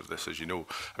administration of this, as you know.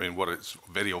 I mean, what it's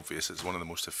very obvious, it's one of the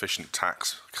most efficient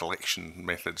tax collection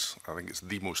methods. I think it's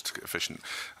the most efficient.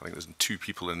 I think there's 2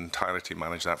 people in entirety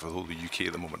manage that for the whole of the UK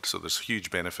at the moment. So there's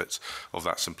huge benefits of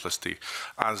that simplicity,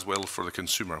 as well for the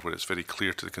consumer, where it's very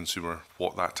clear to the consumer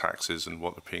what that tax is and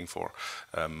what they're paying for.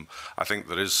 I think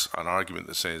there is an argument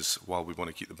that says, while we want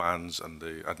to keep the bans and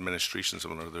the administrations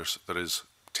of others, there is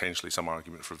potentially some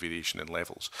argument for variation in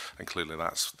levels, and clearly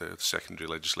that's the secondary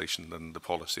legislation than the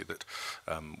policy that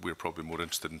we're probably more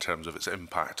interested in terms of its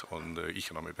impact on the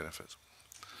economic benefits.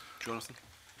 Jonathan?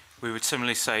 We would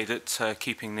similarly say that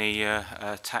keeping the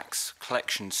tax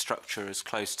collection structure as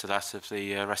close to that of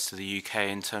the rest of the UK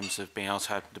in terms of being able to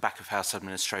have the back-of-house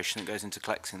administration that goes into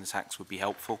collecting the tax would be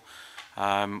helpful.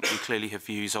 We clearly have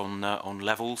views on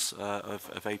levels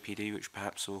of APD, which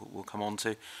perhaps we'll come on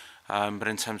to. But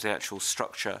in terms of the actual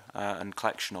structure and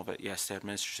collection of it, yes, the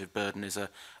administrative burden is a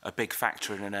big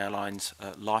factor in an airline's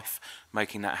life.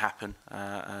 Making that happen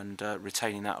and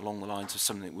retaining that along the lines of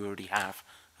something that we already have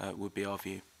would be our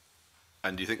view.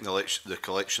 And do you think the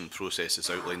collection process that's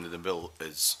outlined in the bill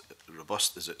is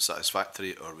robust? Is it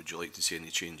satisfactory, or would you like to see any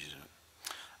changes in it?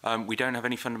 We don't have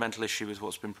any fundamental issue with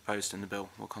what's been proposed in the bill.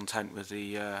 We're content with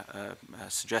the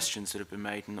suggestions that have been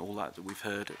made and all that we've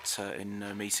heard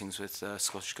in meetings with the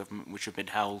Scottish Government, which have been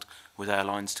held with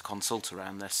airlines to consult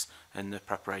around this in the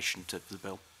preparation of the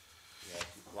bill. Yeah,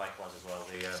 likewise as well,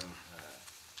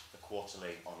 the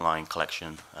quarterly online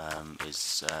collection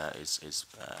is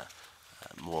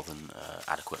more than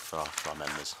adequate for our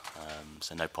members,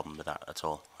 so no problem with that at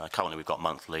all. Currently we've got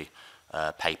monthly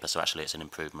paper, so actually it's an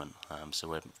improvement, so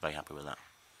we're very happy with that.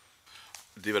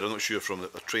 David, I'm not sure from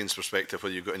a train's perspective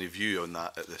whether you've got any view on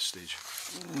that at this stage.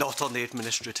 Not on the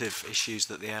administrative issues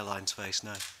that the airlines face,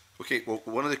 no. Okay, well,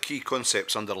 one of the key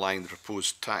concepts underlying the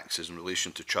proposed taxes in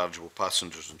relation to chargeable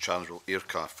passengers and chargeable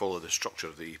aircraft follow the structure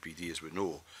of the APD, as we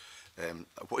know.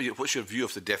 What's your view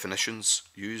of the definitions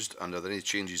used, and are there any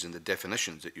changes in the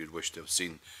definitions that you'd wish to have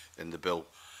seen in the bill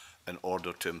in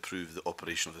order to improve the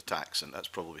operation of the tax? And that's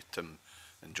probably Tim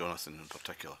and Jonathan in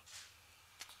particular.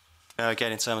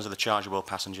 Again, in terms of the chargeable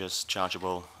passengers,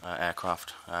 chargeable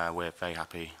aircraft, we're very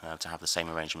happy to have the same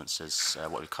arrangements as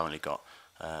what we've currently got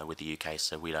with the UK,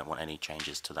 so we don't want any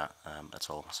changes to that at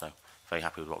all. So very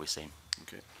happy with what we've seen.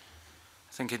 Okay.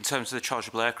 I think in terms of the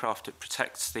chargeable aircraft, it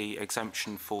protects the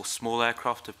exemption for small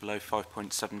aircraft of below 5.7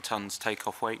 tonnes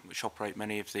take-off weight, which operate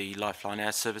many of the Lifeline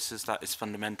air services. That is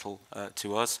fundamental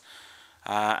to us.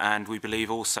 And we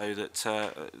believe also that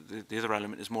the other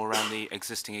element is more around the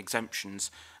existing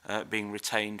exemptions being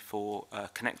retained for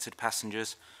connected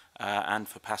passengers and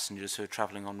for passengers who are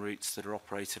travelling on routes that are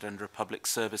operated under a public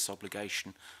service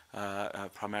obligation,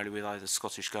 primarily with either the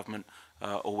Scottish Government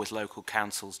or with local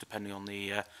councils, depending on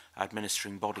the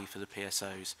administering body for the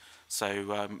PSOs.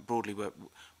 So broadly,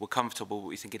 we're comfortable, but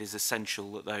we think it is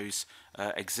essential that those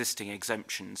existing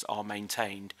exemptions are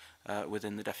maintained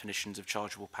within the definitions of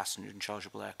chargeable passenger and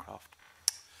chargeable aircraft.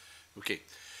 Okay.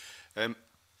 I'm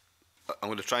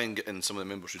going to try and get in some of the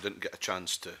members who didn't get a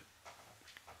chance to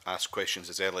ask questions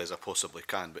as early as I possibly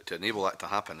can, but to enable that to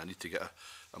happen, I need to get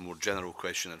a more general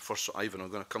question. And first, Ivan, I'm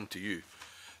going to come to you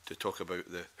to talk about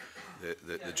the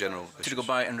general issues. To go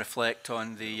back and reflect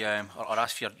on the, or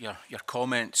ask for your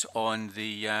comments on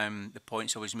the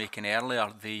points I was making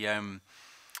earlier.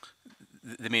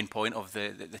 The main point of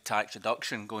the tax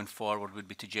reduction going forward would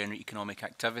be to generate economic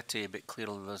activity, but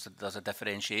clearly there's a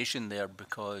differentiation there,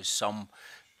 because some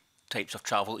types of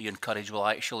travel that you encourage will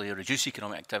actually reduce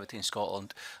economic activity in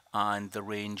Scotland, and the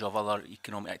range of other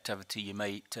economic activity you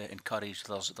might encourage,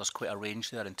 there's quite a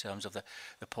range there in terms of the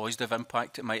positive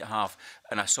impact it might have.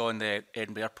 And I saw in the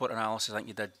Edinburgh Airport analysis, I think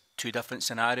you did 2 different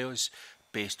scenarios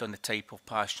based on the type of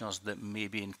passengers that may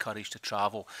be encouraged to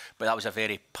travel. But that was a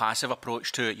very passive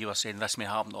approach to it. You were saying this may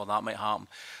happen or that might happen.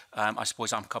 I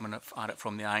suppose I'm coming at it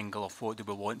from the angle of what do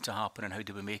we want to happen and how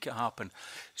do we make it happen.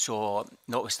 So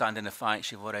notwithstanding the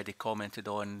facts you've already commented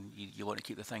on, you want to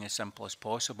keep the thing as simple as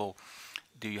possible.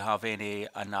 Do you have any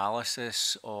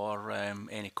analysis or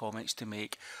any comments to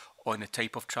make on the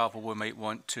type of travel we might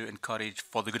want to encourage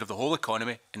for the good of the whole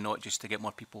economy, and not just to get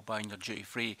more people buying their duty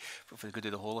free, but for the good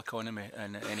of the whole economy?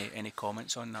 And any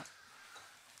comments on that?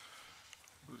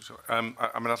 So, I mean,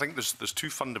 I think there's 2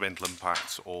 fundamental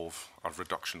impacts of a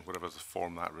reduction, whatever the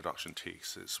form that reduction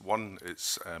takes. It's one,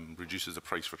 it reduces the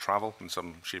price for travel in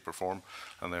some shape or form,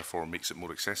 and therefore makes it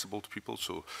more accessible to people.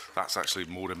 So that's actually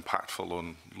more impactful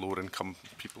on lower income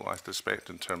people, I suspect,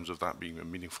 in terms of that being a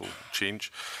meaningful change.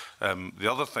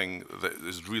 The other thing that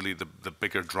is really the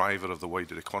bigger driver of the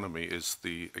wider economy is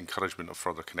the encouragement of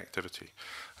further connectivity.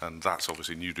 And that's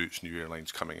obviously new routes, new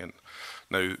airlines coming in.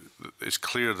 Now, it's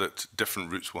clear that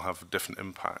different routes will have different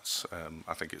impacts.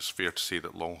 I think it's fair to say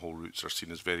that long-haul routes are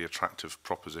seen as very attractive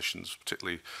propositions,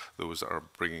 particularly those that are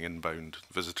bringing inbound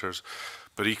visitors.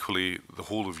 But equally, the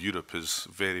whole of Europe is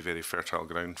very, very fertile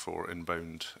ground for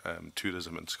inbound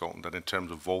tourism in Scotland. And in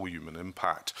terms of volume and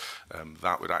impact,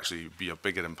 that would actually be a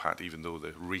bigger impact, even though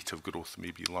the rate of growth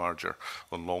may be larger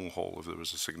on long haul if there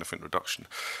was a significant reduction.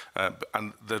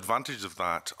 And the advantages of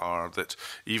that are that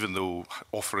even though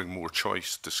offering more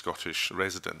choice to Scottish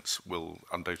residents will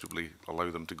undoubtedly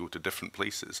allow them to go to different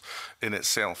places, in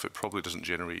itself it probably doesn't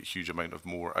generate a huge amount of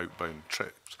more outbound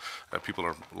trips. People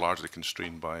are largely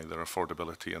constrained by their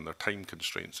affordability and their time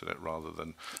constraints in it rather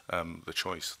than the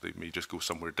choice. They may just go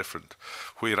somewhere different.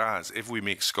 Whereas if we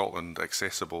make Scotland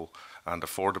accessible and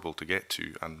affordable to get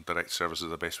to, and direct service is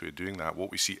the best way of doing that, what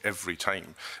we see every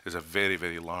time is a very,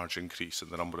 very large increase in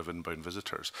the number of inbound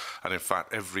visitors. And in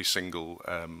fact, every single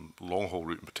long-haul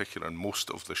route in particular, and most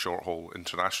of the short-haul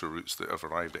international routes that have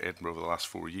arrived at Edinburgh over the last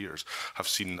 4 years, have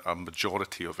seen a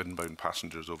majority of inbound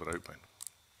passengers over outbound.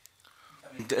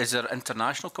 Is there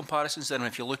international comparisons then?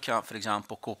 If you look at, for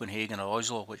example, Copenhagen or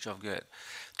Oslo, which have got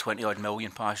 20-odd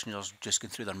million passengers just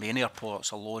going through their main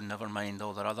airports alone, never mind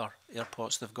all their other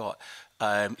airports they've got.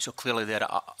 So clearly they're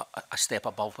a step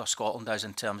above where Scotland is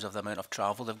in terms of the amount of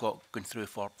travel they've got going through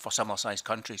for similar-sized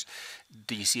countries.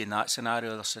 Do you see in that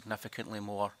scenario there's significantly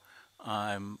more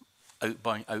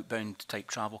outbound type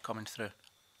travel coming through?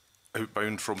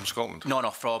 Outbound from Scotland? No,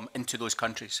 from into those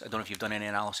countries. I don't know if you've done any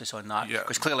analysis on that.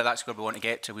 Because clearly that's where we want to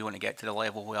get to. We want to get to the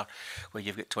level where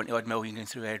you've got 20-odd million going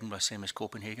through Edinburgh, same as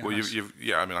Copenhagen. Well,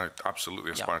 yeah, I mean, I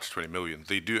absolutely aspire to 20 million.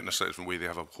 They do it in a certain way. They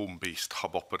have a home-based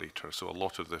hub operator. So a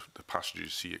lot of the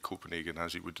passengers you see at Copenhagen,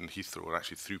 as you would in Heathrow, are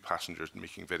actually through passengers,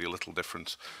 making very little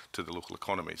difference to the local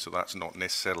economy. So that's not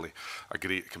necessarily a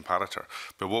great comparator.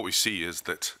 But what we see is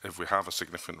that if we have a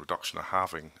significant reduction of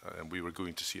halving, we were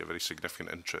going to see a very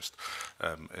significant interest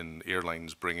in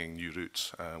airlines bringing new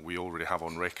routes. We already have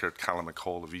on record Callum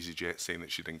McCall of EasyJet saying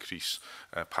that she'd increase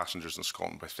passengers in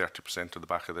Scotland by 30% on the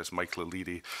back of this. Michael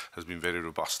O'Leary has been very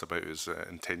robust about his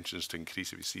intentions to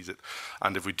increase if he sees it.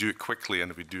 And if we do it quickly and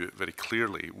if we do it very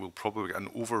clearly, we'll probably get an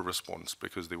over-response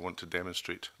because they want to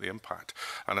demonstrate the impact.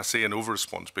 And I say an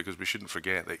over-response because we shouldn't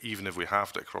forget that even if we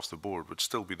halved it across the board, would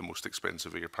still be the most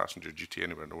expensive air passenger duty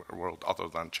anywhere in the world other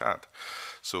than Chad.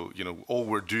 So, you know, all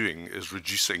we're doing is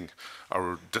reducing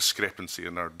our discrepancy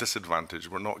and our disadvantage.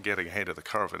 We're not getting ahead of the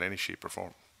curve in any shape or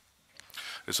form.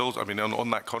 It's also, I mean, on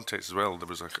that context as well, there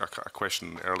was a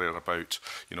question earlier about,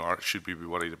 you know, should we be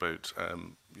worried about,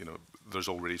 you know, there's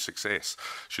already success.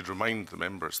 Should remind the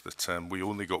members that we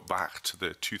only got back to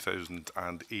the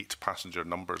 2008 passenger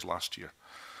numbers last year.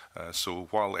 So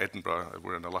while Edinburgh,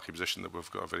 we're in a lucky position that we've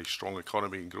got a very strong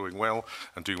economy and growing well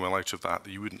and doing well out of that,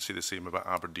 you wouldn't say the same about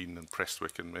Aberdeen and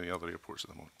Prestwick and many other airports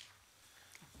at the moment.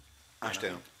 I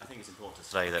think it's important to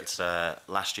say that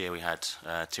last year we had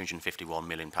 251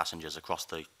 million passengers across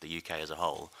the UK as a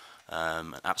whole.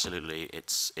 Absolutely,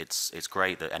 it's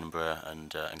great that Edinburgh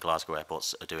and Glasgow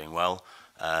airports are doing well,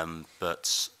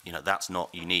 but you know, that's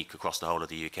not unique across the whole of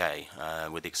the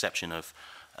UK, with the exception of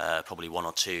probably one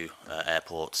or two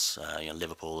airports, you know,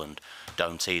 Liverpool and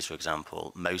Dome Tees, for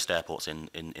example. Most airports in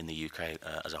the UK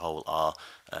as a whole are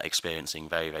experiencing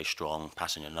very, very strong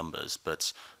passenger numbers.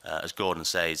 But as Gordon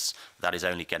says, that is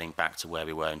only getting back to where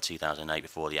we were in 2008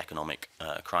 before the economic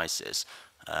crisis.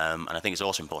 And I think it's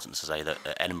also important to say that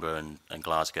Edinburgh and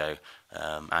Glasgow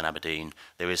and Aberdeen,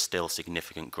 there is still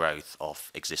significant growth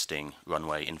of existing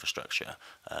runway infrastructure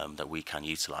that we can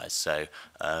utilise. So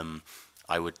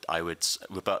I would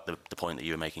rebut the point that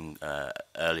you were making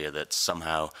earlier, that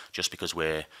somehow just because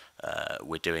we're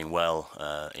doing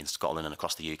well in Scotland and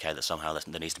across the UK, that somehow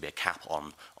there needs to be a cap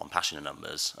on passenger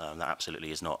numbers. That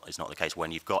absolutely is not the case.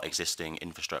 When you've got existing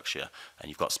infrastructure and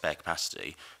you've got spare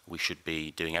capacity, we should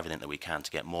be doing everything that we can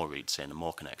to get more routes in and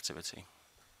more connectivity.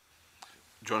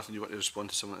 Jonathan, you want to respond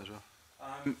to some of that as well?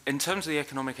 In terms of the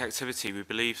economic activity, we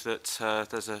believe that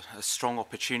there's a strong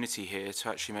opportunity here to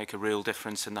actually make a real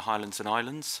difference in the Highlands and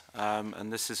Islands.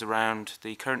 And this is around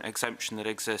the current exemption that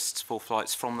exists for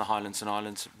flights from the Highlands and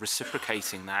Islands,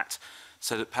 reciprocating that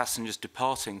so that passengers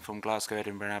departing from Glasgow,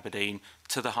 Edinburgh and Aberdeen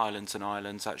to the Highlands and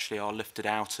Islands actually are lifted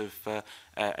out of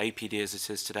APD as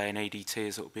it is today and ADT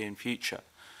as it will be in future.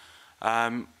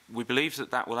 We believe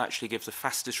that that will actually give the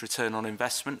fastest return on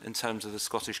investment in terms of the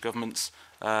Scottish Government's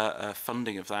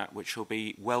funding of that, which will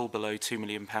be well below £2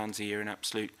 million a year in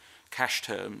absolute cash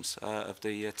terms of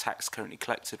the tax currently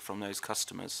collected from those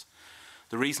customers.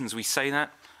 The reasons we say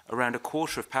that, around a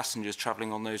quarter of passengers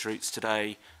travelling on those routes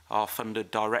today are funded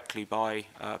directly by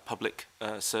public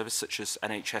service, such as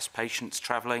NHS patients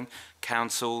travelling,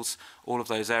 councils, all of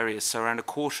those areas. So around a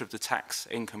quarter of the tax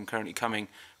income currently coming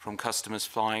from customers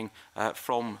flying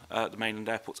from the mainland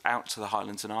airports out to the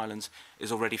Highlands and Islands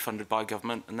is already funded by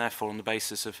government, and therefore on the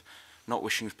basis of not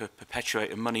wishing to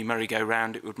perpetuate a money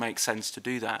merry-go-round, it would make sense to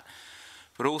do that.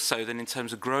 But also then in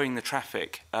terms of growing the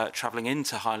traffic travelling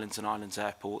into Highlands and Islands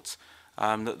airports,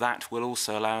 that will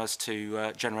also allow us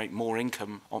to generate more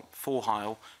income for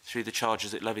HIAL through the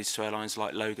charges it levies to airlines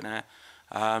like Loganair,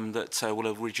 that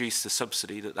will reduce the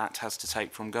subsidy that has to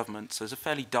take from government. So there's a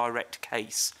fairly direct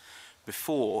case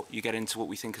before you get into what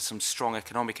we think are some strong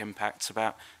economic impacts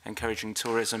about encouraging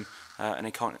tourism and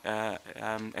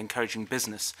encouraging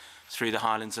business through the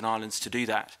Highlands and Islands to do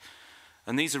that.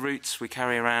 And these are routes we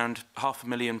carry around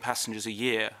 500,000 passengers a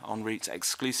year on routes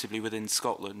exclusively within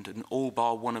Scotland, and all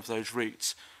bar one of those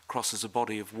routes crosses a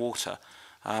body of water.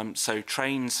 So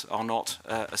trains are not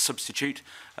a substitute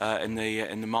in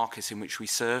the markets in which we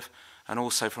serve, and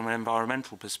also from an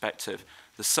environmental perspective,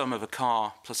 the sum of a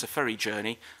car plus a ferry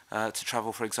journey to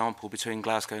travel, for example, between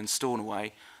Glasgow and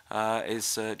Stornoway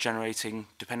is generating,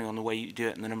 depending on the way you do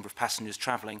it and the number of passengers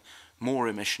travelling, more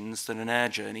emissions than an air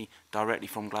journey directly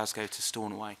from Glasgow to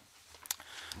Stornoway.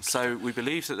 So we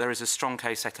believe that there is a strong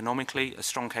case economically, a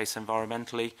strong case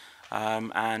environmentally,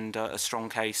 and a strong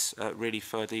case really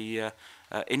for the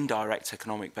indirect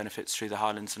economic benefits through the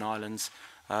Highlands and Islands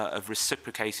of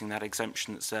reciprocating that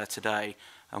exemption that's there today.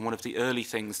 And one of the early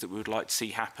things that we would like to see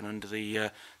happen under the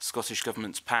Scottish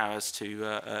Government's powers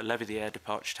to levy the air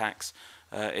departure tax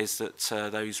is that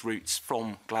those routes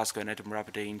from Glasgow and Edinburgh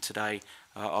Aberdeen today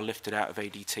are lifted out of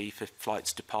ADT for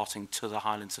flights departing to the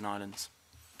Highlands and Islands.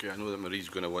 Okay, I know that Marie's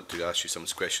going to want to ask you some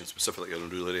questions specifically on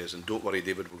rural areas, and don't worry,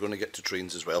 David, we're going to get to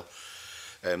trains as well.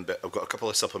 But I've got a couple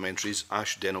of supplementaries.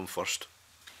 Ash Denham first.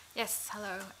 Yes,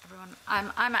 hello everyone.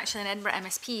 I'm actually an Edinburgh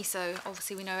MSP, so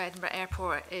obviously we know Edinburgh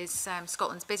Airport is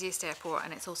Scotland's busiest airport,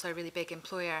 and it's also a really big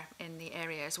employer in the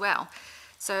area as well.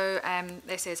 So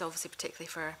this is obviously particularly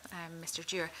for Mr.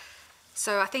 Dewar.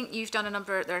 So I think you've done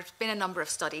there's been a number of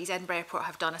studies. Edinburgh Airport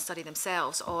have done a study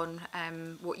themselves on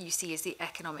what you see as the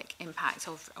economic impact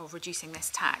of reducing this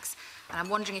tax. And I'm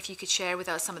wondering if you could share with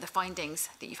us some of the findings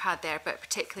that you've had there, but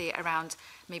particularly around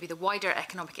maybe the wider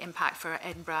economic impact for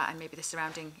Edinburgh and maybe the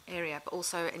surrounding area, but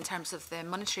also in terms of the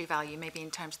monetary value, maybe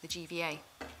in terms of the GVA.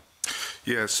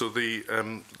 Yeah, so the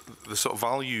sort of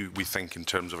value we think in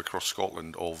terms of across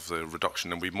Scotland of the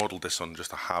reduction, and we modelled this on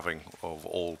just a halving of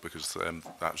all, because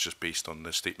that was just based on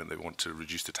the statement they want to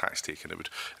reduce the tax take, and it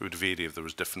would vary if there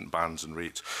was different bands and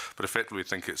rates. But effectively, we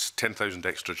think it's 10,000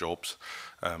 extra jobs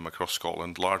across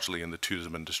Scotland, largely in the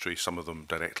tourism industry, some of them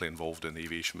directly involved in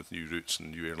aviation with new routes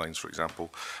and new airlines, for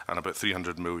example, and about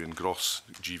 300 million gross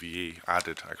GVA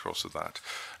added across of that.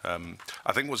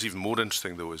 I think what's even more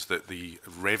interesting, though, is that the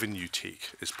revenue take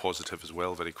is positive as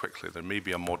well very quickly. There may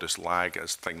be a modest lag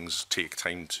as things take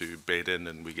time to bed in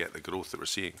and we get the growth that we're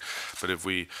seeing. But if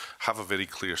we have a very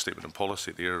clear statement in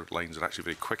policy, the airlines are actually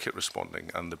very quick at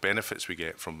responding, and the benefits we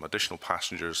get from additional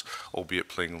passengers, albeit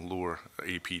paying lower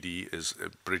APD,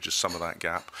 it bridges some of that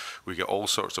gap. We get all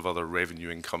sorts of other revenue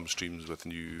income streams with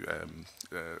new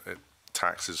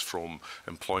taxes from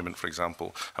employment, for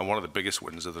example, and one of the biggest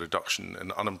wins are the reduction in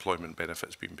unemployment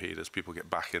benefits being paid as people get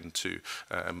back into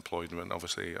employment,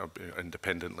 obviously are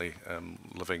independently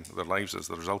living their lives as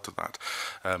the result of that.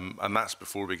 And that's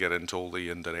before we get into all the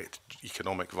indirect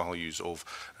economic values of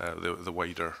the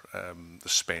wider the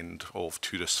spend of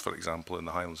tourists, for example, in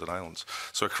the Highlands and Islands.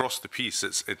 So across the piece,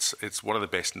 it's one of the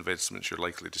best investments you're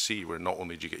likely to see, where not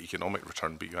only do you get economic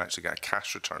return, but you actually get a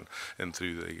cash return in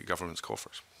through the government's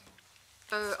coffers.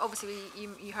 So obviously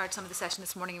you heard some of the session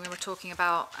this morning, and we were talking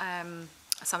about,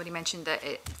 somebody mentioned that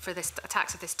for a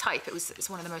tax of this type, it's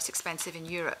one of the most expensive in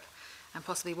Europe, and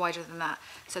possibly wider than that.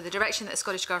 So the direction that the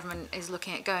Scottish Government is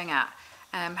looking at going at,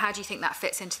 how do you think that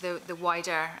fits into the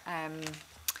wider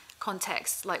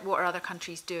context? Like, what are other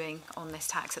countries doing on this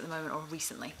tax at the moment or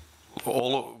recently?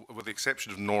 All, with the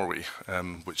exception of Norway,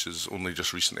 which has only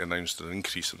just recently announced an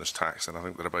increase in this tax, and I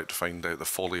think they're about to find out the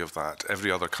folly of that. Every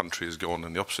other country has gone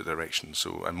in the opposite direction,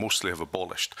 and mostly have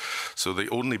abolished. So the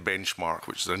only benchmark,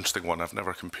 which is an interesting one, I've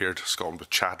never compared Scotland with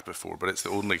Chad before, but it's the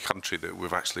only country that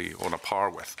we've actually on a par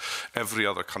with. Every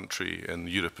other country in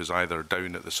Europe is either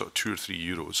down at the sort of 2 or 3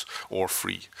 euros or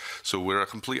free. So we're a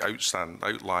complete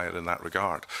outlier in that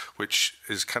regard, which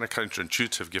is kind of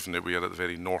counterintuitive given that we are at the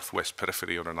very northwest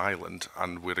periphery on an island,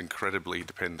 and we're incredibly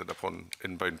dependent upon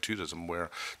inbound tourism,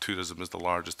 where tourism is the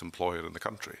largest employer in the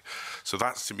country. So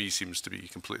that, to me, seems to be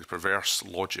completely perverse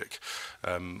logic.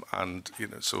 And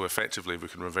so effectively, if we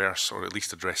can reverse or at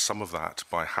least address some of that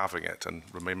by having it, and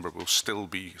remember, we'll still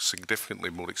be significantly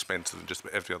more expensive than just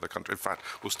about every other country. In fact,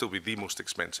 we'll still be the most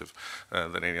expensive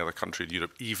than any other country in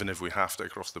Europe, even if we have to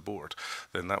across the board.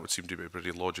 Then that would seem to be a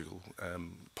pretty logical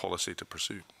policy to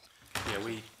pursue. Yeah,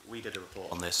 we did a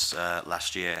report on this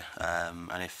last year,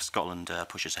 and if Scotland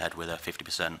pushes ahead with a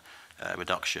 50%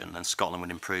 reduction, then Scotland would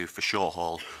improve for short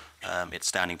haul. It's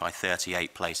standing by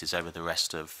 38 places over the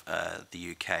rest of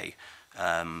the UK.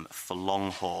 For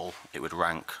long haul, it would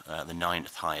rank the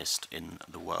 9th highest in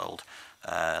the world,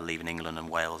 leaving England and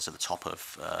Wales at the top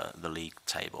of the league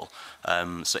table.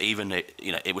 So even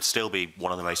it would still be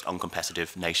one of the most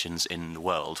uncompetitive nations in the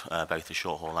world, both for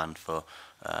short haul and for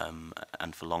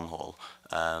long haul.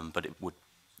 But it would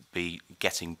be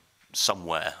getting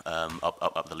somewhere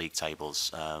up the league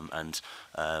tables, and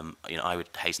I would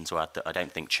hasten to add that I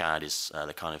don't think Chad is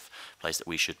the kind of place that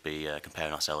we should be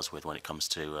comparing ourselves with when it comes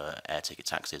to air ticket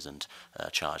taxes and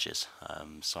charges.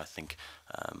 So I think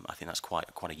that's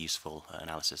quite a useful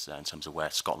analysis in terms of where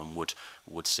Scotland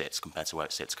would sit compared to where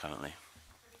it sits currently.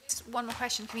 Just one more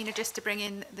question, Camina, just to bring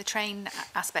in the train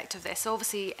aspect of this. So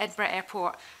obviously, Edinburgh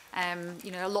Airport,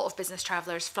 a lot of business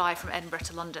travellers fly from Edinburgh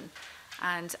to London,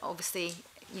 and obviously,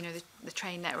 the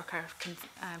train network are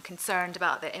concerned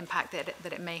about the impact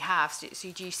that it may have.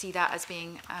 So do you see that as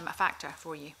being a factor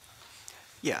for you?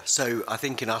 Yeah, so I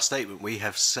think in our statement we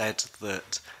have said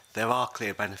that there are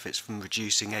clear benefits from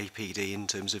reducing APD in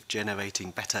terms of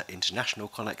generating better international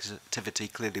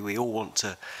connectivity. Clearly, we all want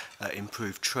to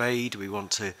improve trade. We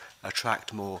want to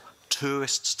attract more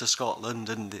tourists to Scotland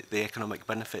and the economic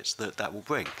benefits that will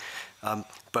bring.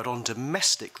 But on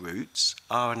domestic routes,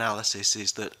 our analysis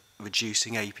is that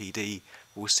reducing APD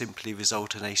will simply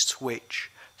result in a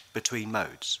switch between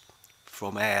modes,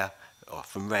 from air, or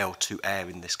from rail to air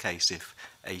in this case, if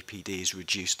APD is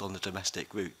reduced on the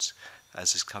domestic routes,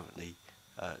 as is currently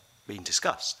being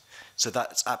discussed. So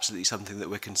that's absolutely something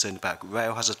that we're concerned about.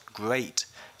 Rail has a great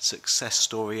success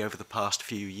story over the past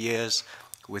few years,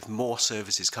 with more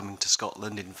services coming to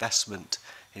Scotland, investment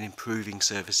in improving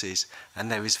services,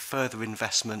 and there is further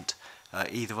investment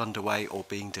either underway or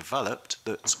being developed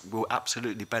that will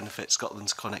absolutely benefit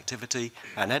Scotland's connectivity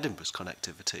and Edinburgh's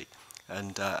connectivity.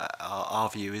 And our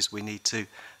view is we need to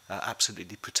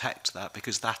absolutely protect that,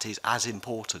 because that is as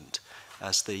important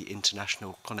as the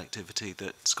international connectivity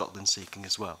that Scotland's seeking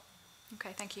as well.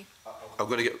 Okay, thank you. I'm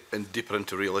going to get deeper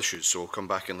into real issues, so I'll come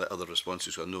back and let other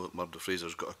responses. I know that Murdo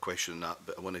Fraser's got a question on that,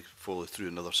 but I want to follow through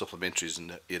another supplementaries in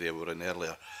the area we were in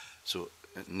earlier. So,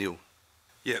 Neil.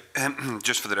 Yeah,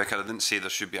 just for the record, I didn't say there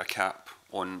should be a cap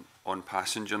on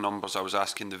passenger numbers. I was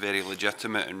asking the very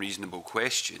legitimate and reasonable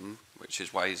question, which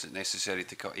is why is it necessary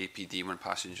to cut APD when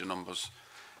passenger numbers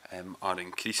are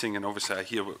increasing? And obviously I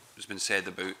hear what has been said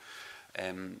about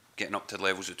getting up to the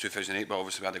levels of 2008, but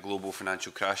obviously we had a global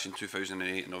financial crash in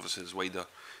 2008, and obviously there's wider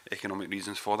economic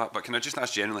reasons for that. But can I just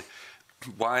ask generally,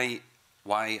 why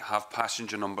have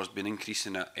passenger numbers been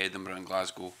increasing at Edinburgh and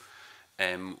Glasgow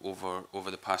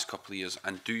over the past couple of years?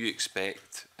 And do you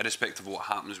expect, irrespective of what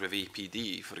happens with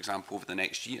APD, for example, over the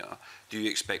next year, do you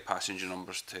expect passenger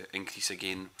numbers to increase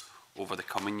again over the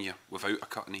coming year without a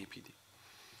cut in APD?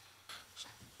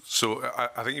 So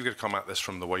I think you've got to come at this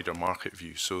from the wider market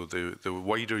view. So the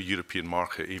wider European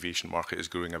market, aviation market, is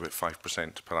growing about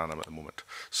 5% per annum at the moment.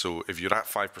 So if you're at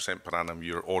 5% per annum,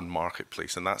 you're on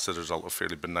marketplace, and that's a result of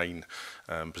fairly benign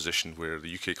position where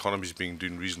the UK economy is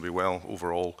doing reasonably well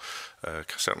overall.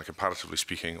 Certainly comparatively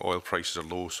speaking, oil prices are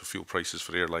low, so fuel prices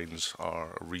for airlines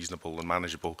are reasonable and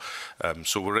manageable.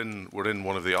 So we're in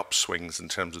one of the upswings in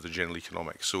terms of the general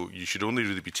economic. So you should only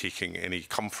really be taking any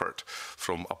comfort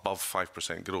from above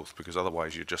 5% growth, because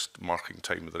otherwise you're just marking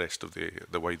time with the rest of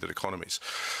the wider economies.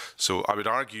 So I would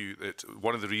argue that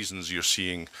one of the reasons you're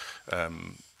seeing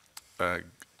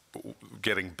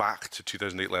getting back to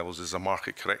 2008 levels is a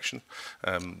market correction.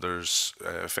 There's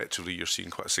effectively you're seeing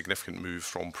quite a significant move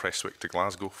from Prestwick to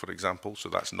Glasgow, for example. So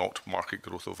that's not market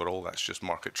growth overall, that's just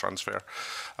market transfer.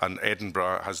 And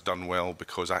Edinburgh has done well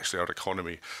because actually our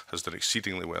economy has done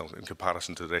exceedingly well in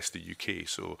comparison to the rest of the UK.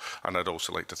 So, and I'd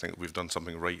also like to think we've done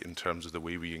something right in terms of the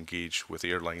way we engage with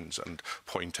airlines and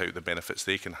point out the benefits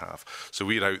they can have. So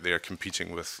we're out there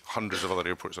competing with hundreds of other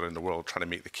airports around the world, trying to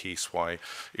make the case why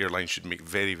airlines should make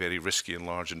very, very risky and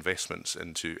large investments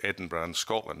into Edinburgh and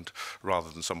Scotland rather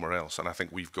than somewhere else. And I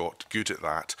think we've got good at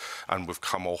that, and we've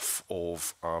come off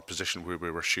of a position where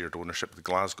we were shared ownership with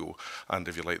Glasgow, and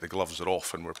if you like, the gloves are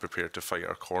off and we're prepared to fight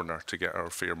our corner to get our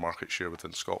fair market share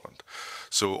within Scotland.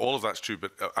 So all of that's true,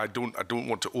 but I don't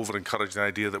want to over-encourage the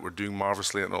idea that we're doing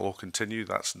marvellously and it'll all continue.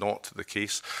 That's not the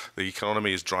case. The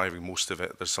economy is driving most of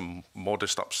it. There's some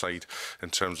modest upside in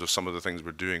terms of some of the things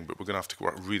we're doing, but we're going to have to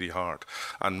work really hard.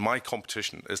 And my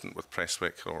competition isn't with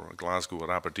Prestwick or Glasgow or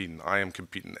Aberdeen. I am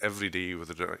competing every day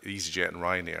with EasyJet and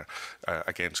Ryanair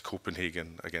against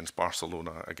Copenhagen, against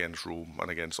Barcelona, against Rome,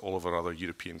 and against all of our other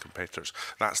European competitors.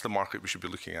 That's the market we should be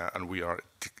looking at, and we are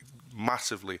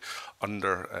massively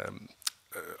under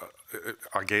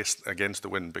against the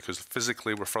wind, because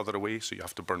physically we're further away, so you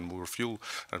have to burn more fuel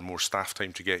and more staff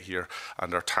time to get here,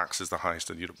 and our tax is the highest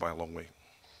in Europe by a long way.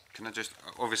 Can I just,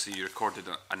 obviously you recorded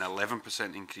an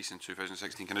 11% increase in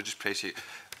 2016. Can I just press you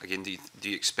again, do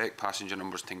you expect passenger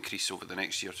numbers to increase over the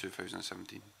next year,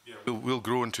 2017? Yeah, we'll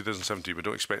grow in 2017. We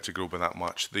don't expect to grow by that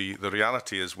much. The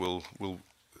reality is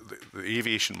the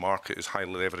aviation market is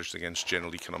highly leveraged against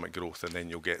general economic growth, and then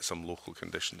you'll get some local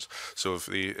conditions. So if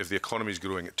the economy is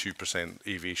growing at 2%,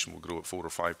 aviation will grow at 4 or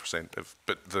 5%.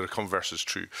 But the converse is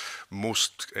true.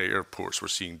 Most airports were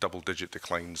seeing double-digit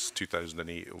declines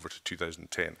 2008 over to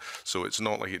 2010. So it's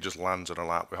not like it just lands on our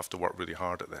lap. We have to work really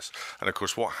hard at this. And of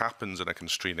course, what happens in a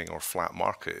constraining or flat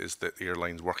market is that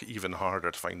airlines work even harder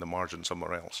to find the margin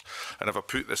somewhere else. And if I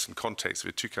put this in context, if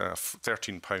we took a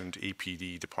 £13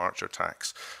 APD departure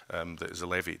tax that is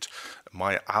levied,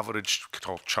 my average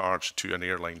charge to an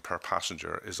airline per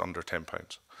passenger is under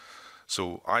 £10.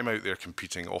 So I'm out there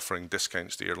competing, offering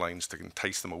discounts to airlines to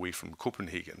entice them away from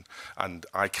Copenhagen, and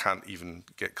I can't even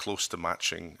get close to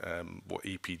matching what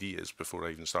APD is before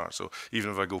I even start. So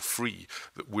even if I go free,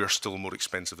 we're still more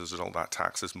expensive as a result of that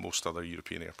tax as most other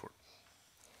European airports.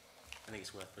 I think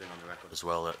it's worth putting on the record as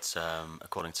well that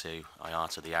according to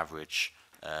IATA, the average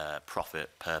profit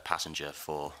per passenger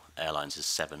for airlines is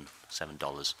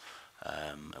 $7,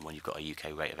 and when you've got a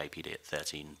UK rate of APD at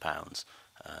 £13,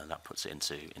 that puts it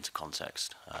into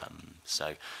context.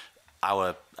 So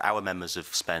our members have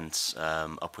spent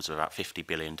upwards of about $50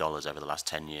 billion over the last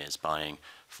 10 years buying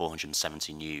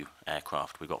 470 new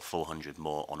aircraft. We've got 400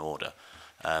 more on order.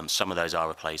 Some of those are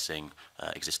replacing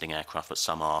existing aircraft, but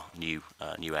some are new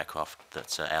aircraft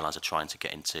that airlines are trying to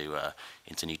get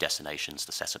into new destinations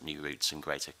to set up new routes and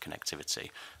greater connectivity.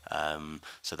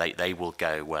 So they will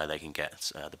go where they can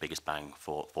get the biggest bang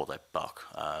for their buck.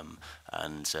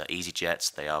 And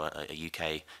EasyJet, they are a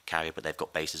UK carrier, but they've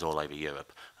got bases all over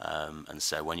Europe. And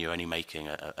so when you're only making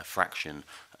a fraction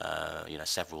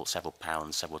several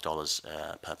pounds, several dollars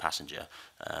per passenger,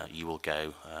 you will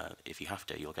go, if you have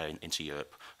to, you'll go into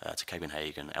Europe, to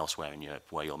Copenhagen, elsewhere in Europe,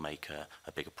 where you'll make a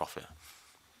bigger profit.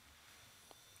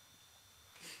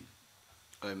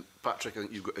 Patrick, I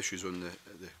think you've got issues on the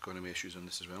economy issues on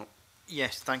this as well.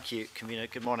 Yes, thank you, Convener.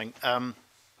 Good morning.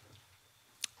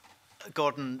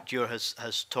 Gordon Dewar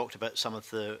has talked about some of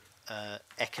the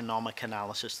economic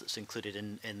analysis that's included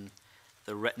in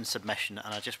the written submission,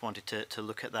 and I just wanted to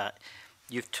look at that.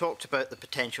 You've talked about the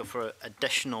potential for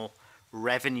additional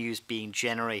revenues being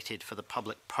generated for the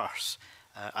public purse.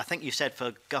 I think you said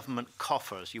for government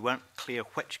coffers. You weren't clear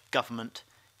which government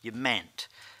you meant.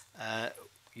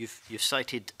 You've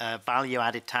cited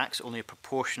value-added tax, only a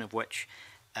proportion of which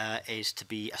is to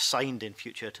be assigned in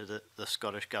future to the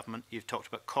Scottish Government. You've talked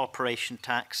about corporation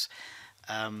tax,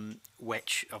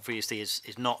 which obviously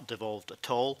is not devolved at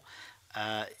all.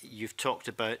 You've talked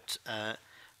about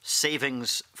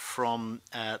savings from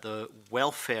the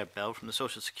welfare bill, from the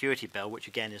Social Security bill, which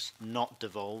again is not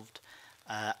devolved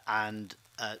and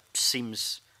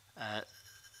seems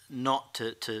not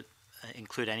to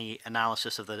include any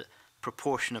analysis of the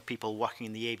proportion of people working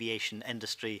in the aviation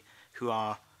industry who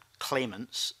are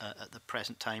claimants at the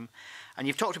present time. And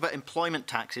you've talked about employment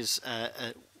taxes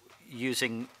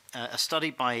using a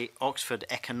study by Oxford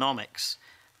Economics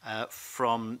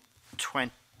from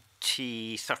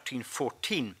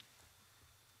 2013-14,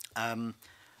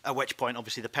 at which point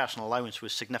obviously the personal allowance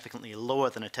was significantly lower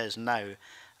than it is now,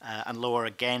 and lower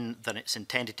again than it's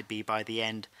intended to be by the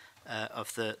end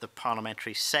of the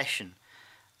parliamentary session.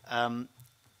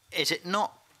 Is it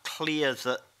not clear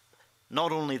that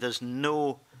not only there's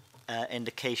no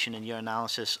indication in your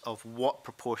analysis of what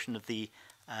proportion of the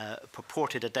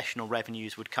purported additional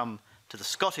revenues would come to the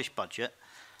Scottish budget,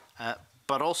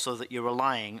 but also that you're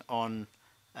relying on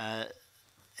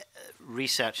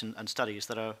research and studies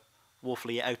that are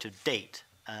woefully out of date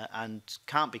and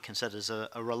can't be considered as a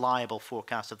reliable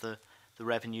forecast of the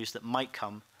revenues that might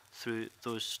come through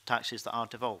those taxes that are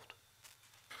devolved?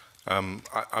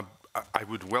 I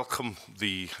would welcome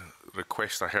the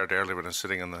request I heard earlier when I was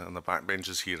sitting on the back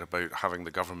benches here about having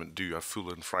the government do a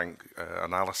full and frank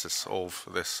analysis of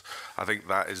this. I think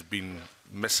that has been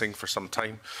missing for some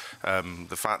time.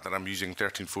 The fact that I'm using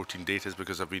 13-14 data is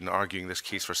because I've been arguing this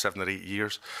case for 7 or 8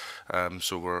 years.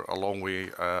 So we're a long way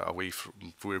away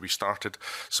from where we started.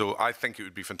 So I think it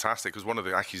would be fantastic, because one of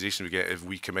the accusations we get, if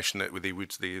we commission it, they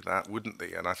would say that, wouldn't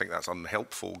they? And I think that's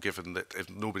unhelpful, given that if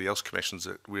nobody else commissions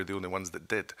it, we're the only ones that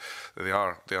did. They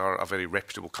are a very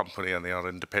reputable company, and they are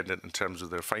independent in terms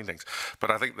of their findings.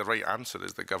 But I think the right answer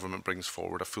is that government brings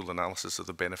forward a full analysis of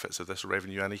the benefits of this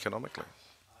revenue and economically.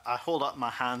 I hold up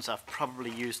my hands. I've probably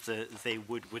used the "they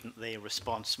would, wouldn't they"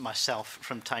 response myself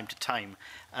from time to time.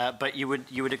 But you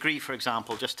would agree, for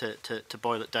example, just to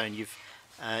boil it down,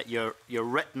 your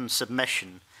written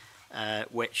submission,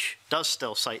 which does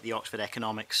still cite the Oxford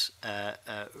Economics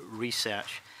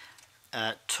research,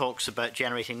 talks about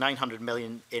generating 900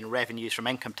 million in revenues from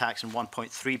income tax and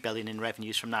 1.3 billion in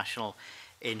revenues from national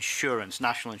insurance.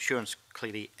 National insurance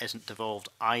clearly isn't devolved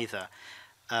either.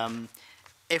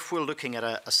 If we're looking at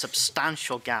a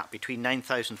substantial gap between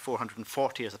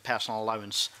 9,440 as a personal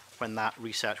allowance when that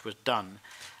research was done,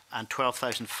 and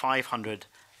 12,500,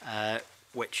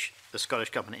 which the Scottish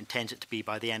Government intends it to be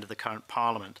by the end of the current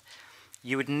Parliament,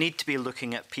 you would need to be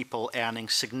looking at people earning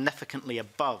significantly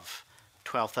above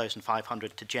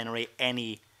 12,500 to generate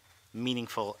any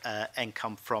meaningful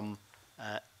income from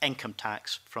income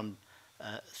tax from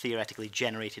theoretically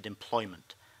generated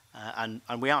employment. And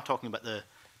we are talking about the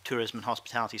tourism and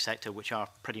hospitality sector, which are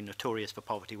pretty notorious for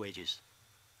poverty wages.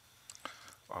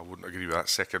 I wouldn't agree with that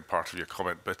second part of your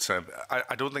comment, but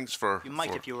I don't think it's for... You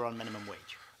might if you were on minimum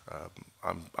wage.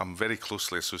 I'm very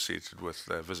closely associated with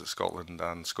Visit Scotland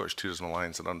and Scottish Tourism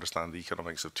Alliance and understand the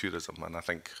economics of tourism, and I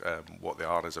think what they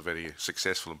are is a very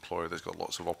successful employer that's got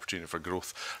lots of opportunity for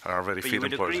growth and are very fair employers.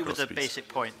 But you would agree with the basic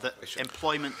point that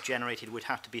employment generated would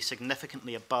have to be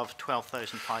significantly above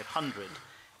 12,500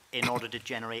 in order to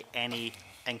generate any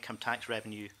income tax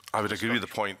revenue. I would agree with the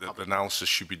point that the analysis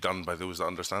should be done by those that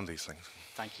understand these things.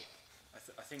 Thank you.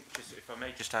 I think, just, if I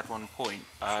may just add one point,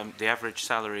 the average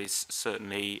salaries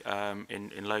certainly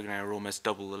in Loganair are almost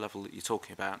double the level that you're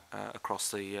talking about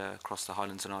across the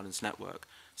Highlands and Islands network.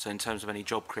 So in terms of any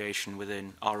job creation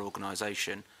within our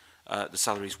organisation, the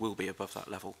salaries will be above that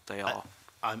level. They are.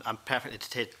 I'm perfectly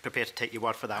prepared to take your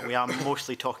word for that. We are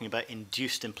mostly talking about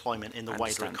induced employment in the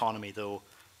wider economy, though.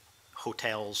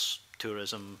 Hotels,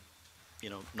 tourism,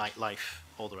 nightlife,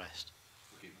 all the rest.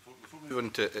 Okay, before Move on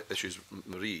to issues,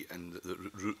 Marie, and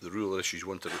the rural issues you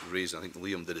wanted to raise, and I think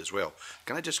Liam did as well.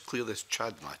 Can I just clear this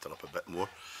Chad matter up a bit more?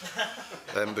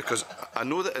 Because I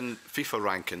know that in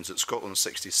FIFA rankings that Scotland's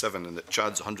 67 and that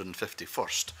Chad's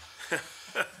 151st.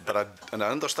 And I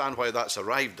understand why that's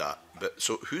arrived at. But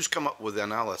so who's come up with the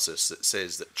analysis that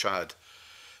says that Chad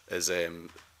is the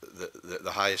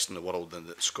highest in the world and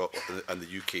that Scotland and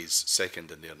the UK's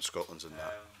second in there and Scotland's in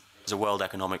that? There's a World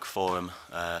Economic Forum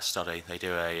study. They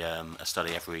do a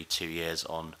study every 2 years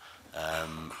on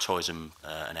tourism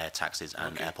and air taxes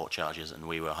and airport charges, and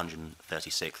we were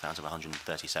 136th out of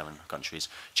 137 countries.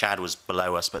 Chad was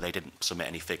below us, but they didn't submit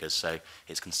any figures, so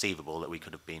it's conceivable that we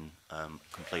could have been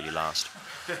completely last.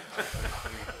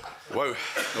 Wow.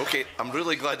 Okay, I'm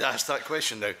really glad I asked that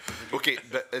question now. Okay,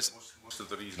 but it's... Most of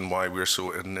the reason why we're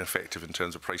so ineffective in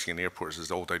terms of pricing in airports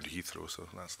is all down to Heathrow, so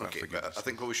that's okay, the but I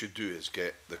think what we should do is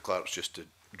get the clerks just to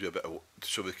do a bit of,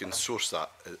 so we can source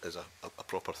that as a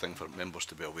proper thing for members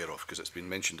to be aware of, because it's been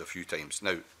mentioned a few times.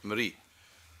 Now, Marie.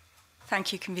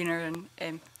 Thank you, Convener,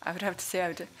 and I would have to say I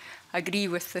would agree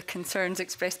with the concerns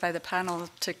expressed by the panel.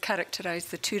 To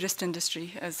characterise the tourist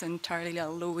industry as entirely a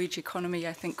low-wage economy,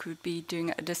 I think would be doing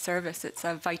it a disservice. It's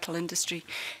a vital industry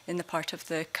in the part of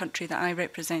the country that I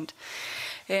represent.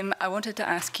 I wanted to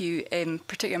ask you,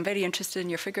 particularly, I'm very interested in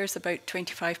your figures about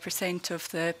 25% of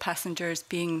the passengers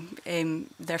being,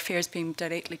 their fares being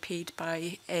directly paid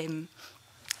by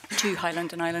to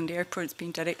Highland and Island airports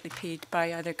being directly paid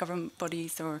by either government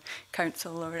bodies or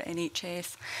council or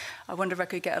NHS. I wonder if I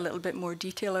could get a little bit more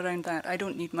detail around that. I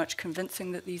don't need much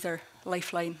convincing that these are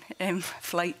lifeline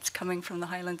flights coming from the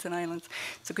Highlands and Islands.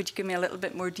 So could you give me a little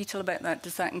bit more detail about that?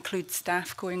 Does that include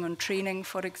staff going on training,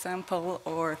 for example,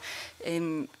 or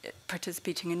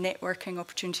participating in networking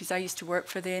opportunities? I used to work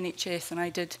for the NHS and I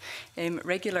did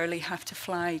regularly have to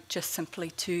fly just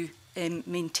simply to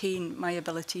maintain my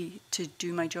ability to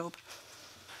do my job.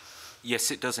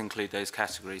 Yes, it does include those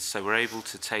categories. So we're able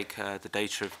to take the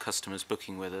data of customers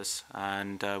booking with us,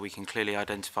 and we can clearly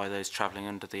identify those travelling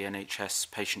under the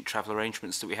NHS patient travel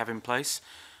arrangements that we have in place,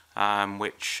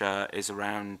 which is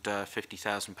around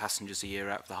 50,000 passengers a year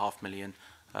out of the 500,000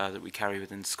 that we carry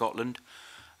within Scotland.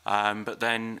 But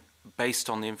then, based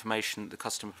on the information that the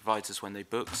customer provides us when they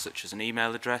book, such as an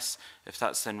email address, if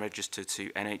that's then registered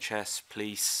to NHS,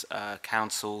 police,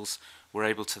 councils, we're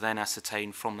able to then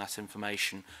ascertain from that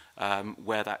information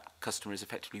where that customer is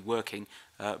effectively working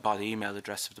by the email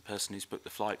address of the person who's booked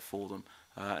the flight for them.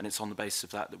 And it's on the basis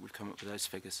of that that we've come up with those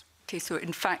figures. Okay, so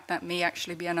in fact that may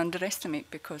actually be an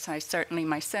underestimate, because I certainly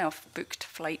myself booked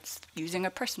flights using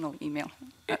a personal email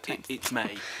at times. It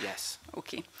may, yes.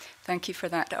 Okay, thank you for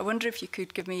that. I wonder if you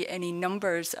could give me any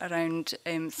numbers around,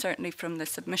 certainly from the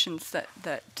submissions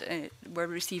that were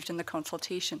received in the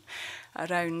consultation,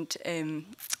 around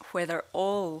whether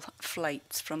all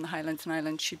flights from the Highlands and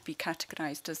Islands should be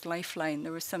categorised as lifeline.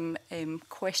 There was some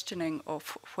questioning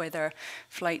of whether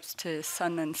flights to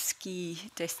sun and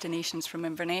ski destinations from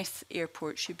Inverness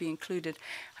Airport should be included.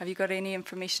 Have you got any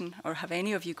information, or have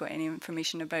any of you got any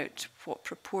information about what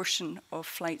proportion of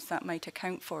flights that might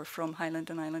account for from Highland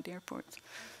and Island airports?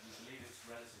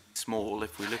 Small.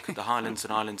 If we look at the Highlands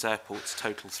and Islands airports'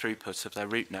 total throughput of their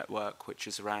route network, which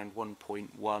is around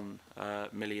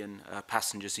 1.1 million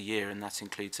passengers a year, and that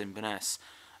includes Inverness,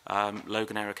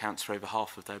 Loganair accounts for over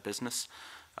half of their business.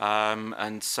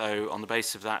 And so on the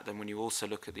basis of that, then when you also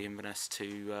look at the Inverness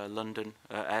to London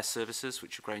air services,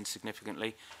 which are growing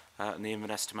significantly, and the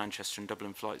Inverness to Manchester and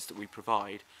Dublin flights that we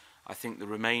provide, I think the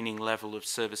remaining level of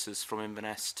services from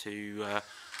Inverness to,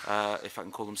 if I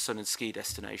can call them sun and ski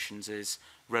destinations, is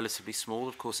relatively small.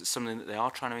 Of course, it's something that they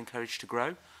are trying to encourage to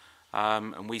grow,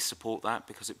 and we support that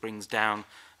because it brings down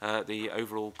the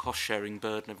overall cost-sharing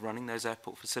burden of running those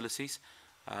airport facilities.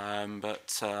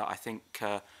 But I think,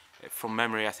 from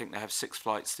memory, I think they have 6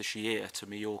 flights this year to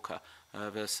Mallorca,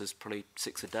 versus probably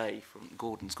 6 a day from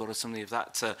Gordon's got, or something of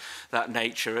that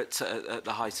nature at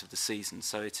the height of the season.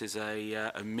 So it is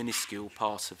a minuscule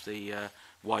part of the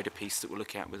wider piece that we're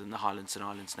looking at within the Highlands and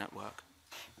Islands network.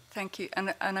 Thank you.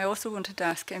 And I also wanted to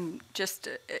ask just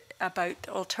about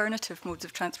alternative modes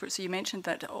of transport. So you mentioned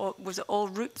that was it all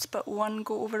routes but one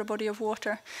go over a body of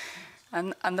water?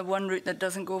 And the one route that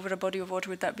doesn't go over a body of water,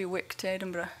 would that be Wick to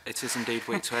Edinburgh? It is indeed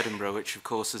Wick to Edinburgh, which of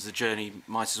course as a journey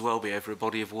might as well be over a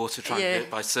body of water, trying to get it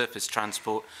by surface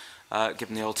transport,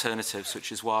 given the alternatives,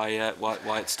 which is why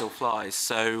it still flies.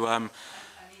 So,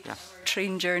 yeah.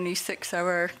 Train journey,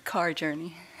 6-hour car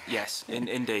journey. Yes,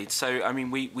 indeed. So, I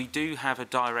mean, we do have a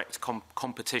direct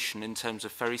competition in terms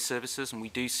of ferry services, and we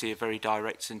do see a very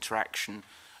direct interaction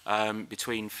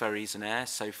between ferries and air.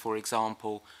 So, for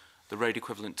example, the road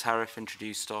equivalent tariff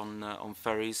introduced on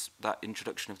ferries. That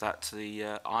introduction of that to the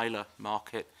Isla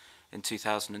market in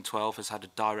 2012 has had a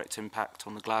direct impact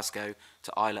on the Glasgow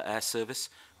to Isla air service,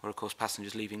 where of course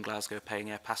passengers leaving Glasgow are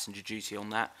paying air passenger duty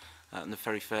on that, and the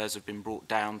ferry fares have been brought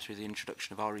down through the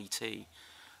introduction of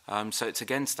RET. So it's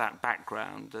against that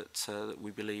background that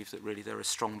we believe that really there are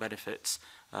strong benefits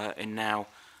in now,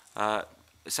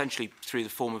 essentially through the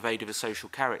form of aid of a social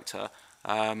character,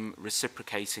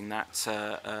 reciprocating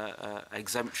that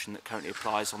exemption that currently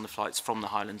applies on the flights from the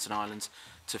Highlands and Islands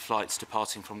to flights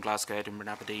departing from Glasgow, Edinburgh and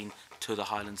Aberdeen to the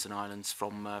Highlands and Islands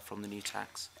from the new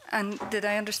tax. And did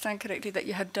I understand correctly that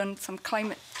you had done some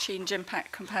climate change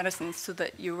impact comparisons, so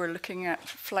that you were looking at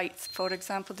flights, for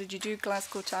example? Did you do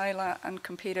Glasgow to Isla and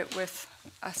compare it with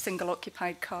a single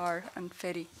occupied car and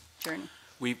ferry journey?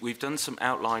 We've done some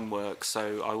outline work,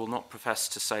 so I will not profess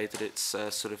to say that it's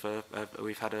sort of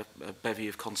we've had a bevy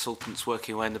of consultants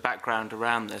working away in the background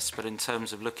around this, but in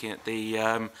terms of looking at the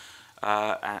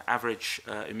average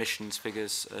emissions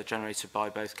figures generated by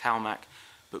both CalMac,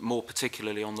 but more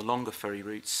particularly on the longer ferry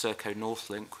routes, Serco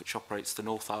Northlink, which operates the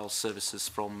North Isles services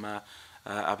from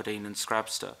Aberdeen and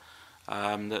Scrabster,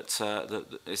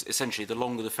 that essentially the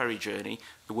longer the ferry journey,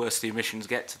 the worse the emissions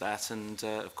get to that, and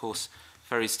of course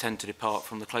ferries tend to depart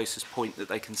from the closest point that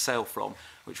they can sail from,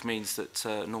 which means that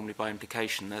normally by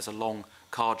implication there's a long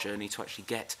car journey to actually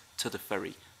get to the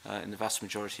ferry in the vast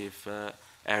majority of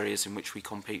areas in which we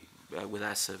compete with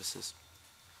air services.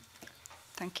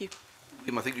 Thank you.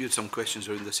 Kim, I think you had some questions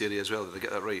around this area as well. Did I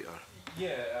get that right? Or?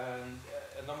 Yeah,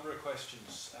 a number of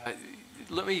questions.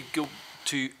 Let me go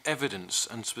to evidence,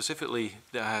 and specifically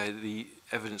the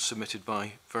evidence submitted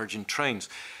by Virgin Trains.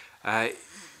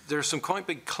 There are some quite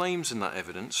big claims in that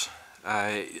evidence.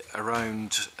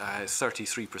 Around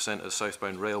 33% of the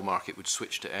southbound rail market would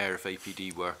switch to air if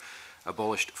APD were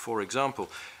abolished, for example.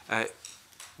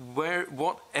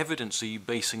 What evidence are you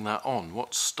basing that on?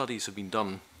 What studies have been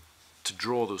done to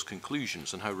draw those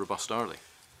conclusions, and how robust are they?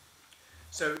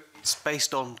 So it's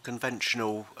based on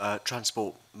conventional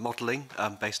transport modelling,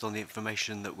 based on the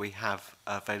information that we have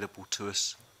available to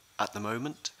us at the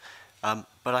moment.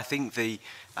 But I think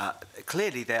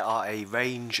clearly there are a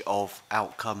range of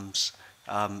outcomes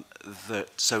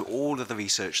so all of the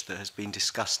research that has been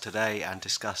discussed today and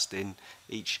discussed in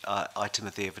each item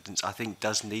of the evidence, I think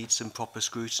does need some proper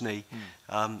scrutiny,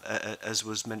 as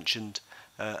was mentioned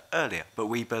earlier. But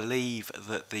we believe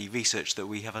that the research that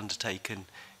we have undertaken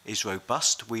is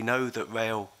robust. We know that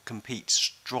rail competes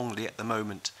strongly at the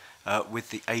moment with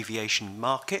the aviation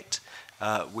market.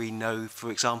 We know,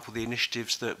 for example, the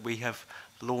initiatives that we have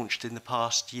launched in the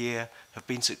past year have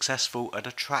been successful at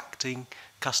attracting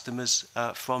customers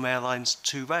from airlines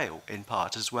to rail, in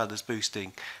part, as well as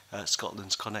boosting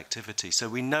Scotland's connectivity. So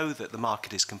we know that the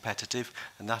market is competitive,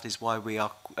 and that is why we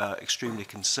are extremely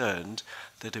concerned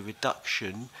that a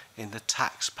reduction in the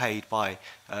tax paid by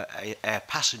air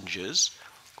passengers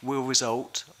will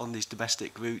result on these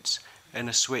domestic routes in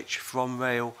a switch from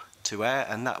rail to air,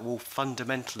 and that will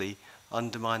fundamentally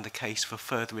undermine the case for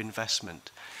further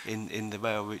investment in the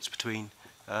rail routes between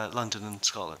London and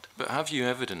Scotland. But have you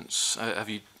evidence, have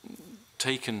you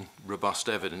taken robust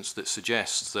evidence that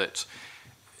suggests that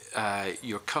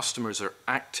your customers are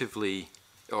actively,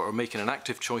 or are making an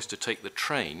active choice to take the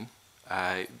train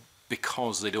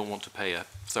because they don't want to pay a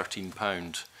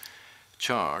 £13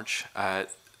 charge,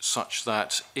 such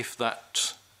that if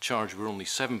that charge were only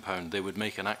 £7, they would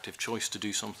make an active choice to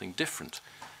do something different?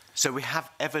 So we have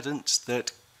evidence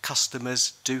that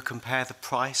customers do compare the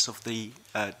price of the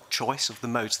choice of the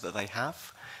modes that they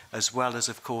have, as well as,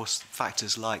 of course,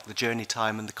 factors like the journey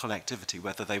time and the connectivity,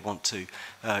 whether they want to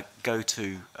go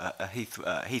to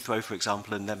Heathrow, for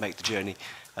example, and then make the journey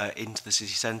into the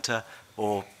city centre,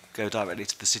 or go directly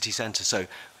to the city centre. So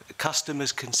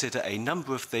customers consider a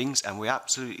number of things, and we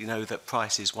absolutely know that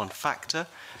price is one factor.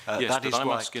 Yes, that but is I'm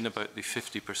why asking about the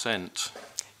 50%.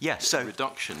 Yeah, so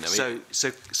reduction. I mean,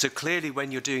 so clearly,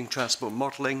 when you're doing transport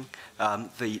modelling,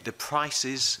 the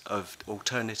prices of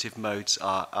alternative modes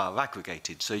are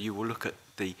aggregated. So you will look at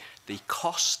the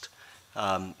cost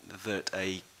that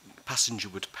a passenger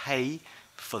would pay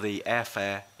for the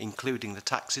airfare, including the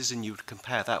taxes, and you would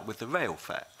compare that with the rail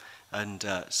fare. And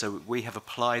so we have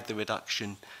applied the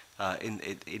reduction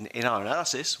in our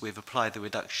analysis. We've applied the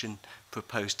reduction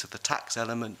proposed to the tax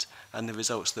element, and the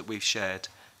results that we've shared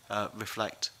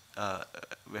reflect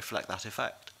that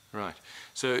effect. Right.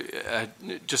 So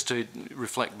just to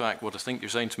reflect back what I think you're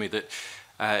saying to me, that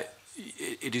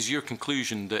it is your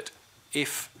conclusion that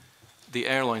if the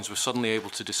airlines were suddenly able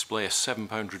to display a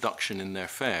 £7 reduction in their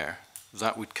fare,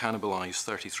 that would cannibalise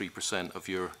 33% of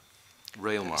your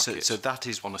rail markets. So that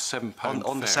is on a £7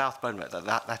 on the fare. southbound route.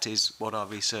 That is what our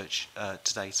research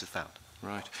to date has found.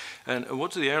 Right. And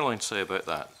what do the airlines say about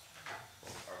that?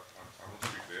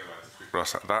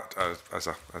 Ross, that as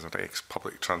an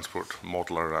ex-public transport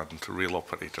modeller and rail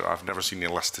operator, I've never seen the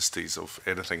elasticities of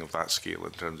anything of that scale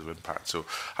in terms of impact. So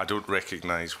I don't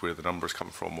recognise where the numbers come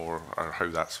from or how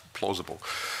that's plausible.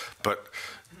 But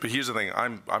here's the thing: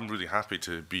 I'm really happy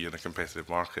to be in a competitive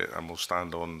market, and we'll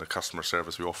stand on the customer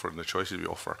service we offer and the choices we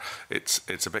offer.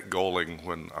 It's a bit galling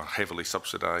when a heavily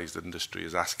subsidised industry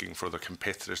is asking for their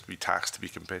competitors to be taxed to be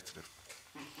competitive.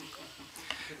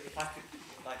 If I can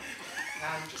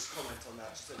just comment on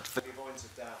that, just for the avoidance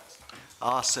of doubt.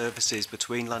 Our services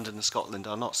between London and Scotland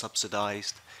are not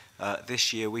subsidised.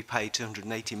 This year we paid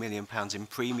 £280 million in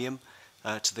premium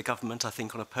to the government. I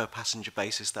think on a per passenger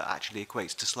basis that actually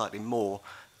equates to slightly more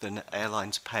than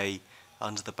airlines pay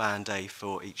under the Band A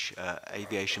for each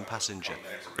aviation passenger.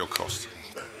 Real cost.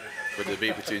 The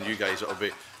debate between you guys, it'll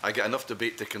be. I get enough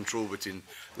debate to control between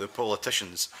the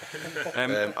politicians.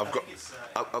 I've got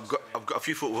a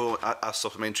few folk who will ask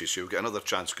supplementary, so you'll get another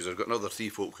chance because I've got another 3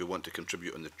 folk who want to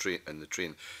contribute in the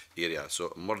train area.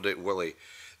 So Murdoch, Willie,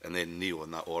 and then Neil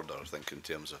in that order. I think in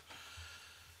terms of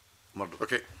Murdoch.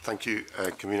 Okay, thank you,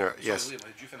 Convener. Yes. William,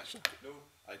 did you finish? No,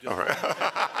 I do. All right.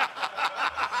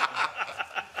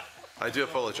 I do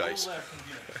apologise.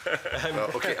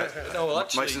 Okay, no, well,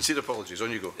 actually, my sincere apologies.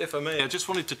 On you go. If I may, I just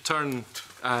wanted to turn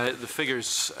the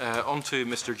figures onto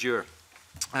Mr. Dewar,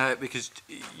 because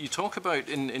you talk about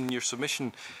in your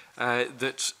submission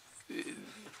that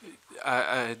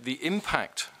the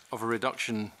impact of a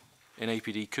reduction in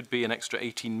APD could be an extra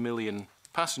 18 million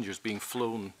passengers being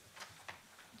flown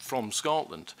from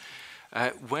Scotland.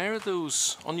 Where are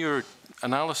those, on your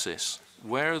analysis,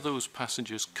 where are those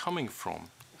passengers coming from?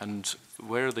 And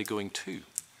where are they going to?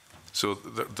 So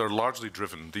they're largely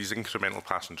driven, these incremental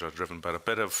passengers are driven by a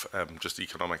bit of just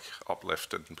economic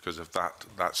uplift, and because of that,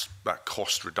 that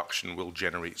cost reduction will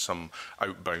generate some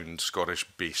outbound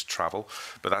Scottish-based travel,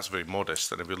 but that's very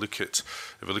modest. And if we look at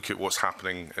what's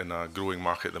happening in a growing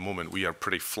market at the moment, we are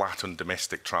pretty flat on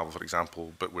domestic travel, for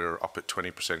example, but we're up at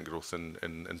 20% growth in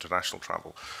international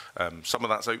travel. Some of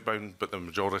that's outbound, but the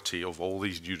majority of all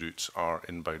these new routes are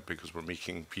inbound because we're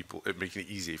making it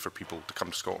easy for people to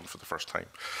come to Scotland for the first time.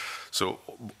 So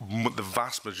the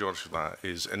vast majority of that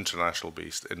is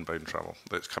international-based inbound travel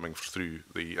that's coming through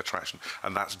the attraction.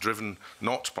 And that's driven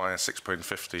not by a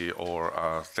 £6.50 or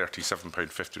a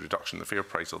 £37.50 reduction in the fare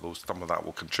price, although some of that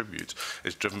will contribute.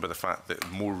 It's driven by the fact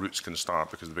that more routes can start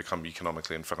because they become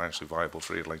economically and financially viable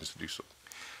for airlines to do so.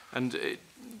 And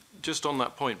just on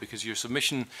that point, because your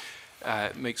submission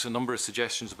makes a number of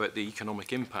suggestions about the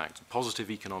economic impact, positive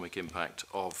economic impact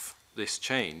of this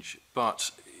change,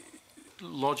 but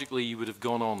logically you would have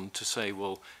gone on to say,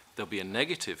 well, there'll be a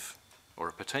negative or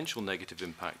a potential negative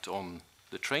impact on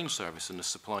the train service and the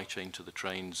supply chain to the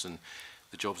trains and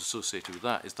the jobs associated with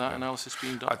that. Is that analysis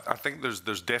being done? I think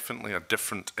there's definitely a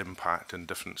different impact in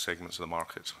different segments of the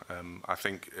market. I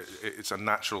think it's a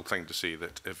natural thing to say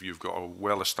that if you've got a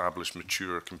well-established,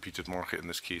 mature, competed market, in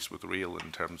this case with rail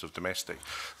in terms of domestic,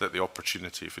 that the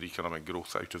opportunity for economic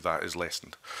growth out of that is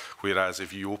lessened. Whereas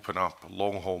if you open up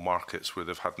long-haul markets where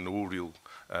they've had no real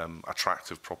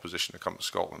attractive proposition to come to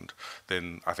Scotland,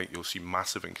 then I think you'll see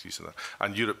massive increase in that.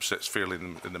 And Europe sits fairly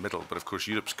in the middle, but of course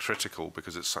Europe's critical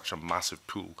because it's such a massive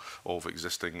pool of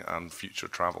existing and future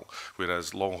travel,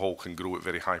 whereas long haul can grow at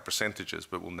very high percentages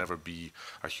but will never be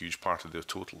a huge part of their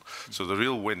total. So the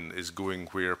real win is going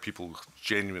where people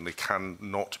genuinely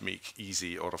cannot make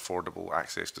easy or affordable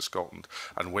access to Scotland,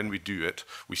 and when we do it,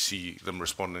 we see them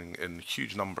responding in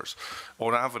huge numbers.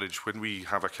 On average, when we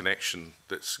have a connection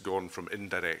that's gone from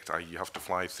indirect, i.e. you have to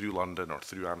fly through London or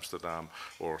through Amsterdam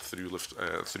or through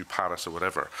Paris or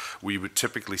whatever, we would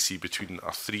typically see between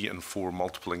a 3 and 4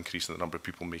 multiple increase in the number of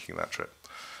people making that trip,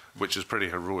 which is pretty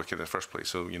heroic in the first place.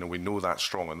 So, you know, we know that's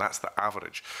strong, and that's the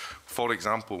average. For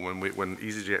example, when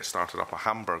EasyJet started up a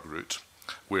Hamburg route,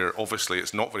 where obviously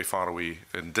it's not very far away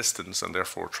in distance and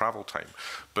therefore travel time,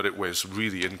 but it was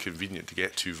really inconvenient to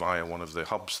get to via one of the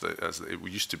hubs that, as it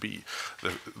used to be,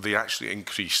 they actually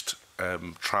increased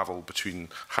travel between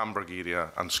Hamburg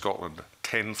area and Scotland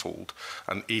tenfold,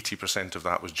 and 80% of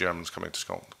that was Germans coming to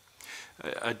Scotland.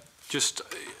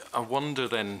 I wonder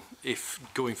then if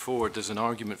going forward there's an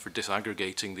argument for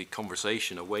disaggregating the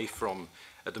conversation away from,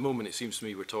 at the moment it seems to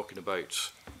me we're talking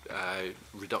about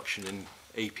reduction in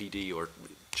APD or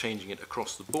changing it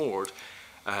across the board,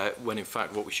 when in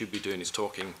fact what we should be doing is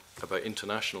talking about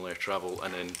international air travel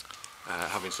and then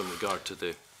having some regard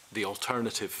to the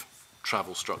alternative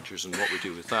travel structures and what we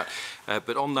do with that.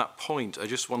 But on that point, I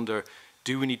just wonder,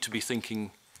 Do we need to be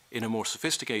thinking in a more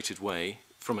sophisticated way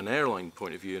from an airline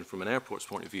point of view and from an airport's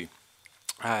point of view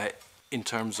in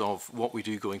terms of what we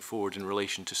do going forward in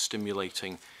relation to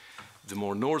stimulating the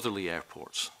more northerly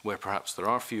airports where perhaps there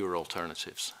are fewer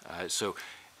alternatives? So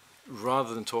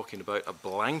rather than talking about a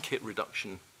blanket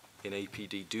reduction in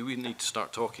APD, do we need to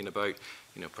start talking about,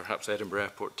 you know, perhaps Edinburgh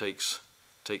Airport takes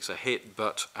a hit,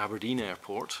 but Aberdeen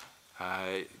Airport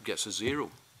gets a 0%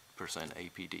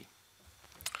 APD?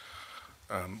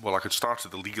 Well, I could start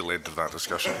at the legal end of that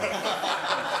discussion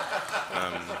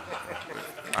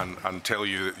and tell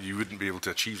you that you wouldn't be able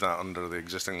to achieve that under the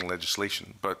existing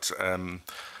legislation. But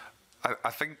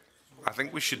I think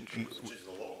we should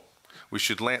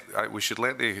let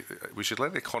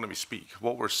the economy speak.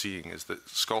 What we're seeing is that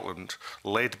Scotland,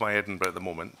 led by Edinburgh at the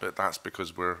moment, but that's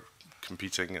because we're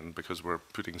competing and because we're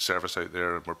putting service out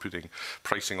there and we're putting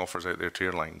pricing offers out there to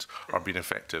airlines, are being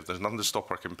effective. There's nothing to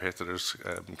stop our competitors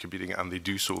competing, and they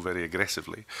do so very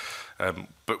aggressively.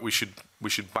 But we should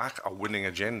back a winning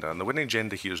agenda, and the winning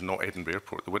agenda here is not Edinburgh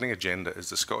Airport. The winning agenda is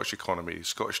the Scottish economy,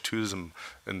 Scottish tourism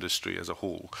industry as a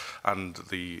whole, and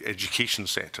the education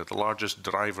sector. The largest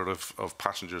driver of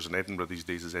passengers in Edinburgh these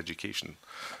days is education,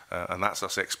 and that's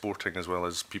us exporting as well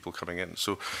as people coming in.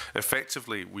 So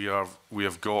effectively, we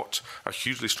have got a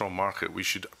hugely strong market. We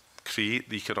should create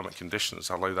the economic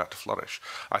conditions, allow that to flourish.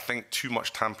 I think too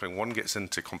much tampering, one, gets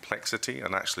into complexity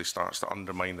and actually starts to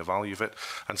undermine the value of it,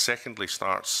 and secondly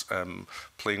starts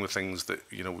playing with things that,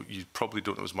 you know, you probably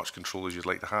don't have as much control as you'd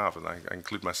like to have, and I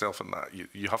include myself in that.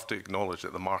 You have to acknowledge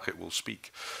that the market will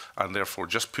speak, and therefore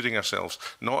just putting ourselves,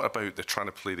 not about the trying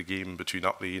to play the game between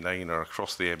up the A9 or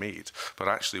across the M8, but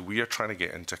actually we are trying to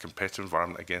get into a competitive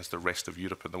environment against the rest of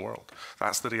Europe and the world.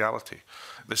 That's the reality.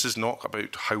 This is not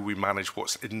about how we manage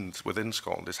what's within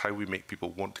Scotland, is how we make people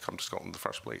want to come to Scotland in the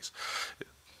first place.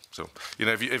 So, you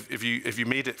know, if you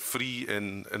made it free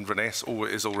in Inverness,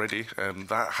 it is already,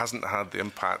 that hasn't had the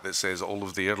impact that says all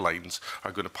of the airlines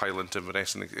are going to pile into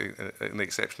Inverness in the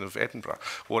exception of Edinburgh.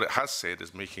 What it has said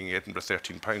is making Edinburgh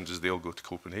 £13 as they all go to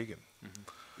Copenhagen. Mm-hmm.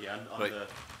 Yeah, and under,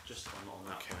 just on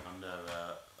that point, under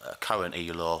current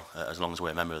EU law, as long as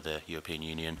we're a member of the European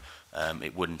Union,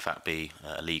 it would in fact be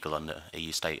illegal under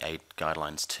EU state aid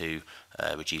guidelines to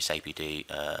reduce APD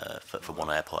for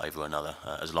one airport over another,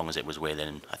 as long as it was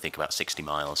within, I think, about 60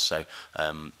 miles. So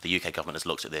the UK government has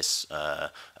looked at this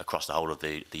across the whole of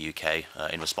the UK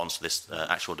in response to this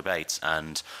actual debate,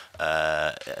 and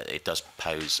it does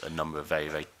pose a number of very,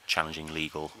 very challenging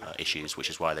legal issues, which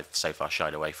is why they've so far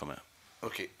shied away from it.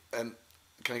 Okay, can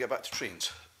I get back to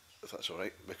trains, if that's all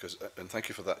right? Because and thank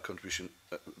you for that contribution.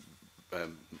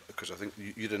 Because I think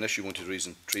you'd initially wanted to raise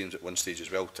in trains at one stage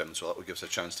as well, Tim, so that would give us a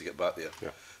chance to get back there.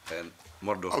 Yeah.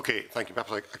 Murdo. Okay, thank you.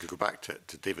 Perhaps I could go back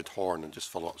to David Horn and just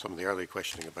follow up some of the earlier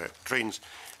questioning about trains.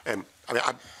 I mean,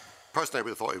 I personally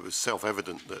would have thought it was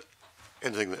self-evident that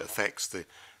anything that affects the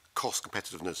cost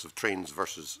competitiveness of trains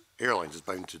versus airlines is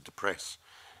bound to depress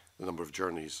the number of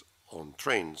journeys on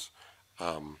trains.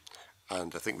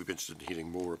 And I think we'd be interested in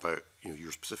hearing more about, you know,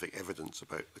 your specific evidence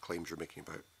about the claims you're making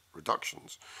about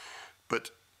reductions.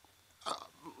 But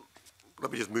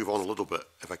let me just move on a little bit,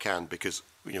 if I can, because,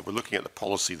 you know, we're looking at the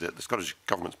policy that the Scottish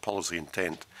Government's policy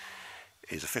intent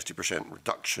is a 50%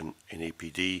 reduction in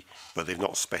APD, but they've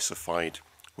not specified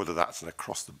whether that's an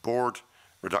across-the-board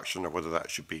reduction or whether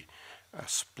that should be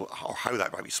split, or how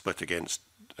that might be split against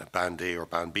Band A or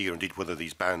Band B, or indeed whether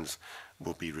these bands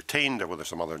will be retained or whether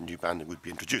some other new banding would be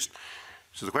introduced.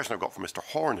 So the question I've got from Mr.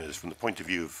 Horn is, from the point of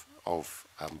view of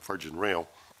Virgin Rail,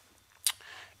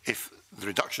 if the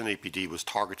reduction in APD was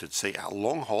targeted, say, at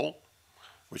long haul,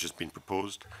 which has been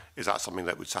proposed, is that something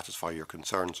that would satisfy your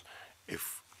concerns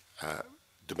if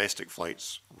domestic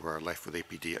flights were left with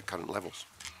APD at current levels?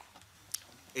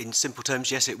 In simple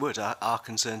terms, yes, it would. Our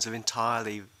concerns are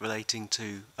entirely relating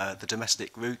to the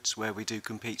domestic routes where we do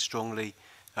compete strongly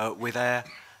with air.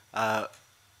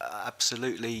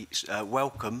 Absolutely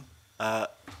welcome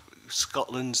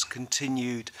Scotland's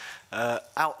continued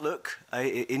outlook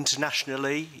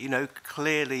internationally. You know,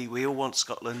 clearly we all want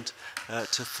Scotland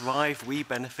to thrive. We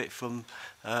benefit from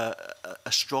a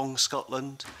strong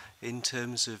Scotland in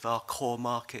terms of our core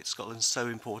market. Scotland's so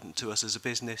important to us as a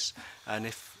business, and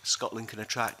if Scotland can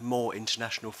attract more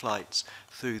international flights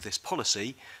through this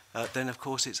policy, then of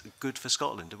course it's good for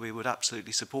Scotland, and we would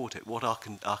absolutely support it. What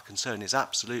our concern is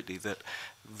absolutely that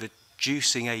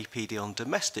reducing APD on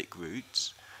domestic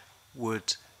routes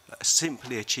would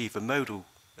simply achieve a modal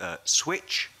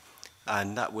switch,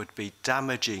 and that would be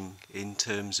damaging in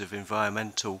terms of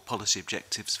environmental policy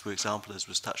objectives, for example, as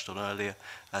was touched on earlier,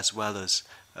 as well as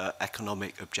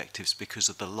economic objectives, because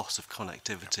of the loss of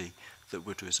connectivity that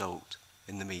would result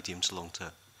in the medium to long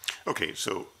term. Okay,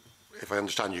 so if I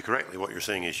understand you correctly, what you're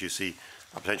saying is you see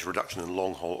a potential reduction in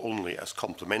long haul only as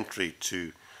complementary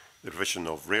to the provision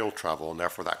of rail travel, and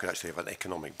therefore that could actually have an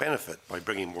economic benefit by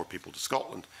bringing more people to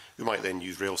Scotland who might then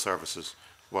use rail services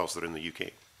whilst they're in the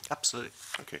UK. Absolutely.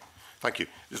 Okay, thank you.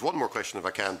 Just one more question if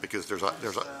I can, because there's a...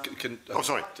 oh,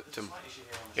 sorry, Tim.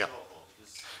 Yeah.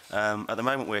 At the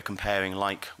moment, we're comparing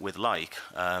like with like.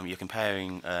 You're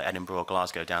comparing Edinburgh or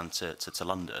Glasgow down to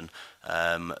London.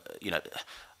 You know,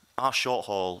 our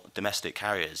short-haul domestic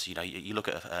carriers, you know, you look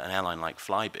at an airline like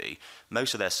Flybe,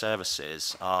 most of their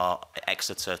services are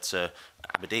Exeter to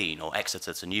Aberdeen or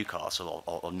Exeter to Newcastle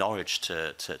or Norwich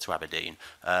to Aberdeen.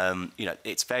 You know,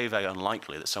 it's very, very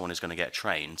unlikely that someone is going to get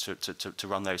trained to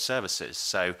run those services.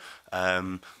 So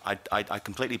I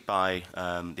completely buy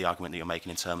the argument that you're making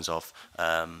in terms of,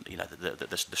 you know,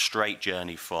 the straight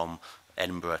journey from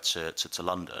Edinburgh to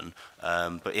London.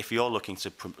 But if you're looking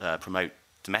to promote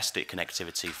domestic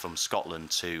connectivity from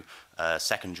Scotland to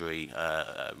secondary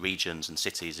regions and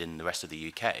cities in the rest of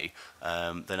the UK,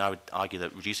 then I would argue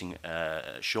that reducing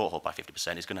short haul by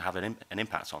 50% is going to have an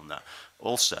impact on that.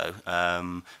 Also,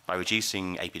 by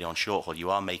reducing APD on short haul, you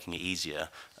are making it easier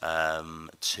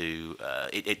to...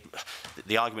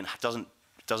 the argument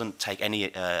doesn't take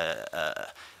any...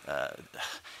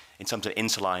 in terms of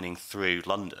interlining through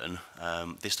London,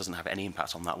 this doesn't have any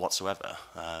impact on that whatsoever.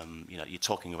 You know, you're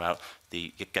talking about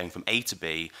you're going from A to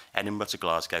B, Edinburgh to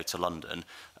Glasgow to London.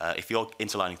 If you're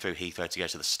interlining through Heathrow to go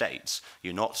to the States,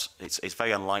 you're not. It's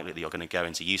very unlikely that you're going to go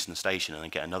into Euston Station and then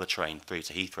get another train through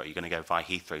to Heathrow. You're going to go via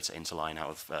Heathrow to interline out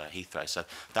of Heathrow. So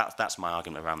that's my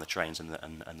argument around the trains and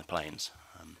the planes.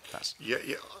 Yeah,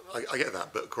 I get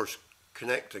that, but of course,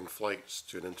 connecting flights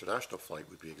to an international flight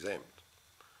would be exempt.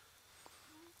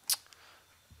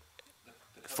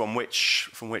 From which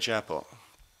airport?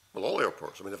 Well, all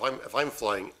airports. I mean, if I'm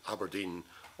flying Aberdeen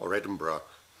or Edinburgh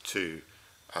to you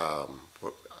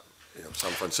know,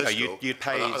 San Francisco, no, you'd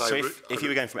pay. So if you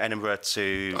were going from Edinburgh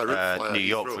to New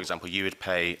York, for example, you would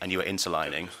pay, and you were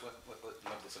interlining.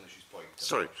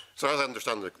 Sorry. So as I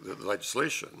understand the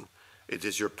legislation, it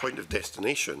is your point of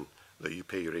destination that you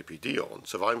pay your APD on.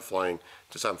 So if I'm flying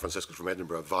to San Francisco from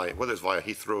Edinburgh, whether it's via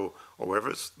Heathrow or wherever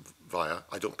it's via,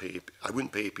 I wouldn't pay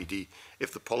APD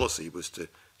if the policy was to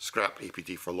scrap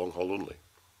APD for long haul only.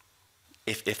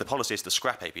 If the policy is to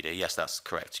scrap APD, yes, that's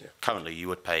correct. Yeah. Currently, you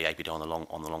would pay APD on the long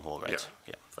haul rate.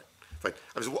 Yeah. Fine.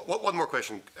 One more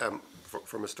question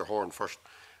for Mr. Horn first.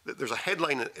 There's a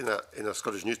headline in a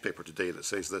Scottish newspaper today that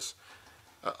says this.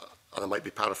 And I might be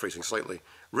paraphrasing slightly,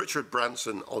 Richard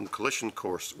Branson on collision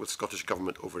course with Scottish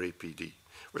Government over APD,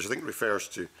 which I think refers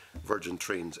to Virgin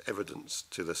Trains evidence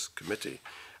to this committee.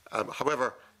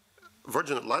 However,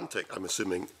 Virgin Atlantic, I'm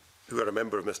assuming, who are a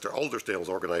member of Mr. Aldersdale's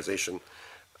organisation,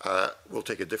 will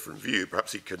take a different view.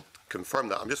 Perhaps he could confirm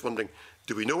that. I'm just wondering,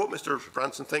 do we know what Mr.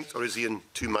 Branson thinks, or is he in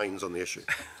two minds on the issue?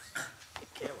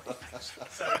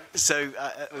 So,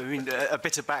 I mean, a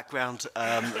bit of background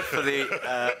for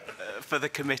the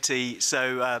committee.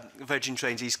 So, Virgin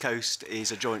Trains East Coast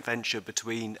is a joint venture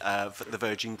between the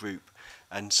Virgin Group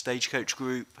and Stagecoach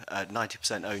Group,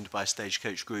 90% owned by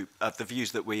Stagecoach Group. The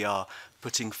views that we are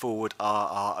putting forward are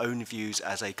our own views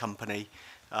as a company.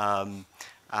 And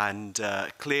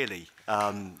clearly,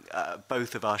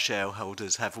 both of our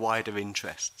shareholders have wider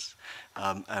interests.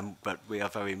 But we are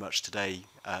very much today,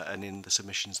 and in the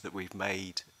submissions that we've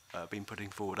made, been putting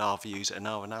forward our views and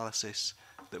our analysis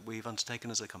that we've undertaken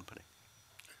as a company.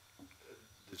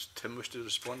 Does Tim wish to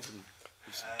respond?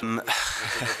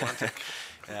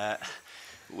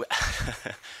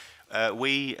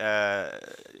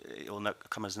 It will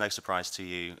come as no surprise to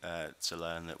you to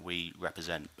learn that we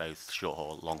represent both short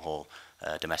haul, long haul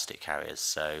domestic carriers.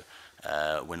 So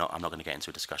I'm not going to get into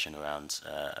a discussion around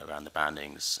the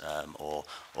bandings or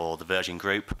the Virgin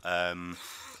Group. As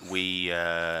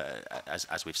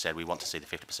we've said, we want to see the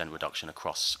 50% reduction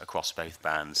across both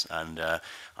bands, and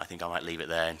I think I might leave it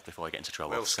there before I get into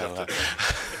trouble. Well scattered.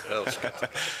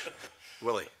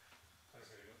 Willie.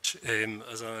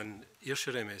 As an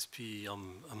Ayrshire MSP,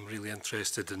 I'm really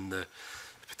interested in the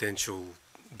potential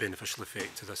beneficial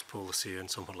effect of this policy on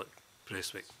somewhere like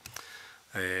Prestwick.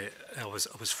 I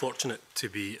was fortunate to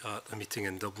be at a meeting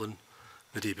in Dublin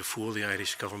the day before the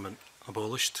Irish government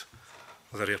abolished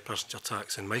their air passenger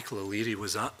tax, and Michael O'Leary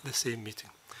was at the same meeting,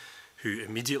 who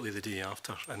immediately the day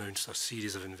after announced a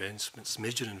series of investments,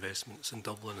 major investments in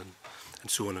Dublin and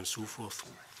so on and so forth.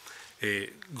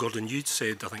 Gordon, you'd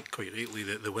said, I think quite rightly,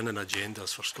 that the winning agenda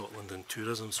is for Scotland and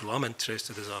tourism, so I'm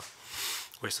interested as a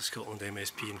West of Scotland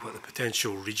MSP in what the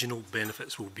potential regional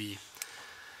benefits will be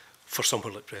for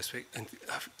somewhere like Prestwick? And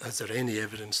is there any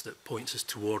evidence that points us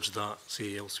towards that,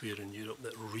 say elsewhere in Europe,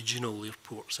 that regional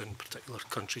airports in particular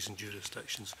countries and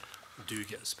jurisdictions do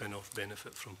get a spin-off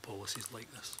benefit from policies like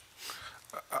this?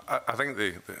 I think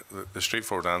the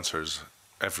straightforward answer is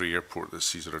every airport that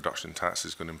sees a reduction in tax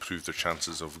is going to improve their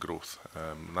chances of growth.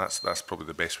 That's probably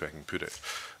the best way I can put it.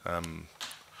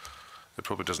 It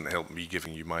probably doesn't help me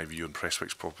giving you my view on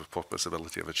Prestwick's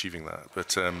possibility of achieving that.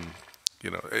 But you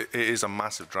know, it is a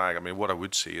massive drag. I mean, what I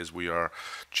would say is we are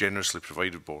generously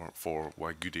provided for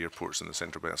by good airports in the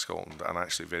central belt of Scotland, and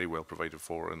actually very well provided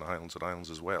for in the Highlands and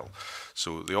Islands as well.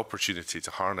 So the opportunity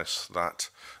to harness that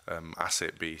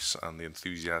asset base and the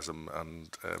enthusiasm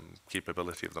and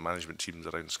capability of the management teams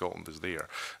around Scotland is there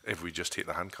if we just take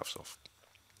the handcuffs off.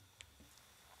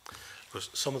 Because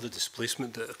some of the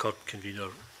displacement that occurred, convener,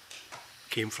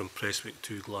 came from Prestwick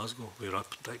to Glasgow,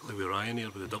 particularly with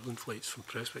Ryanair, with the Dublin flights from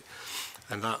Prestwick.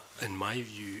 And that, in my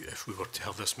view, if we were to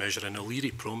have this measure, and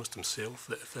O'Leary promised himself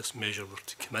that if this measure were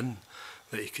to come in,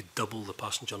 that he could double the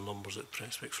passenger numbers at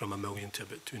Prestwick from 1 million to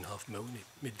about 2.5 million. He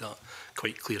made that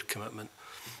quite clear commitment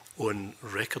on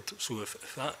record. So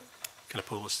if that kind of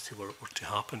policy were to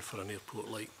happen for an airport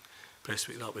like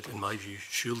Prestwick, that would, in my view,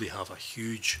 surely have a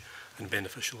huge and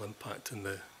beneficial impact in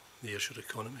the ayrshire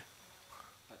economy.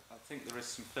 I think there is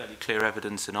some fairly clear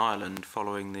evidence in Ireland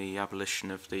following the abolition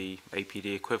of the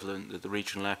APD equivalent that the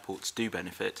regional airports do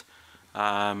benefit. You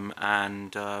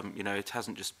know, it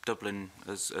hasn't just Dublin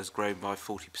has grown by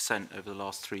 40% over the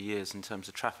last 3 years in terms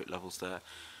of traffic levels there.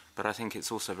 But I think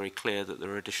it's also very clear that there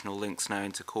are additional links now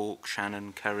into Cork,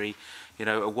 Shannon, Kerry, you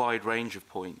know, a wide range of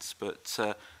points. But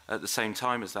at the same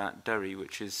time as that, Derry,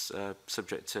 which is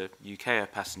subject to UK air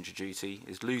passenger duty,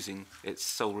 is losing its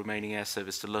sole remaining air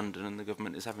service to London, and the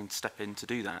government is having to step in to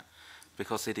do that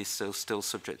because it is still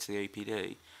subject to the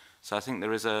APD. So I think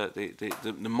there is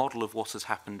the model of what has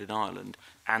happened in Ireland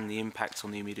and the impact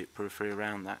on the immediate periphery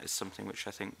around that is something which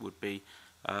I think would be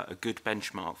a good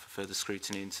benchmark for further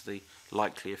scrutiny into the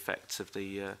likely effects of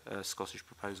the Scottish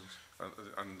proposals.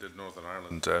 And in Northern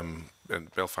Ireland,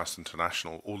 and Belfast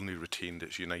International only retained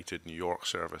its United New York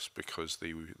service because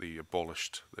they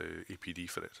abolished the APD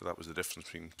for it. So that was the difference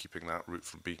between keeping that route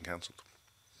from being cancelled.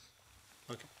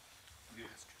 Okay.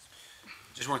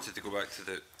 Just wanted to go back to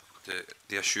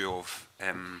the issue of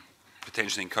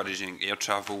potentially encouraging air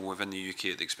travel within the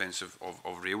UK at the expense of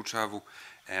rail travel.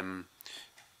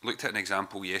 Looked at an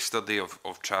example yesterday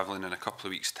of travelling in a couple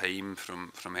of weeks' time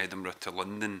from Edinburgh to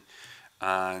London,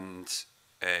 and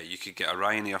you could get a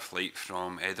Ryanair flight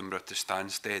from Edinburgh to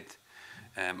Stansted,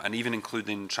 and even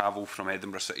including travel from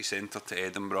Edinburgh city centre to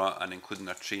Edinburgh, and including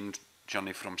a train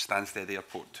journey from Stansted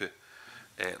Airport to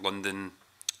London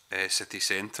city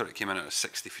centre, it came in at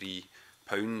 £63,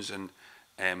 and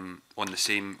on the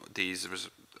same days there was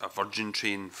a Virgin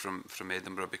train from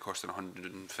Edinburgh be costing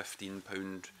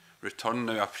 £115 return.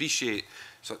 Now I appreciate,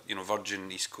 so, you know,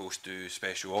 Virgin East Coast do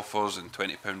special offers and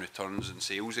 £20 returns and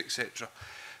sales, etc.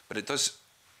 But it does,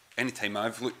 anytime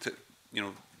I've looked at, you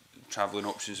know, travelling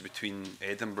options between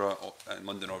Edinburgh and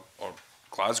London or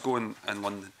Glasgow and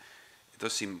London, it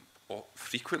does seem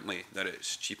frequently that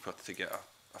it's cheaper to get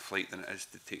a flight than it is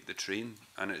to take the train,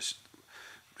 and it's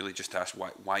really just to ask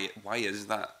why is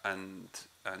that, and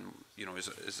you know,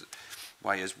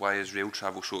 why is rail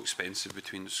travel so expensive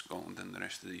between Scotland and the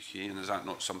rest of the UK, and is that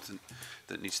not something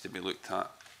that needs to be looked at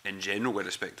in general,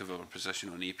 irrespective of our position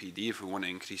on APD? If we want to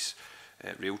increase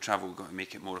rail travel, we've got to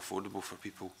make it more affordable for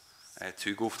people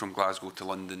to go from Glasgow to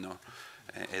London or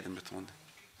Edinburgh to London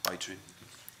by train.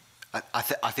 I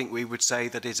think we would say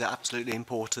that it's absolutely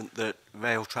important that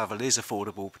rail travel is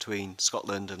affordable between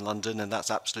Scotland and London, and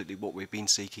that's absolutely what we've been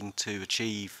seeking to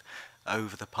achieve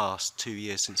over the past 2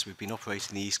 years since we've been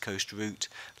operating the East Coast route.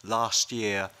 Last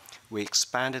year we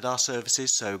expanded our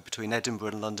services, so between Edinburgh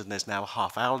and London there's now a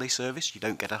half-hourly service. You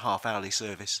don't get a half-hourly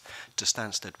service to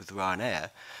Stansted with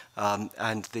Ryanair,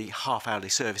 and the half-hourly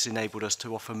service enabled us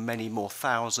to offer many more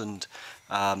thousand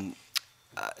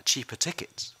cheaper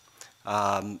tickets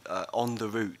on the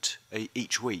route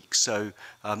each week. So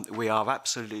we are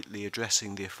absolutely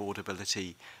addressing the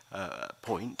affordability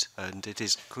point, and it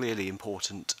is clearly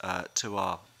important to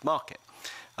our market.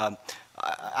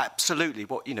 Absolutely,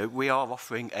 we are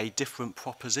offering a different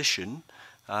proposition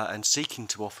and seeking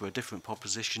to offer a different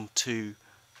proposition to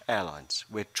airlines.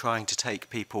 We're trying to take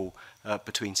people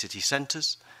between city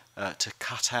centres to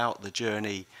cut out the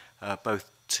journey both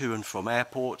to and from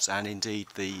airports, and indeed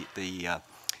the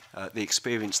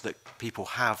experience that people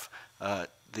have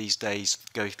these days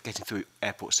getting through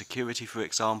airport security, for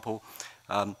example.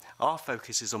 Our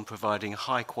focus is on providing a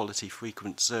high quality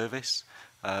frequent service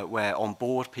where on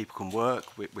board people can work.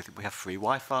 We have free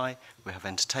Wi-Fi, we have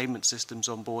entertainment systems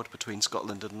on board between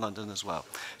Scotland and London as well.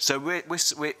 So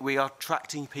we are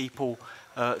attracting people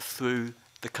through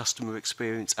the customer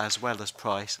experience as well as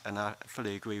price, and I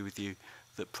fully agree with you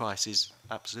that price is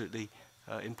absolutely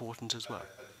important as well.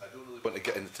 I don't really want to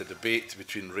get into debate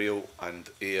between rail and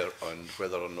air on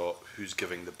whether or not who's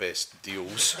giving the best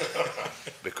deals,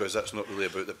 because that's not really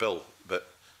about the bill. But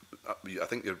I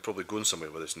think you're probably going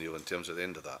somewhere with this, Neil, in terms of the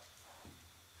end of that.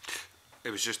 It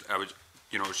was just, it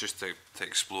was just to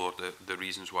explore the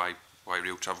reasons why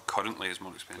rail travel currently is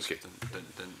more expensive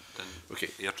than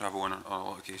air travel on a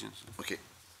lot of occasions. Okay.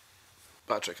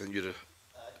 Patrick, I think you're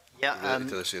related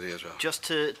to this area as well. Just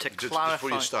to clarify...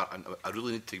 Before you start, I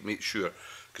really need to make sure,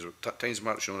 because time's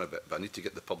marching on a bit, but I need to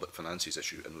get the public finances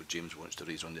issue, and what James wants to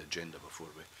raise on the agenda before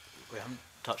we haven't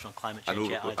touched on climate change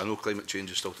yet. I know climate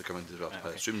change is still to come into as well. Okay.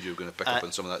 I assumed you were going to pick up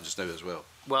on some of that just now as well.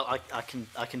 Well, I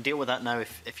can deal with that now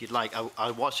if you'd like.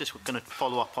 I was just going to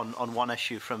follow up on one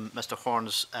issue from Mr.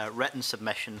 Horn's written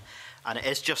submission, and it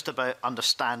is just about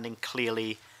understanding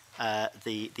clearly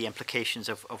the implications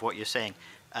of what you're saying.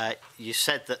 You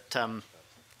said that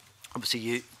obviously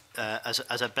you,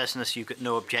 as a business, you've got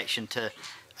no objection to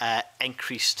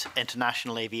increased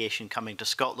international aviation coming to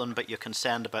Scotland, but you're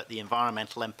concerned about the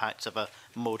environmental impacts of a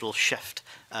modal shift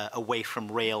away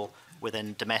from rail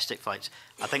within domestic flights.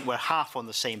 I think we're half on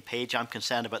the same page. I'm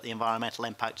concerned about the environmental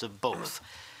impacts of both.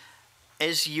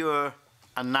 Is your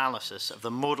analysis of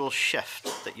the modal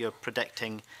shift that you're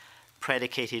predicting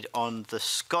predicated on the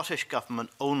Scottish Government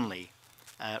only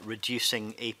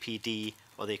reducing APD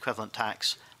or the equivalent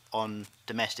tax on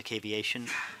domestic aviation?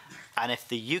 And if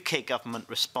the UK Government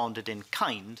responded in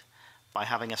kind by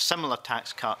having a similar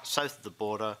tax cut south of the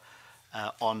border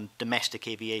on domestic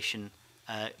aviation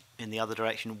in the other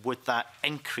direction, would that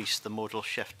increase the modal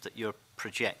shift that you're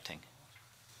projecting?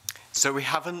 So we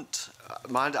haven't,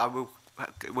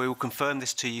 we will confirm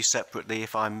this to you separately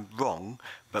if I'm wrong,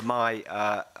 but my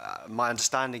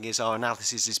understanding is our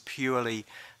analysis is purely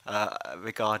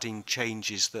regarding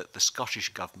changes that the Scottish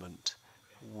Government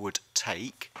would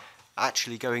take.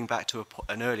 Actually, going back to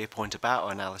an earlier point about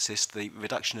our analysis, the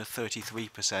reduction of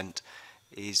 33%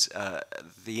 is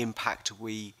the impact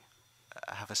we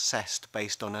have assessed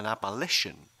based on an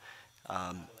abolition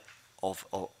of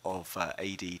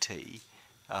ADT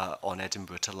on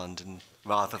Edinburgh to London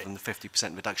rather than the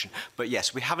 50% reduction. But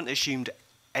yes, we haven't assumed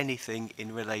anything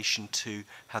in relation to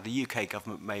how the UK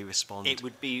Government may respond. It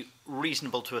would be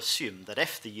reasonable to assume that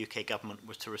if the UK Government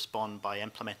was to respond by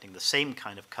implementing the same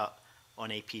kind of cut on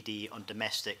APD on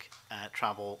domestic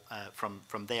travel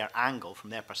from their angle, from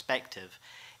their perspective,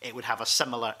 it would have a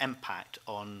similar impact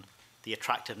on the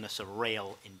attractiveness of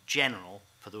rail in general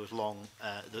for those long,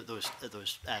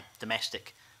 those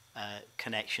domestic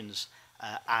connections,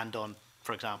 and on,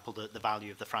 for example, the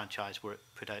value of the franchise were it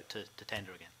put out to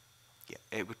tender again.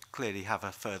 Yeah, it would clearly have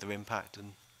a further impact,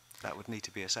 and that would need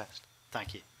to be assessed.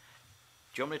 Thank you.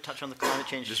 Do you want me to touch on the climate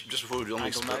change? Just before we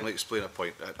let me explain a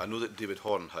point. I know that David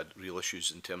Horn had real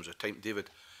issues in terms of time. David,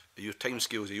 are your time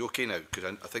scales, are you okay now? Because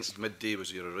I think midday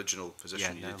was your original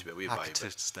position you need to be away by. Happy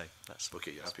to stay. That's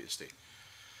okay, you're happy to stay.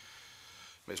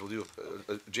 Might as well do.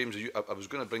 James, I was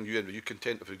going to bring you in. Are you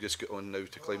content if we just get on now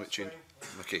to climate change?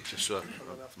 Okay, just so I'm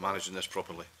managing this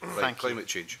properly. Right, climate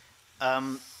change.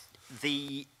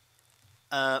 The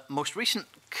most recent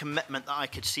commitment that I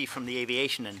could see from the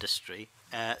aviation industry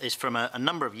is from a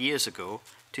number of years ago,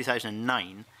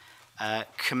 2009,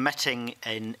 committing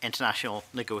in international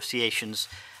negotiations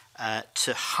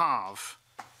to halve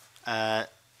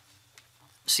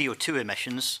CO2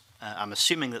 emissions. I'm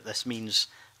assuming that this means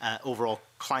overall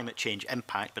climate change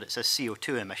impact, but it says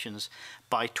CO2 emissions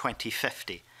by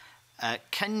 2050.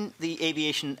 Can the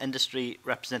aviation industry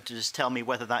representatives tell me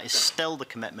whether that is still the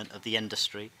commitment of the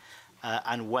industry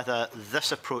and whether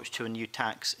this approach to a new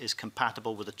tax is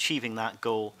compatible with achieving that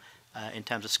goal in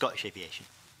terms of Scottish aviation?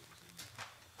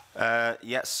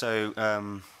 Yes, so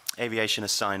aviation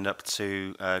has signed up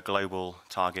to global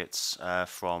targets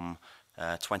from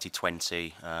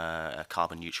 2020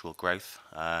 carbon neutral growth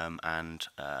and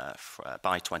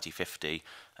by 2050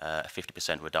 a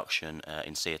 50% reduction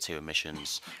in CO2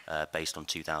 emissions based on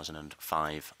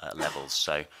 2005 levels.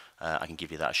 So I can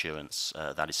give you that assurance.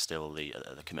 That is still the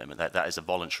commitment. That is a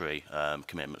voluntary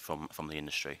commitment from the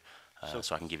industry.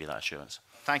 So I can give you that assurance.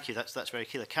 Thank you. That's very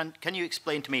clear. Can you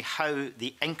explain to me how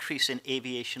the increase in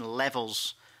aviation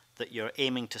levels that you're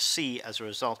aiming to see as a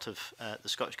result of the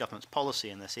Scottish Government's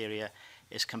policy in this area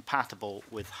is compatible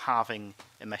with halving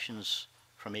emissions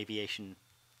from aviation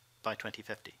by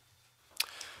 2050?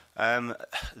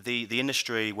 The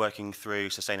industry working through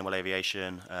sustainable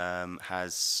aviation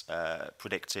has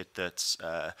predicted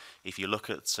that if you look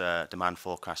at demand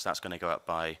forecasts, that's going to go up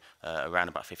by around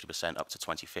about 50% up to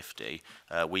 2050.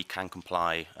 We can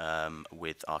comply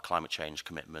with our climate change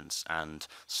commitments and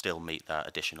still meet that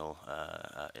additional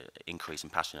increase in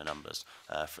passenger numbers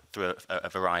through a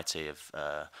variety of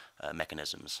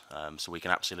mechanisms. So we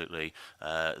can absolutely,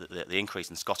 the increase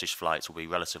in Scottish flights will be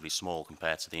relatively small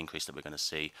compared to the increase that we're going to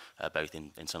see both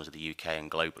in terms of the UK and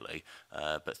globally,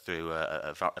 but through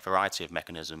a variety of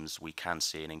mechanisms we can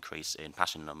see an increase in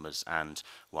passenger numbers and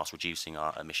whilst reducing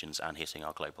our emissions and hitting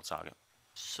our global target.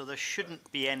 So there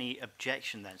shouldn't be any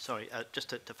objection then, sorry, just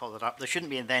to follow that up, there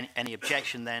shouldn't be any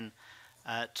objection then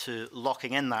to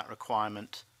locking in that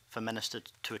requirement for ministers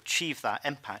to achieve that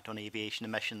impact on aviation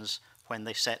emissions when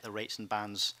they set the rates and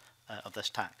bands of this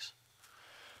tax?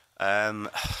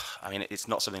 I mean, it's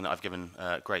not something that I've given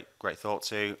great thought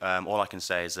to. All I can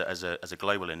say is that as a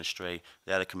global industry,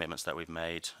 they're the commitments that we've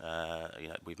made.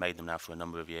 We've made them now for a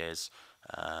number of years,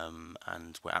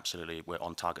 and we're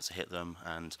on target to hit them.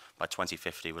 And by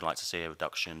 2050, we'd like to see a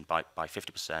reduction by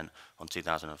 50% on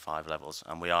 2005 levels.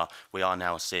 And we are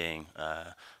now seeing,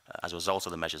 as a result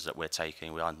of the measures that we're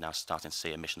taking, we are now starting to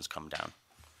see emissions come down.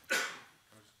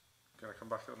 Can I come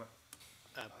back on that?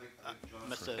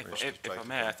 If I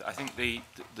may, I think the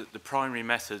primary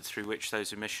method through which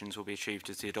those emissions will be achieved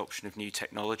is the adoption of new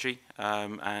technology,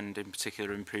 and in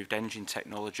particular improved engine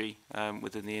technology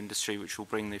within the industry, which will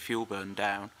bring the fuel burn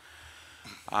down.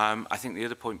 I think the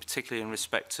other point, particularly in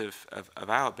respect of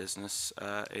our business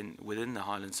within the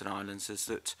Highlands and Islands, is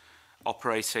that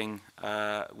operating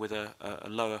with a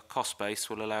lower cost base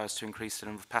will allow us to increase the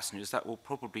number of passengers. That will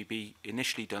probably be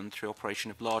initially done through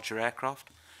operation of larger aircraft,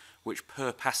 which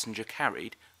per passenger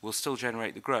carried will still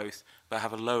generate the growth, but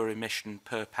have a lower emission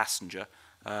per passenger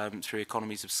through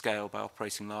economies of scale by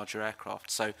operating larger aircraft.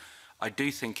 So I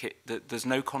do think that there's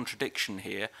no contradiction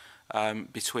here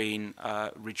between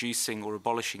reducing or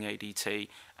abolishing ADT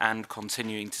and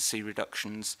continuing to see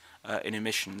reductions in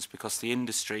emissions, because the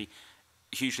industry,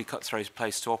 hugely cutthroat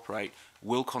place to operate,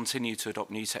 will continue to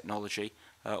adopt new technology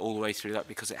all the way through that,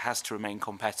 because it has to remain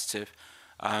competitive.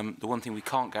 The one thing we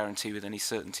can't guarantee with any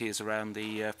certainty is around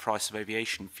the price of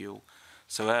aviation fuel.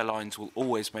 So airlines will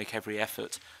always make every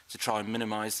effort to try and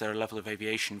minimise their level of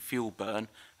aviation fuel burn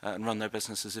and run their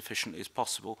business as efficiently as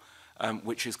possible,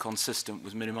 which is consistent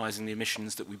with minimising the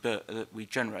emissions that we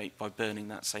generate by burning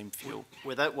that same fuel.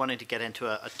 Without wanting to get into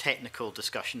a technical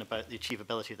discussion about the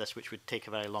achievability of this, which would take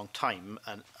a very long time,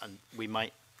 and we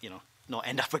might, not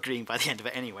end up agreeing by the end of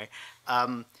it anyway,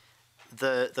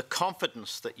 the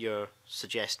confidence that you're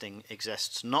suggesting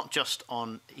exists not just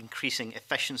on increasing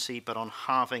efficiency, but on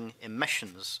halving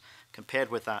emissions compared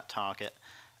with that target,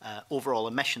 overall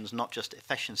emissions, not just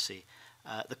efficiency.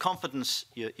 The confidence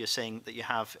you're saying that you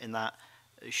have in that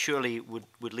surely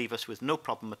would leave us with no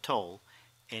problem at all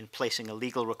in placing a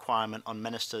legal requirement on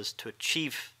ministers to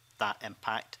achieve that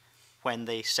impact when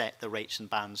they set the rates and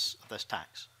bands of this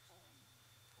tax.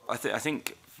 I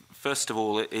think first of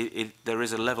all, there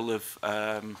is a level of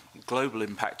global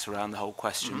impact around the whole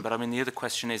question. But I mean, the other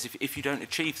question is, if you don't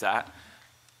achieve that,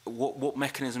 what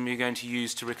mechanism are you going to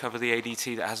use to recover the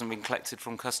ADT that hasn't been collected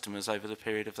from customers over the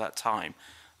period of that time?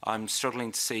 I'm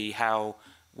struggling to see how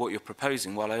what you're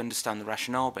proposing, while I understand the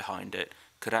rationale behind it,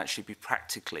 could actually be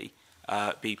practically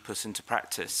be put into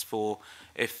practice. For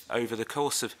if over the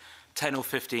course of 10 or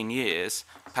 15 years,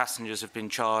 passengers have been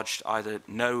charged either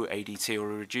no ADT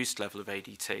or a reduced level of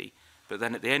ADT, but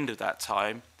then at the end of that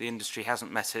time, the industry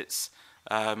hasn't met its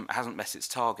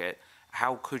target.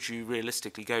 How could you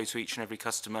realistically go to each and every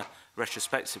customer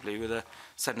retrospectively with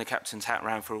sending a captain's hat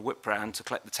round for a whip round to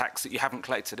collect the tax that you haven't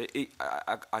collected?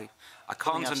 I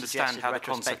can't understand how the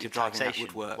concept of driving that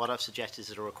would work. What I've suggested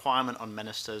is a requirement on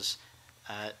ministers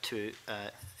to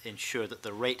ensure that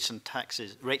the rates and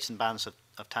bands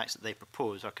of tax that they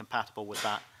propose are compatible with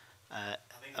that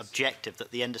objective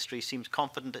that the industry seems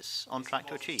confident it's on track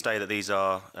to achieve. Say that these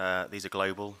are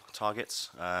global targets.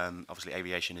 Obviously,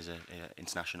 aviation is an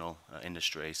international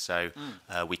industry, so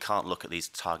we can't look at these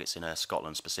targets in a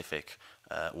Scotland-specific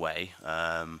way.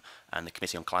 And the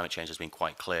Committee on Climate Change has been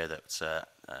quite clear that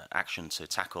action to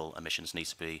tackle emissions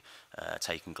needs to be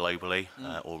taken globally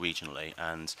or regionally.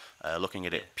 And looking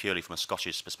at it purely from a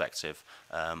Scottish perspective,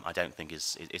 I don't think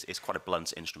is quite a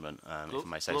blunt instrument, if I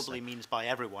may say so. Globally means by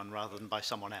everyone rather than by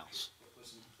someone else.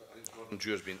 Gordon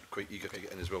Dewar's been quite eager to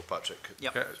get in as well, Patrick.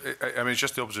 Yep. Yeah, I mean, it's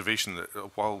just the observation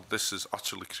that while this is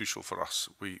utterly crucial for us,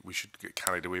 we should get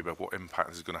carried away by what impact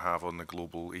it's going to have on the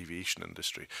global aviation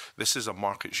industry. This is a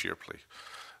market share play.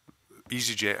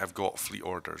 EasyJet have got fleet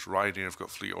orders, Ryanair have got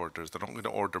fleet orders. They're not going to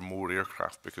order more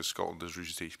aircraft because Scotland has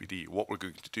reduced APD. What we're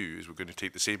going to do is we're going to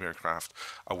take the same aircraft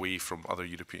away from other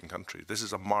European countries. This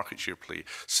is a market share play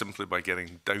simply by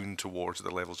getting down towards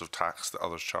the levels of tax that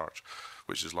others charge,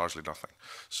 which is largely nothing.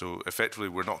 So effectively,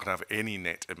 we're not going to have any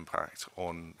net impact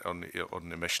on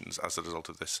emissions as a result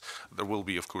of this. There will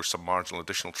be, of course, some marginal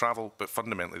additional travel, but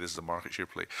fundamentally this is a market share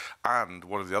play. And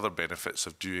one of the other benefits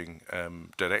of doing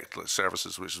direct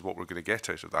services, which is what we're going to get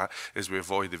out of that, is we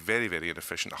avoid the very, very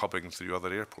inefficient hubbing through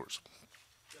other airports.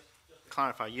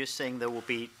 Clarify, you're saying there will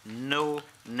be no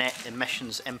net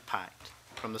emissions impact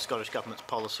from the Scottish Government's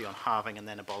policy on halving and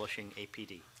then abolishing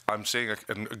APD? I'm saying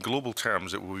in global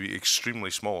terms it will be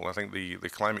extremely small. I think the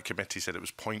Climate Committee said it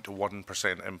was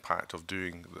 0.1% impact of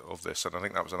this, and I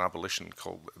think that was an abolition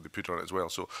call they put on it as well.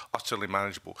 So utterly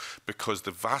manageable, because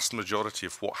the vast majority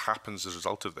of what happens as a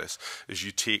result of this is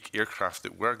you take aircraft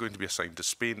that were going to be assigned to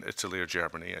Spain, Italy or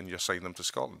Germany and you assign them to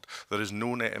Scotland. There is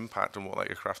no net impact on what that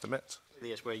aircraft emits.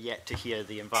 As we're yet to hear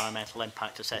the environmental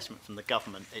impact assessment from the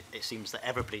government, it seems that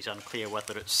everybody's unclear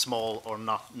whether it's small or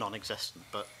not non-existent,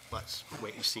 but let's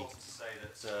wait and see.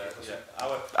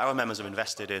 Our members have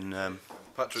invested in...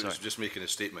 Patrick was just making a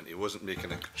statement. He wasn't making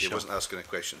he wasn't asking a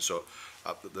question. So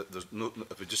there's no,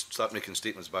 if we just start making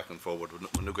statements back and forward, we're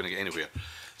not going to get anywhere.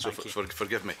 So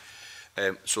forgive me.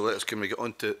 So can we get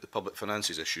on to the public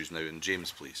finances issues now? And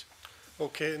James, please.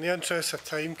 Okay, in the interest of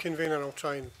time, Convener, I'll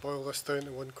try and boil this down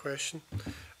to one question.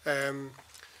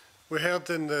 We heard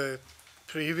in the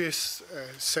previous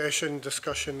session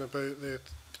discussion about the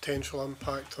potential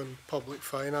impact on public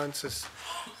finances.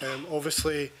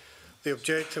 Obviously, the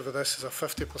objective of this is a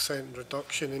 50%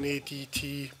 reduction in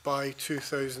ADT by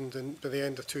the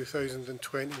end of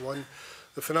 2021.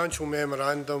 The financial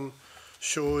memorandum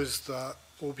shows that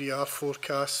OBR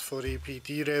forecasts for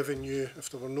APD revenue, if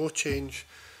there were no change,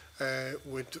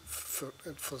 would for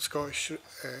the Scottish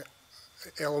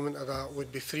element of that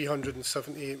would be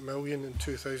 378 million in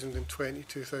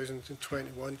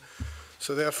 2020-2021.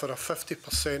 So therefore a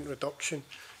 50% reduction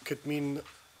could mean,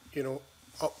 you know,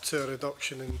 up to a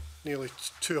reduction in nearly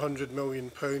 £200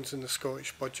 million in the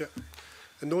Scottish budget.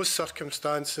 In those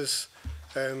circumstances,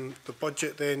 the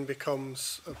budget then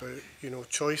becomes about, you know,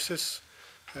 choices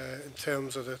in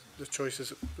terms of the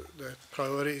choices, the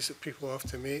priorities that people have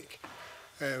to make.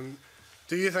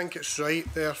 Do you think it's right,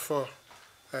 therefore,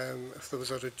 if there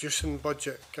was a reducing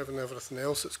budget, given everything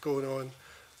else that's going on,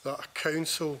 that a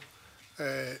council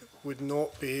would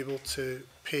not be able to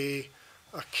pay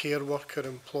a care worker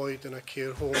employed in a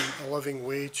care home a living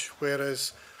wage,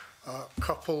 whereas a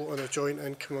couple on a joint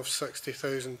income of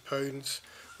 £60,000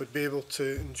 would be able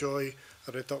to enjoy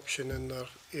a reduction in their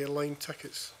airline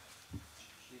tickets?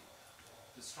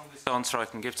 The strongest answer I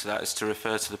can give to that is to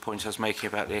refer to the point I was making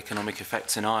about the economic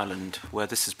effects in Ireland, where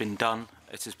this has been done,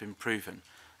 it has been proven.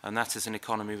 And that is an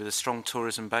economy with a strong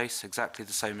tourism base, exactly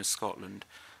the same as Scotland.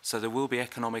 So there will be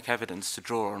economic evidence to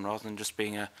draw on, rather than just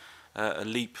being a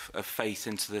leap of faith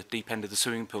into the deep end of the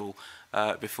swimming pool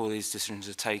before these decisions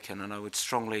are taken. And I would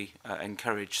strongly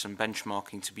encourage some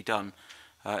benchmarking to be done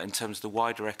in terms of the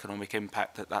wider economic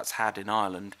impact that that's had in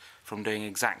Ireland from doing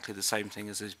exactly the same thing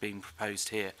as is being proposed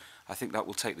here. I think that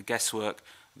will take the guesswork,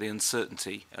 the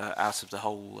uncertainty out of the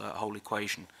whole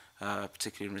equation,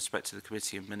 particularly in respect to the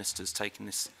Committee of Ministers taking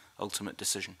this ultimate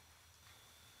decision.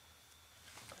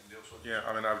 Yeah,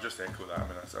 I mean, I would just echo that. I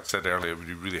mean, as I said earlier, it would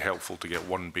be really helpful to get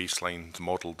one baseline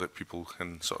model that people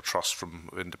can sort of trust from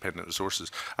independent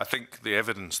resources. I think the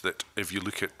evidence that if you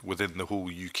look at within the whole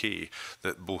UK,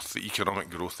 that both the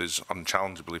economic growth is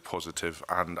unchallengeably positive,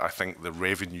 and I think the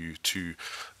revenue to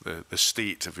the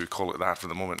state, if we call it that for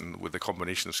the moment, and with the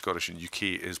combination of Scottish and UK,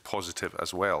 is positive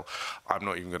as well. I'm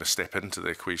not even going to step into the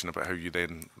equation about how you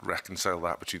then reconcile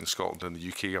that between Scotland and the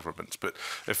UK governments. But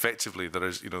effectively, there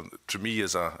is, you know, to me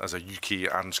as a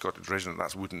UK and Scottish resident,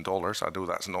 that's wooden dollars. I know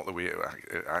that's not the way it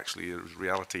actually is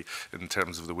reality in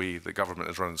terms of the way the government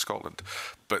is run in Scotland.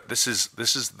 But this is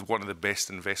one of the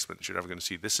best investments you're ever going to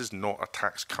see. This is not a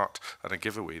tax cut and a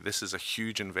giveaway. This is a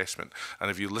huge investment. And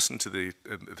if you listen to the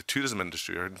tourism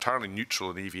industry, are entirely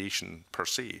neutral in aviation per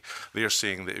se. They are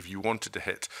saying that if you wanted to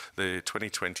hit the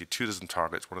 2020 tourism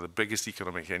targets, one of the biggest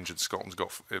economic engines Scotland's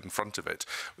got in front of it,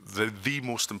 the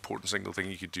most important single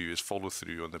thing you could do is follow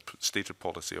through on the stated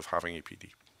policy of having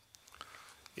APD.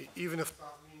 Even if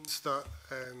that means that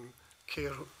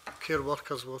care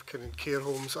workers working in care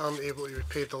homes aren't able to be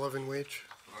paid a living wage?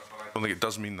 I don't think it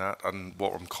does mean that, and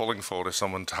what I'm calling for is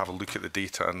someone to have a look at the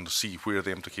data and see where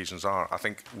the implications are. I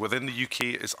think within the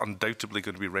UK it's undoubtedly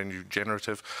going to be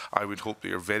regenerative. I would hope that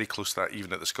you're very close to that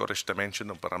even at the Scottish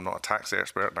dimension, but I'm not a tax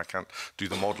expert and I can't do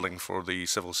the modelling for the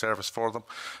civil service for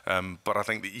them. But I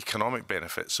think the economic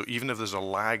benefit, so even if there's a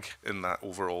lag in that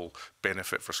overall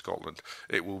benefit for Scotland,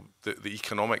 it will the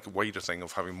economic wider thing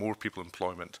of having more people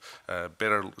employment,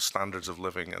 better standards of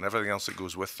living and everything else that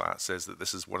goes with that says that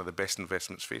this is one of the best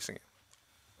investments facing it.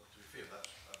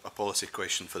 A policy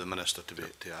question for the Minister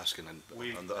to ask and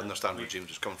understand where James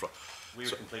is coming from. We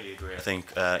would completely agree. I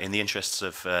think in the interests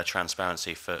of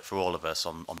transparency for all of us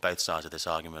on both sides of this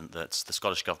argument, that the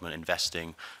Scottish Government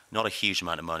investing not a huge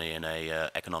amount of money in a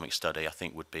economic study, I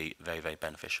think would be very, very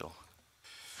beneficial.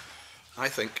 I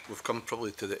think we've come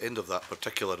probably to the end of that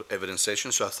particular evidence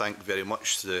session, so I thank very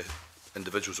much the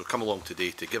individuals who come along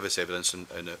today to give us evidence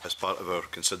as part of our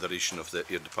consideration of the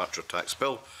air departure tax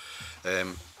bill.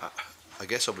 I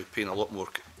guess I'll be paying a lot more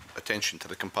attention to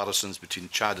the comparisons between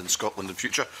Chad and Scotland in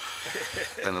future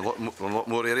in a lot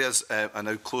more areas. I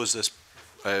now close this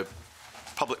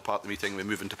public part of the meeting. We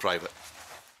move into private.